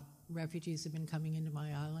 Refugees have been coming into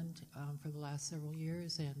my island for the last several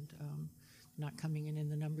years, and not coming in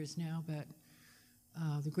the numbers now, but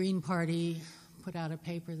the Green Party put out a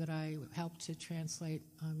paper that I helped to translate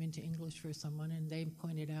into English for someone, and they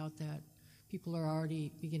pointed out that people are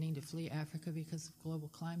already beginning to flee Africa because of global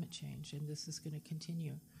climate change, and this is going to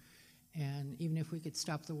continue. And even if we could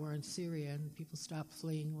stop the war in Syria and people stop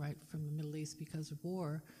fleeing right from the Middle East because of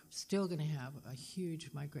war, we're still going to have a huge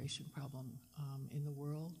migration problem in the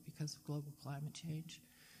world because of global climate change.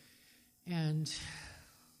 And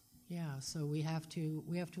so we have to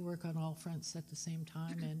work on all fronts at the same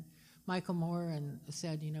time. And Michael Moore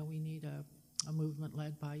said, we need a movement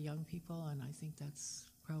led by young people, and I think that's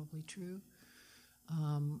probably true.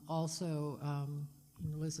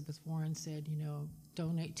 Elizabeth Warren said,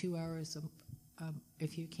 donate 2 hours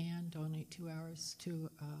if you can. Donate 2 hours to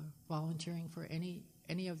volunteering for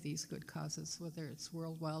any of these good causes, whether it's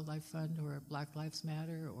World Wildlife Fund or Black Lives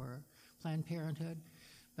Matter or Planned Parenthood.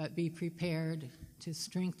 But be prepared to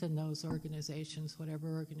strengthen those organizations,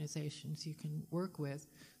 whatever organizations you can work with,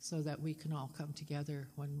 so that we can all come together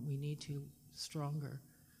when we need to stronger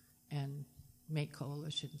and make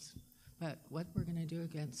coalitions. But what we're going to do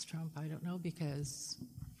against Trump, I don't know, because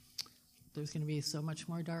there's going to be so much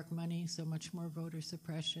more dark money, so much more voter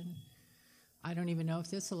suppression. I don't even know if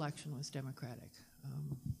this election was democratic.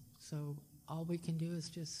 So all we can do is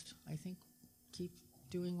just, I think, keep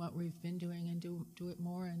doing what we've been doing and do it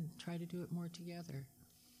more and try to do it more together.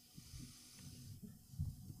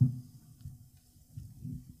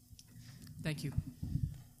 Thank you.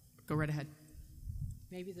 Go right ahead.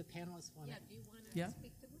 Maybe the panelists want to. Yeah, do you want to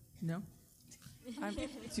speak to them? No?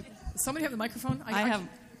 Somebody have the microphone? I have.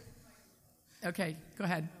 Okay, go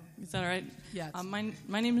ahead. Is that all right? Yeah.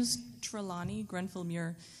 My name is Trelawney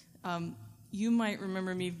Grenfell-Muir. You might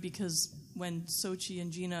remember me because when Sochi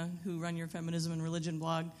and Gina, who run your Feminism and Religion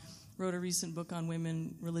blog, wrote a recent book on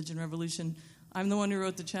women, religion, revolution, I'm the one who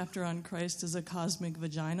wrote the chapter on Christ as a cosmic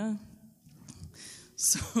vagina.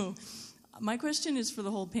 So my question is for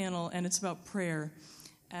the whole panel, and it's about prayer.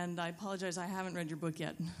 And I apologize, I haven't read your book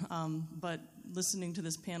yet, but listening to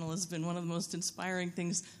this panel has been one of the most inspiring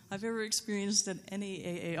things I've ever experienced at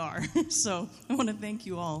any AAR. So I want to thank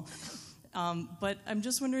you all. But I'm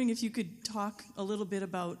just wondering if you could talk a little bit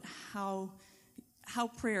about how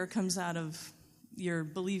prayer comes out of your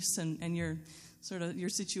beliefs and your sort of your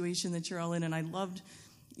situation that you're all in. And I loved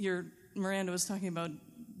Miranda was talking about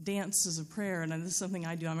dance as a prayer, and this is something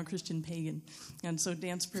I do. I'm a Christian pagan, and so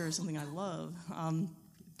dance prayer is something I love.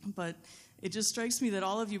 But it just strikes me that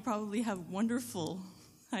all of you probably have wonderful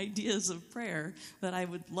ideas of prayer that I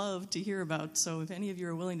would love to hear about. So if any of you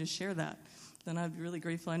are willing to share that, then I'd be really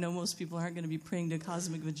grateful. I know most people aren't going to be praying to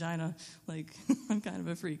cosmic vagina, like I'm kind of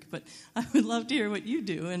a freak, but I would love to hear what you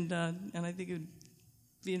do, and I think it would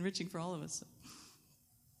be enriching for all of us.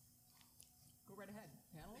 Go right ahead.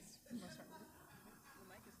 Panelists? The mic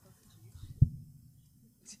is close to you.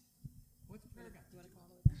 What's the prayer got? Do you want to call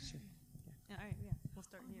it? Sure. Yeah, all right, yeah. We'll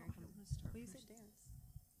start here. Will you say dance?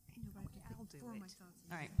 I'll do it.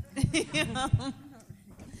 All right.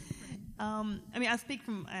 I mean, I speak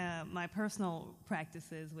from my personal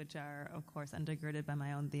practices, which are, of course, undergirded by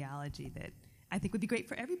my own theology that I think would be great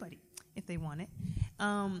for everybody if they want it.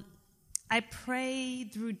 I pray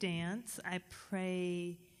through dance. I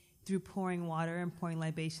pray through pouring water and pouring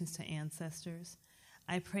libations to ancestors.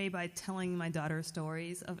 I pray by telling my daughter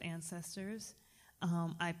stories of ancestors.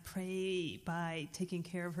 I pray by taking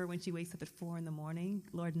care of her when she wakes up at 4 a.m.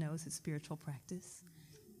 Lord knows it's spiritual practice.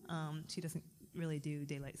 She doesn't really do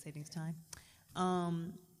daylight savings time.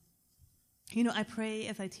 I pray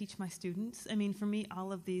as I teach my students. I mean, for me,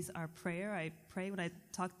 all of these are prayer. I pray when I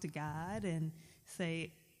talk to God and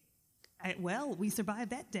say, we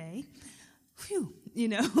survived that day. Phew,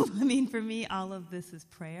 I mean, for me, all of this is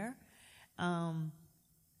prayer.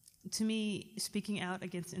 To me, speaking out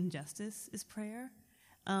against injustice is prayer.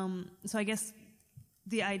 So I guess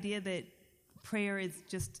the idea that prayer is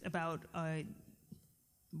just about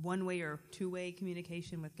one-way or two-way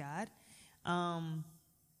communication with God,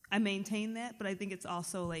 I maintain that, but I think it's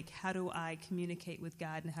also like, how do I communicate with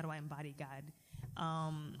God and how do I embody God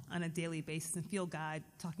on a daily basis and feel God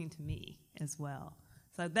talking to me as well?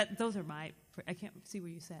 So those are my, I can't see where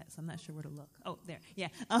you sat, so I'm not sure where to look. Oh, there, yeah.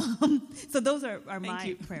 So those are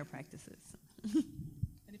my prayer practices.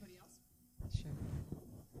 Anybody else? Sure.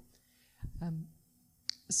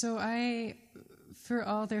 So for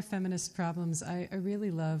all their feminist problems, I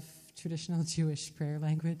really love traditional Jewish prayer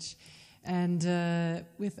language. And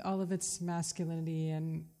with all of its masculinity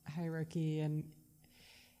and hierarchy, and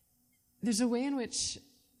there's a way in which,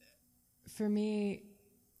 for me,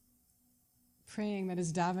 praying that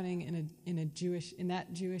is davening in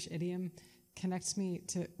that Jewish idiom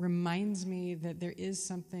reminds me that there is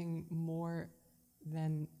something more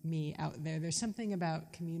than me out there. There's something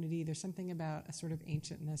about community. There's something about a sort of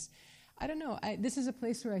ancientness. I don't know. This is a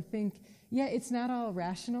place where I think, it's not all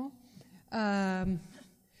rational.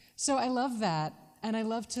 So I love that, and I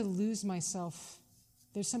love to lose myself.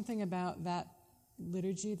 There's something about that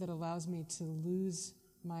liturgy that allows me to lose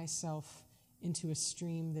myself into a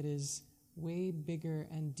stream that is way bigger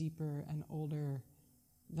and deeper and older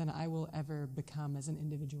than I will ever become as an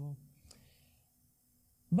individual.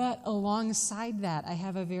 But alongside that, I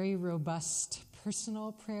have a very robust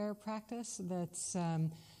personal prayer practice that's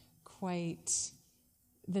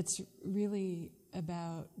really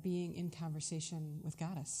about being in conversation with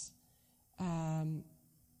Goddess. And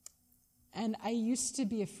I used to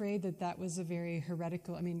be afraid that was a very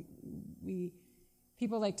heretical,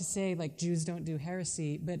 people like to say, like, Jews don't do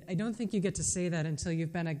heresy, but I don't think you get to say that until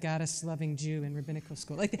you've been a goddess-loving Jew in rabbinical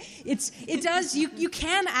school. Like, it does, you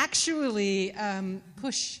can actually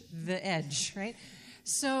push the edge, right?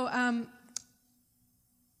 So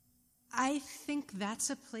I think that's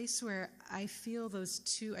a place where I feel those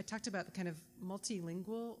two, I talked about the kind of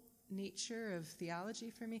multilingual nature of theology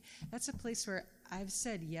for me. That's a place where I've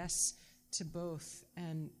said yes to both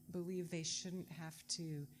and believe they shouldn't have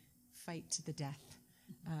to fight to the death.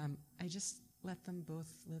 I just let them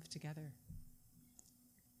both live together.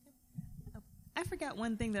 I forgot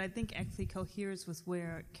one thing that I think actually coheres with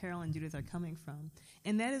where Carol and Judith are coming from,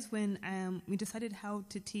 and that is when we decided how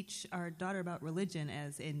to teach our daughter about religion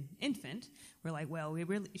as an infant. We're like,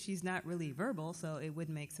 she's not really verbal, so it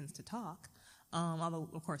wouldn't make sense to talk, although,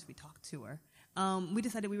 of course, we talked to her. We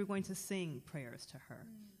decided we were going to sing prayers to her.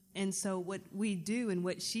 And so what we do and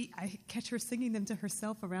I catch her singing them to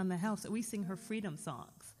herself around the house. We sing her freedom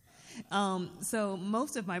songs. So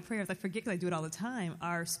most of my prayers, I forget because I do it all the time,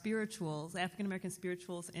 are spirituals, African-American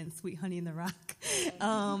spirituals and Sweet Honey in the Rock.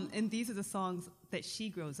 And these are the songs that she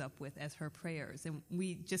grows up with as her prayers. And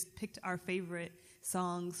we just picked our favorite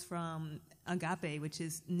songs from Agape, which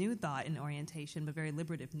is New Thought in orientation, but very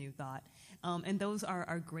liberative New Thought. And those are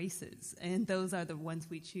our graces, and those are the ones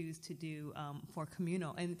we choose to do for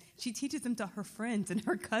communal. And she teaches them to her friends and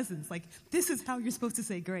her cousins, like, this is how you're supposed to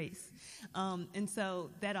say grace. And so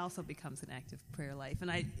that also becomes an active prayer life.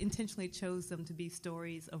 And I intentionally chose them to be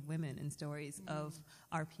stories of women and stories of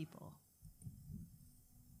our people.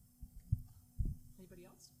 Anybody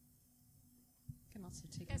else? Can also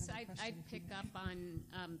take Yes, another question I'd if you- pick up on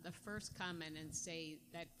the first comment and say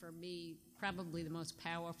that for me, probably the most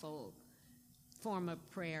powerful form of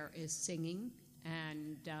prayer is singing,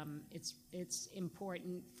 and it's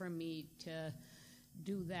important for me to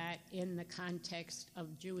do that in the context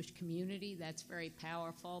of Jewish community. That's very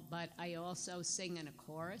powerful, but I also sing in a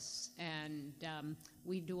chorus, and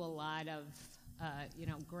we do a lot of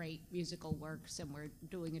great musical works, and we're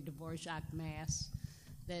doing a Dvorak Mass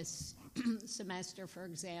this semester, for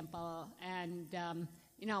example, and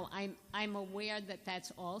I'm aware that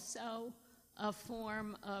that's also a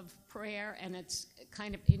form of prayer, and it's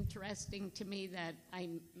kind of interesting to me that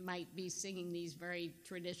I might be singing these very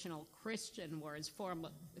traditional Christian words.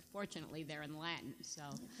 Fortunately, they're in Latin, so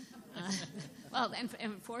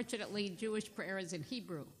and fortunately, Jewish prayer is in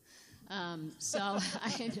Hebrew, so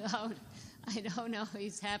I don't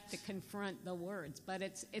always have to confront the words, but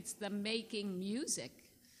it's the making music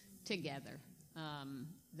together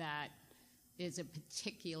that is a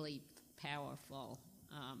particularly powerful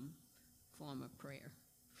form of prayer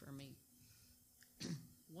for me.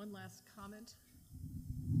 One last comment.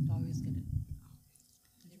 Always gonna.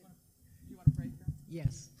 You want to pray, Carol?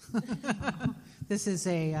 Yes. This is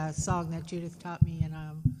a song that Judith taught me, and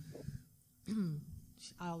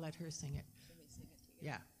I'll let her sing it. Can we sing it together?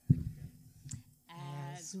 Yeah.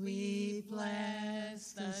 As we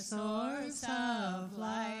bless the source of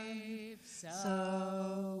life,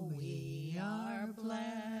 so we are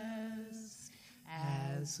blessed.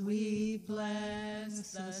 As we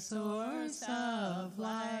bless the source of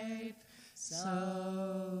life,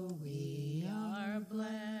 so we are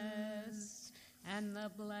blessed. And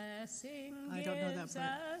the blessing gives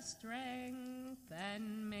us strength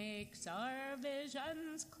and makes our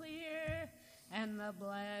visions clear. And the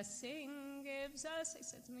blessing gives us, I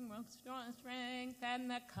said something wrong, strength and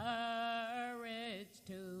the courage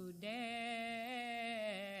to dare.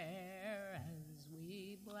 As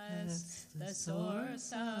we bless the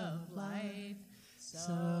source of life,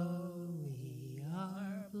 so we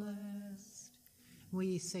are blessed.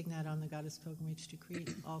 We sing that on the Goddess Pilgrimage to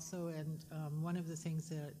Crete also, and one of the things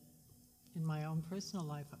that in my own personal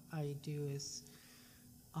life I do is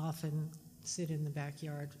often sit in the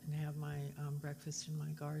backyard and have my breakfast in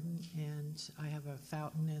my garden, and I have a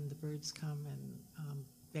fountain, and the birds come and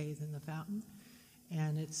bathe in the fountain.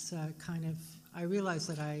 And it's I realize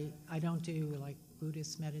that I don't do like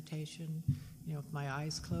Buddhist meditation, with my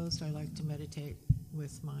eyes closed. I like to meditate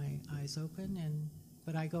with my eyes open,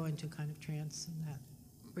 but I go into kind of trance, and that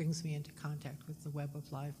brings me into contact with the web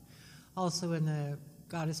of life. Also in the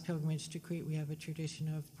Goddess Pilgrimage to Crete, we have a tradition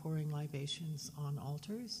of pouring libations on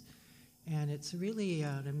altars. And it's really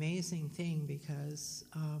an amazing thing because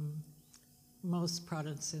most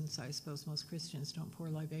Protestants, I suppose most Christians, don't pour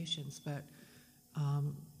libations, but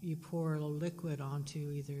you pour a liquid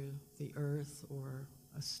onto either the earth or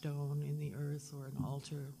a stone in the earth or an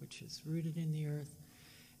altar which is rooted in the earth.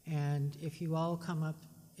 And if you all come up,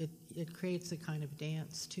 it creates a kind of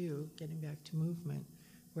dance too, getting back to movement,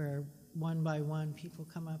 where one by one people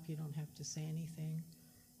come up, you don't have to say anything.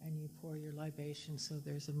 And you pour your libation, so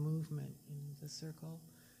there's a movement in the circle,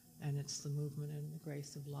 and it's the movement and the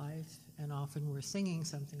grace of life. And often we're singing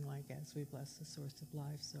something like, as we bless the source of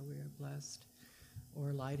life, so we are blessed,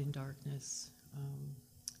 or light and darkness,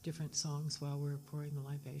 different songs while we're pouring the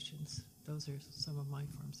libations. Those are some of my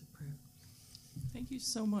forms of prayer. Thank you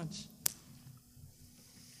so much.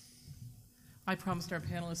 I promised our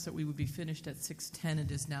panelists that we would be finished at 6:10. It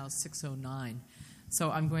is now 6:09. So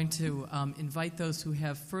I'm going to invite those who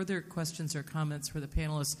have further questions or comments for the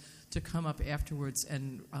panelists to come up afterwards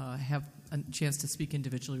and have a chance to speak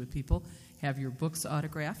individually with people, have your books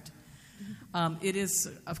autographed. It is,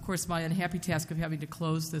 of course, my unhappy task of having to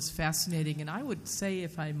close this fascinating, and I would say,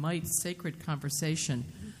 if I might, sacred conversation.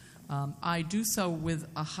 I do so with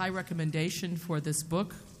a high recommendation for this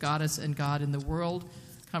book, Goddess and God in the World,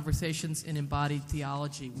 Conversations in Embodied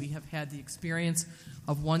Theology. We have had the experience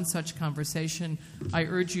of one such conversation. I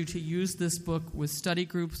urge you to use this book with study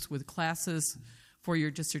groups, with classes, for your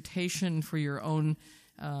dissertation, for your own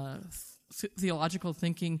theological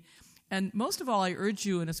thinking. And most of all, I urge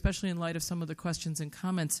you, and especially in light of some of the questions and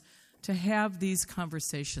comments, to have these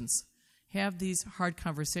conversations. Have these hard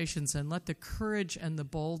conversations and let the courage and the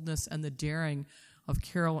boldness and the daring of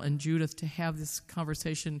Carol and Judith to have this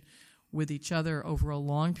conversation with each other over a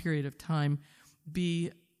long period of time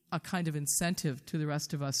be a kind of incentive to the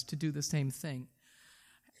rest of us to do the same thing.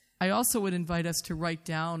 I also would invite us to write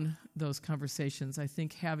down those conversations. I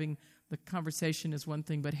think having the conversation is one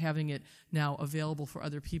thing, but having it now available for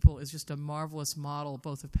other people is just a marvelous model,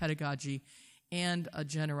 both of pedagogy and a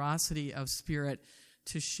generosity of spirit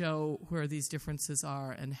to show where these differences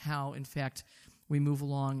are and how, in fact, we move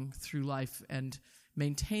along through life and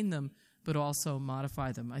maintain them, but also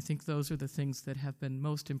modify them. I think those are the things that have been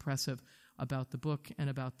most impressive about the book and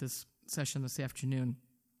about this session this afternoon.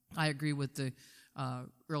 I agree with the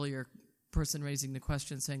earlier person raising the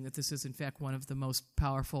question, saying that this is, in fact, one of the most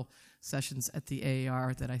powerful sessions at the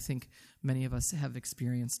AAR that I think many of us have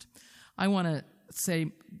experienced. I want to say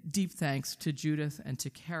deep thanks to Judith and to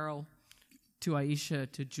Carol, to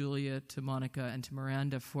Aisha, to Julia, to Monica, and to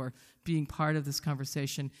Miranda for being part of this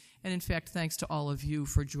conversation. And in fact, thanks to all of you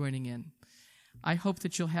for joining in. I hope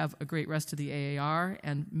that you'll have a great rest of the AAR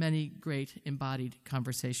and many great embodied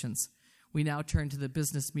conversations. We now turn to the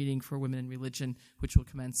business meeting for women in religion, which will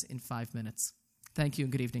commence in 5 minutes. Thank you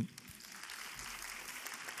and good evening.